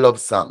get to a love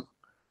song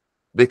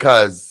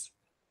because,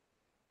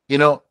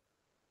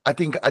 I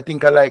think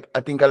I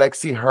like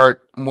see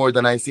hurt more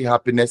than I see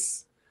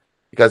happiness,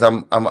 because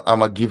I'm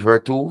a giver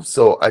too,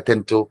 so I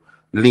tend to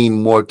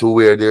lean more to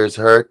where there's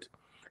hurt.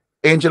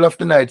 Angel of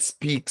the Night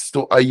speaks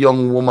to a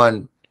young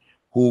woman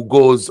who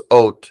goes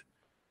out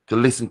to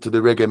listen to the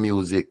reggae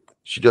music.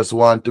 She just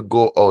wants to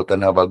go out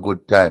and have a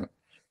good time.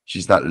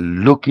 She's not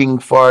looking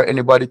for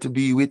anybody to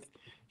be with.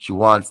 She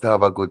wants to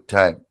have a good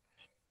time.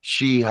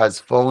 She has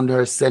found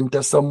her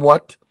center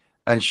somewhat,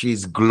 and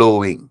she's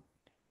glowing.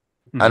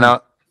 Mm-hmm.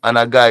 And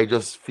a guy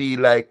just feel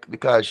like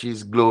because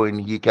she's glowing,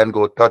 he can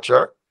go touch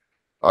her,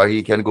 or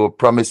he can go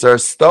promise her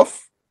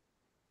stuff.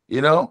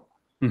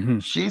 Mm-hmm.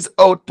 She's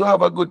out to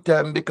have a good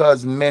time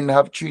because men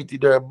have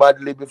treated her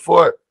badly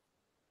before.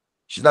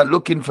 She's not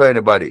looking for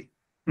anybody.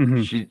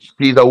 Mm-hmm.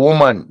 She's a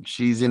woman.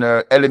 She's in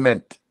her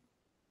element.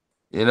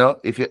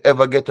 If you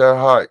ever get her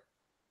heart,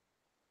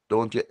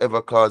 don't you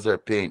ever cause her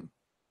pain,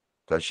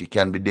 because she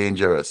can be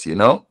dangerous,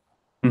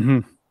 Mm-hmm.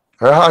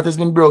 Her heart has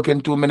been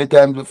broken too many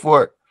times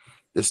before.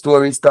 The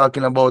story is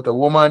talking about a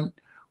woman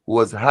who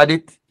has had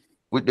it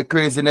with the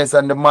craziness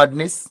and the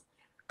madness,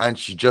 and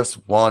she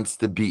just wants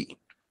to be.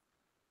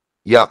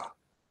 Yeah.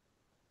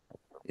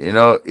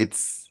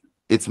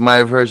 It's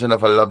my version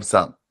of a love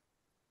song.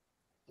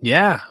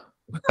 Yeah.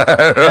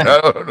 I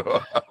don't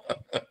know.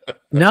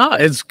 No,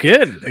 it's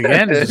good.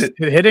 Again, it's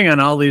hitting on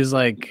all these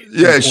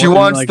she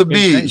wants to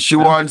be. things, She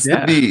wants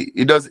to be.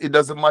 It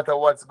doesn't matter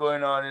what's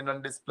going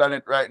on this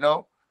planet right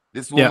now.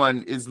 This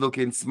woman is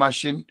looking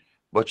smashing,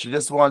 but she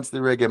just wants the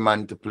reggae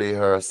man to play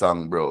her a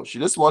song, bro. She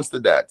just wants to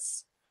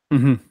dance.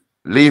 Mm-hmm.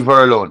 Leave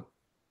her alone.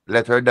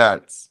 Let her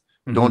dance.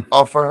 Mm-hmm. Don't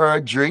offer her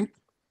a drink.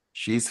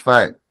 She's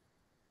fine.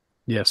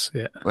 Yes,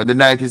 yeah. When the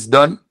night is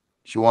done,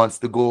 she wants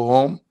to go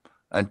home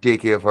and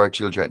take care of her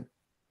children.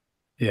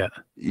 Yeah.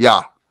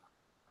 Yeah.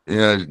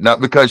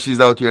 Not because she's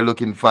out here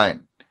looking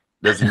fine.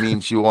 Doesn't mean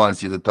she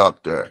wants you to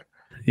talk to her.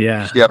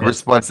 Yeah. She have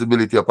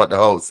responsibility up at the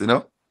house,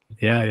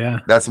 Yeah, yeah.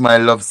 That's my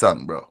love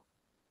song, bro.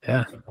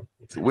 Yeah.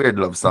 It's a weird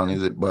love song,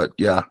 is it? But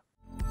yeah.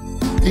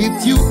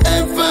 If you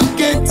ever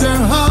get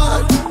her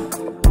heart,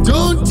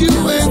 don't you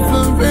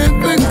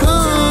ever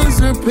cause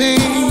her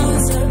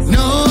pain.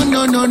 No,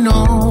 no, no,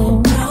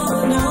 no.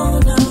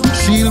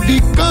 She'll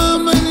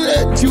become and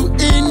let you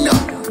in,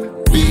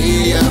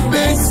 be your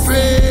best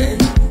friend.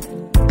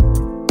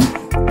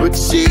 But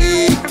she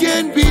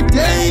can be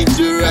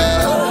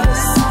dangerous.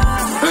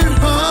 Her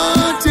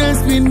heart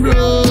has been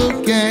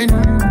broken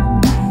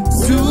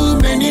too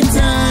many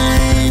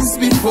times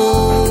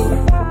before.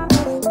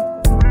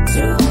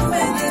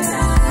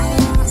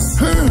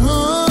 Her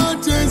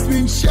heart has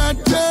been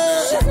shattered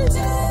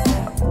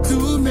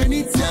too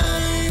many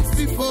times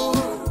before.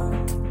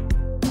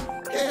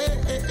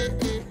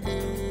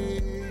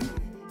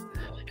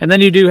 And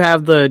then you do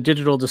have the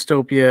digital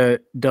dystopia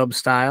dub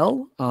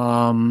style.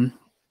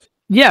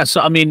 Yeah,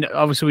 so I mean,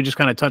 obviously, we just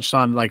kind of touched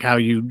on how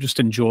you just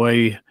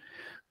enjoy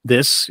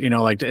this,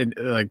 like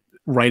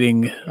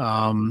writing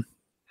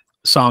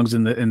songs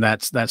in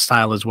that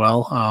style as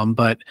well.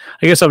 But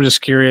I guess I'm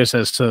just curious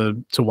as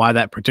to why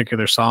that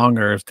particular song,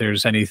 or if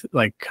there's any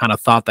kind of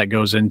thought that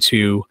goes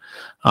into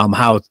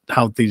how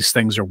these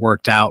things are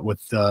worked out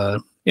with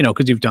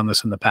because you've done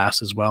this in the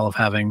past as well, of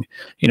having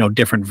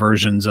different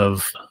versions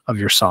of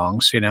your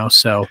songs.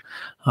 So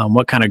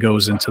what kind of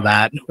goes into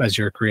that as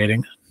you're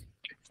creating?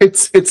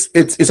 It's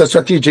a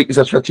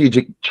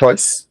strategic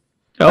choice.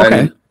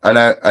 Okay. And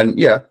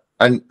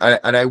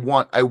I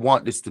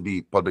want this to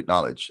be public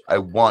knowledge. I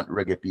want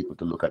reggae people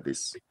to look at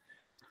this.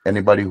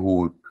 Anybody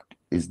who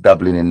is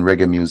dabbling in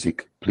reggae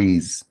music,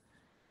 please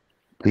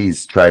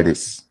try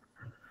this.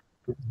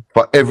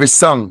 For every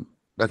song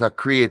that a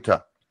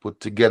creator put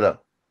together,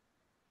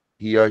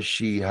 he or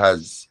she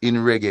has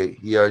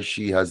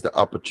the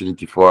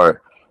opportunity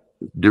for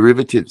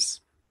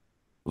derivatives,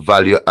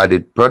 value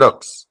added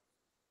products.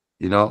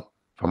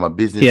 From a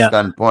business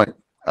standpoint.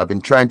 I've been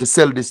trying to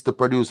sell this to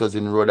producers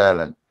in Rhode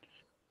Island.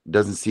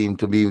 Doesn't seem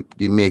to be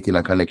making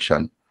a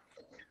connection.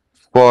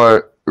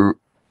 So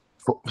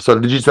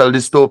digital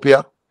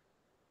dystopia,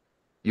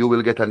 you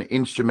will get an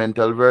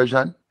instrumental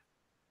version.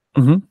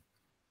 Mm-hmm.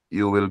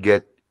 You will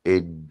get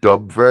a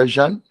dub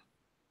version,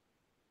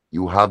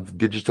 you have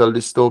digital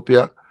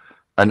dystopia,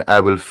 and I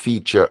will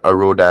feature a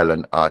Rhode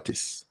Island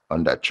artist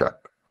on that track.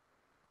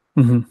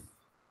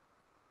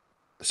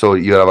 So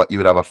you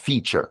would have a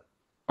feature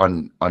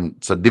on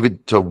so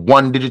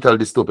one digital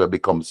dystopia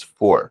becomes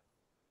 4.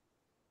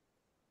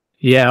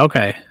 Yeah,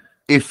 okay.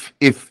 If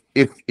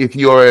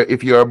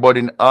you're a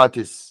budding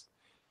artist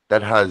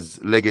that has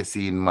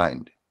legacy in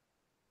mind,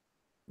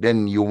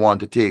 then you want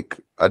to take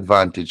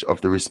advantage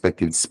of the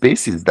respective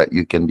spaces that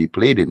you can be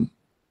played in.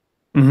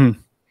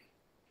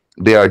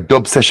 There are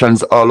dub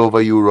sessions all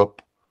over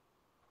Europe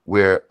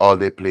where all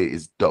they play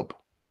is dub.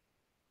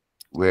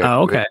 Where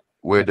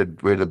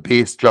the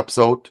bass drops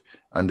out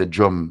and the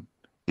drum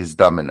is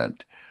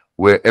dominant.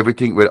 Where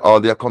all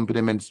the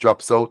accompaniments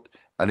drops out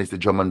and it's the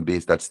drum and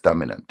bass that's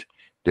dominant.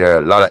 There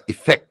are a lot of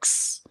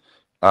effects,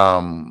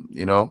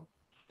 you know,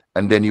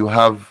 and then you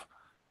have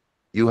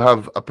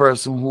a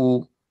person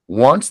who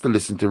wants to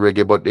listen to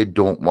reggae, but they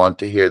don't want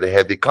to hear the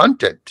heavy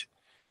content,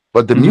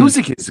 but the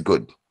music is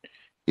good,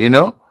 you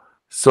know.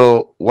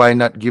 So why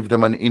not give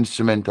them an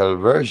instrumental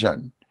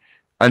version?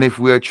 And if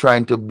we're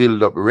trying to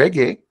build up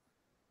reggae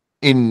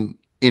in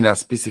a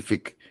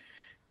specific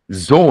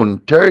zone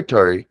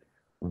territory,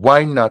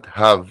 why not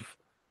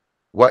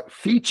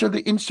feature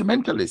the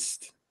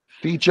instrumentalist,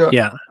 feature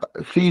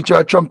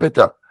a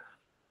trumpeter,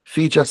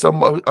 feature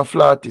a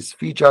flautist,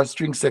 feature a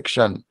string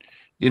section,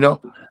 you know,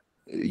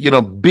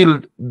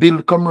 build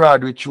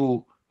camaraderie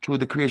through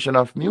the creation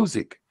of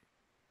music.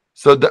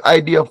 So the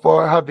idea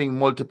for having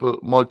multiple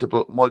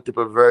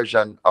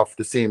version of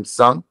the same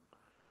song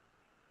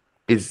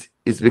is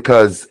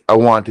because I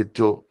wanted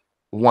to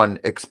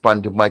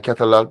expand my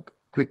catalog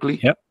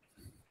quickly,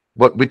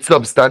 but with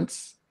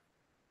substance.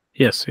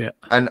 Yes, yeah,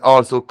 and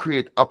also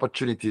create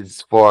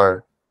opportunities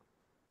for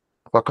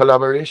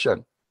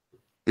collaboration.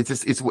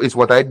 It's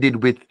what I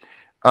did with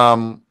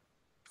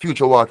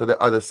Future Water, the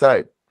other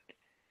side.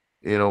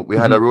 You know, we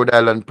had a Rhode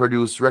Island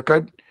produced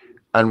record,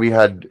 and we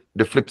had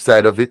the flip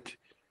side of it,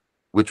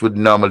 which would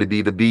normally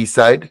be the B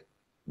side,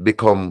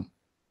 become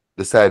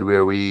the side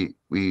where we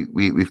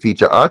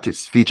feature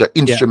artists, feature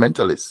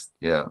instrumentalists.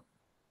 Yeah.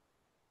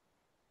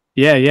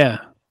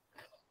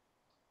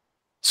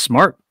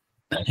 Smart.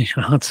 You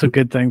know, it's a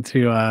good thing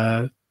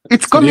to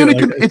it's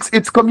community.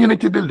 It's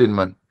community building,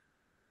 man.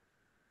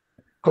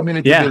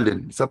 Community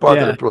building. It's a part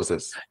of the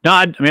process. No,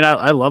 I mean,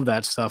 I love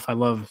that stuff. I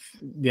love,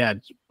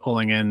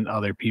 pulling in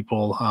other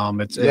people.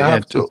 It's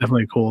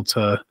definitely cool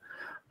to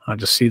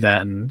just see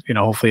that, and you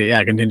know, hopefully,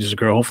 it continues to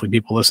grow. Hopefully,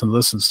 people listen to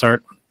this and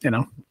start, you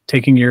know,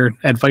 taking your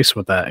advice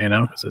with that. You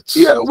know,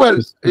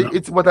 because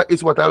it's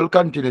what I will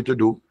continue to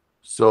do.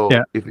 So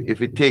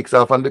if it takes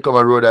off and become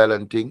a Rhode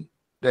Island thing,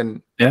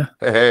 then hey,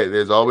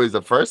 there's always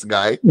the first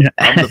guy.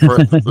 I'm the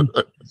first.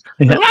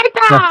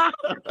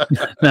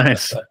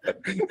 Nice.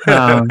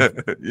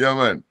 Yeah,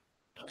 man.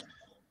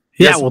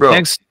 Yeah, well,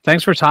 bro.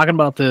 Thanks for talking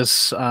about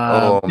this. You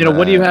know,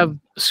 what do you have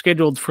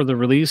scheduled for the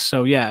release?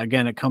 So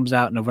again, it comes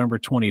out November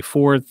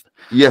 24th.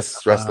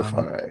 Yes,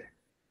 Rastafari.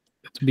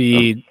 To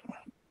be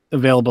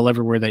available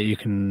everywhere that you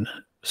can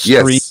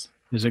stream. Yes.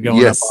 Is it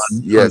going up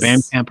on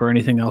Bandcamp or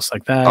anything else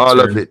like that? All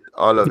of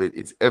it.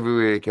 It's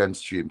everywhere you can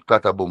stream.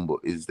 Clatta Bumboo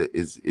is the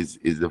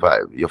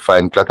vibe. You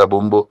find Clatta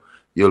Bumboo,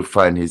 you'll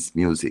find his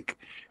music.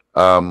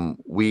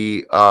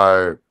 We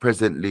are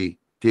presently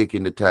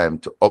taking the time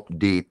to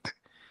update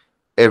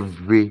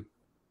every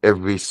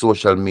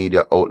social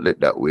media outlet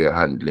that we are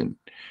handling.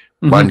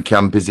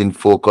 Bandcamp is in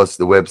focus.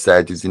 The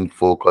website is in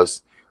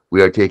focus.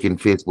 We are taking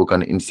Facebook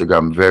and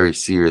Instagram very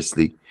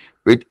seriously.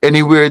 With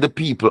anywhere the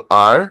people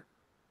are,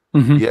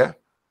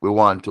 we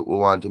want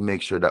to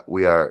make sure that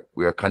we are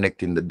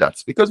connecting the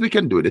dots, because we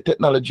can do it. The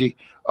technology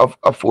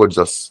affords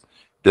us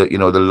the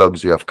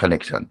luxury of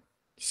connection.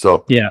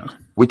 So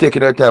we're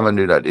taking our time and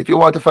do that. If you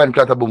want to find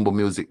Clatta Bumboo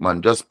music,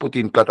 man, just put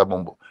in Clatta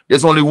Bumboo.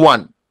 There's only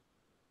one.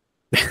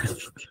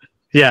 There's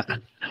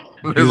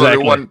only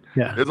one.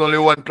 There's only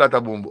one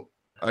Clatta Bumboo,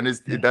 and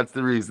that's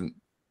the reason.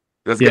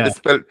 Just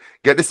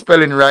get the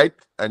spelling right,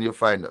 and you'll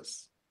find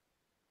us.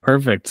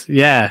 Perfect.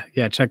 Yeah.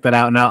 Check that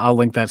out, and I'll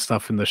link that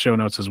stuff in the show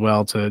notes as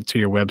well to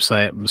your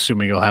website. I'm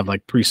assuming you'll have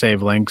like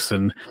pre-save links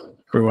and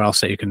everywhere else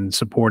that you can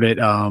support it.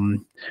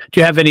 Do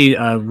you have any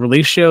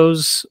release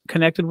shows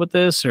connected with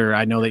this, or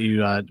I know that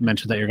you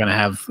mentioned that you're going to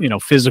have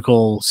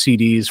physical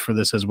CDs for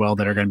this as well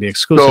that are going to be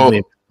exclusively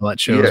available at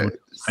shows. Which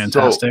is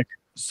fantastic.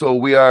 So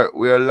we are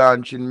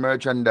launching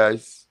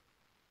merchandise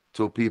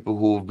to people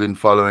who've been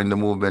following the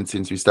movement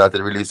since we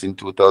started releasing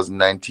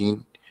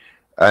 2019.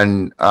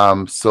 And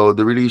so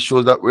the release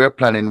shows that we're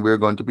planning, we're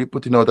going to be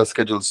putting out a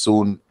schedule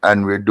soon,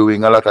 and we're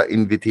doing a lot of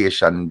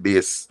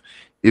invitation-based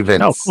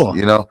events. Oh, cool.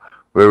 You know,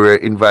 where we're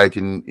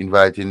inviting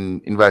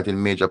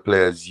major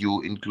players,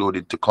 you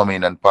included, to come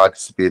in and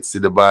participate, see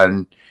the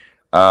band.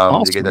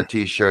 Awesome. You get a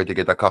T-shirt, you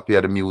get a copy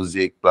of the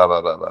music, blah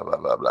blah blah blah blah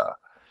blah blah.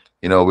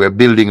 You know, we're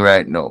building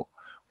right now.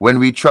 When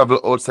we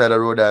travel outside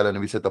of Rhode Island,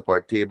 we set up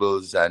our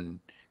tables, and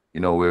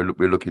we're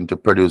looking to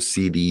produce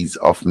CDs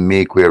of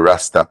Make Way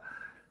Rasta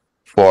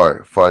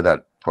for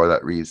that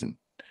reason.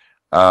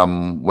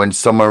 When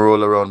summer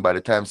roll around, by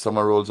the time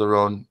summer rolls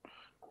around,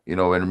 you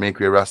know, when Make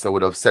Way Rasta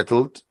would have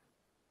settled,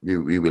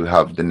 we will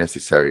have the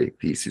necessary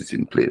pieces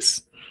in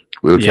place.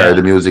 We'll carry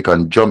the music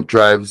on jump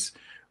drives.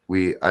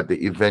 At the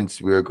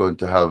events, we're going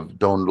to have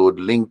download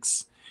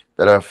links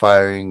that are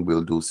firing.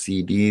 We'll do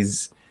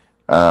CDs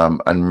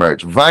and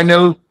merch.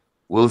 Vinyl,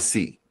 we'll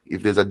see.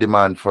 If there's a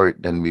demand for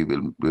it, then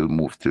we'll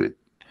move to it.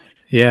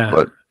 Yeah.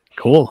 But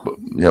cool.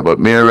 But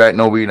me right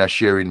now, we're in a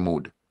sharing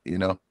mood, you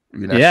know?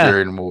 We're in a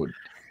sharing mode.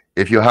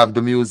 If you have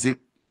the music,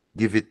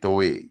 give it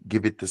away.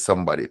 Give it to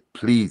somebody,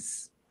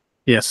 please.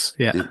 Yes.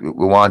 Yeah.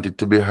 We want it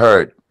to be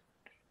heard.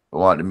 We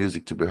want the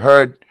music to be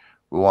heard.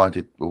 We want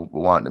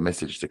the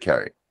message to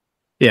carry.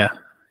 Yeah.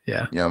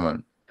 Yeah,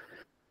 man.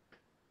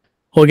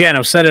 Well, again,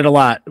 I've said it a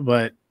lot,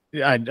 but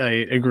I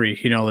agree,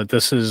 you know, that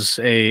this is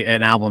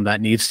an album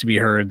that needs to be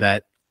heard,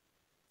 that,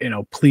 you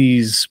know,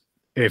 please,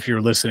 if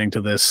you're listening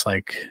to this,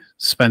 like,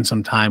 spend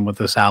some time with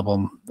this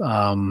album.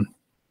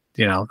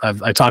 You know,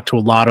 I talked to a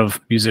lot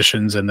of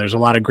musicians, and there's a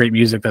lot of great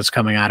music that's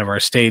coming out of our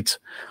state.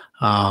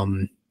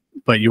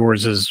 But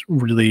yours is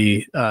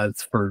really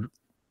for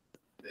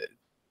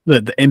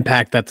the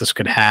impact that this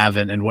could have,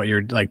 and what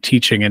you're like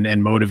teaching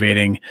and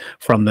motivating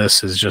from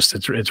this is just,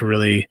 it's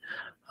really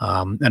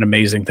an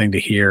amazing thing to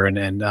hear.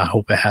 And I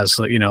hope it has,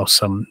 you know,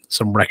 some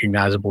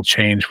recognizable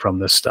change from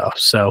this stuff.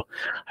 So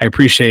I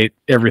appreciate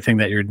everything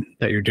that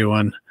you're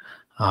doing.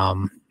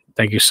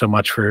 Thank you so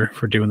much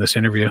for doing this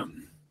interview.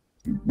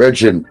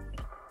 Virgin,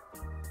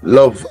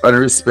 love and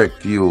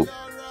respect you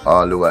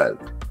all the while,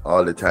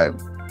 all the time,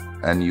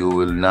 and you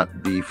will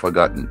not be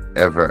forgotten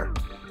ever.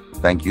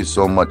 Thank you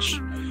so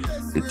much.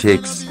 It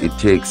takes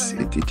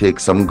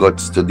some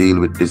guts to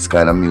deal with this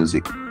kind of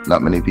music.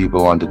 Not many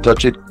people want to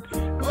touch it,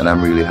 and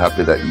I'm really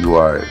happy that you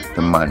are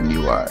the man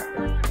you are.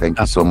 Thank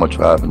you so much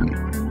for having me.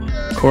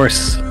 Of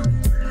course.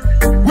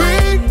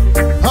 We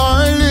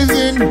are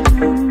living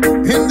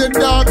in the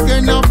dark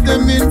end of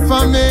them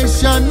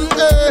information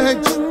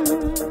age.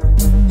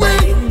 We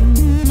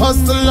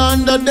hustle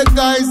under the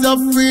guise of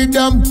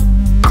freedom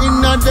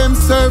in a them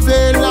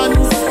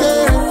surveillance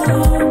state.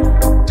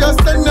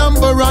 Just a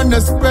number on a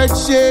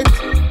spreadsheet,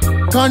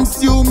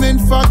 consuming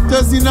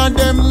factors in a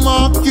them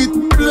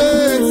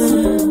marketplace.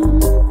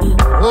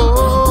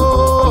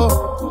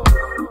 Oh,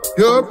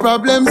 your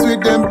problems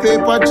with them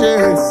paper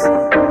chase.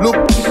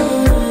 Look,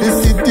 the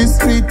city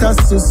street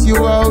associate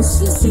your house,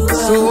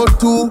 so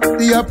too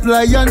the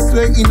appliance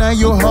way in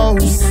your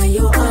house.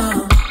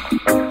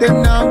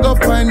 Them now go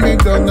find me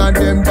down at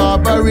them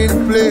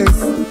barbering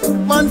place.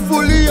 Man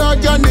fully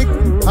organic,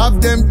 have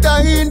them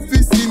dying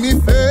to see me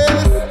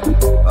face.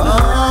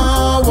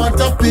 Ah, what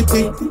a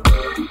pity.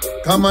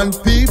 Come on,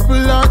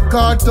 people are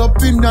caught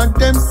up in a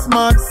them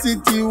smart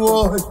city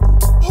world.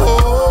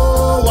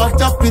 Oh,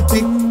 what a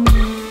pity.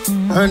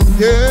 And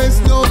there's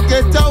no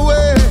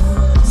getaway.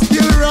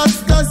 Still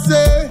Rasta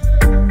say,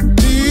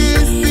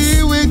 peace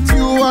be with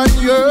you on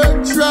your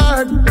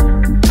trad.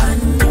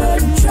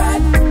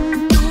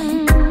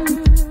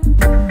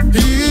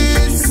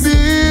 Peace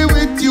be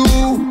with you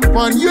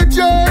on your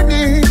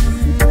journey.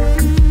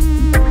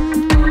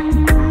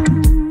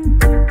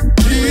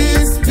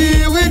 Peace be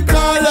with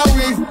all of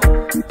we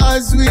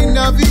as we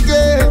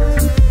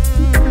navigate,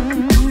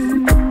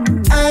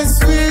 as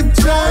we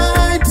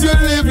try to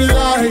live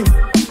life,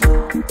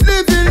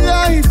 living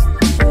life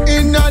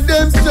in a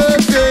them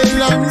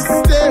surveillance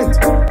state.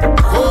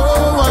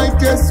 Oh, I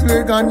guess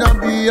we're gonna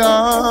be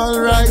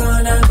alright.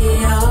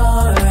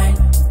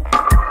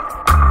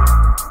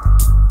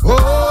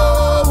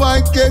 Oh,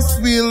 I guess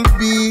we'll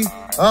be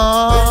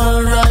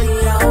alright.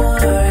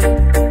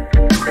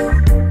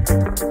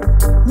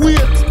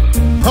 Wait,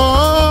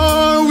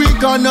 are we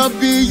gonna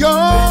be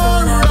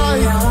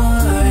alright?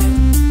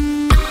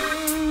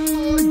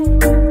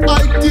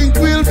 I think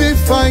we'll be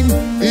fine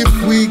if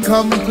we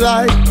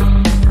comply.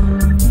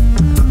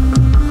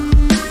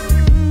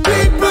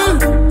 People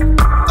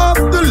of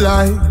the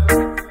light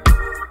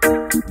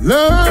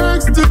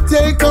learns to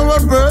take our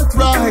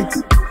birthright,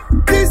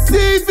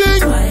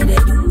 deceiving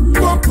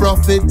for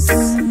profits,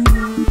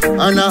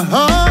 and I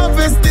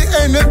harvest the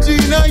energy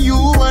now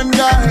you and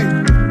I.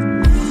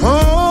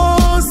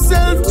 Oh,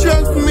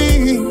 self-check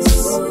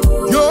means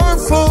your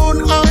phone,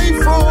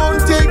 iPhone,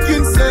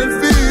 taking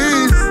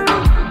selfies.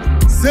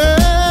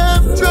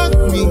 Self-check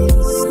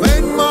means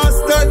when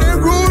master the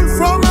rule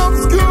from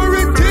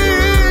obscurity.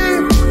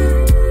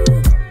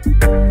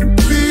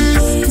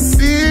 Peace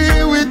be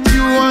with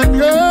you on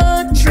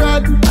your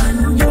trad.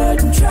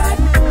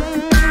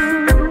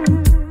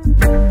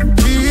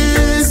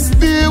 Peace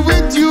be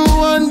with you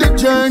on the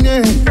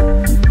journey.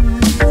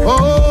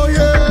 Oh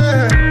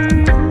yeah.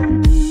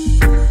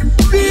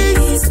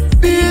 Peace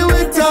be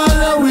with all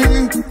of we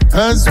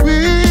as we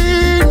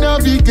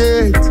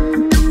navigate,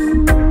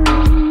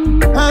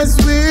 as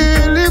we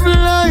live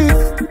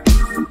life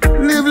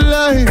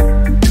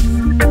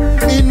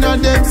in a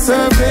them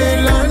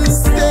surveillance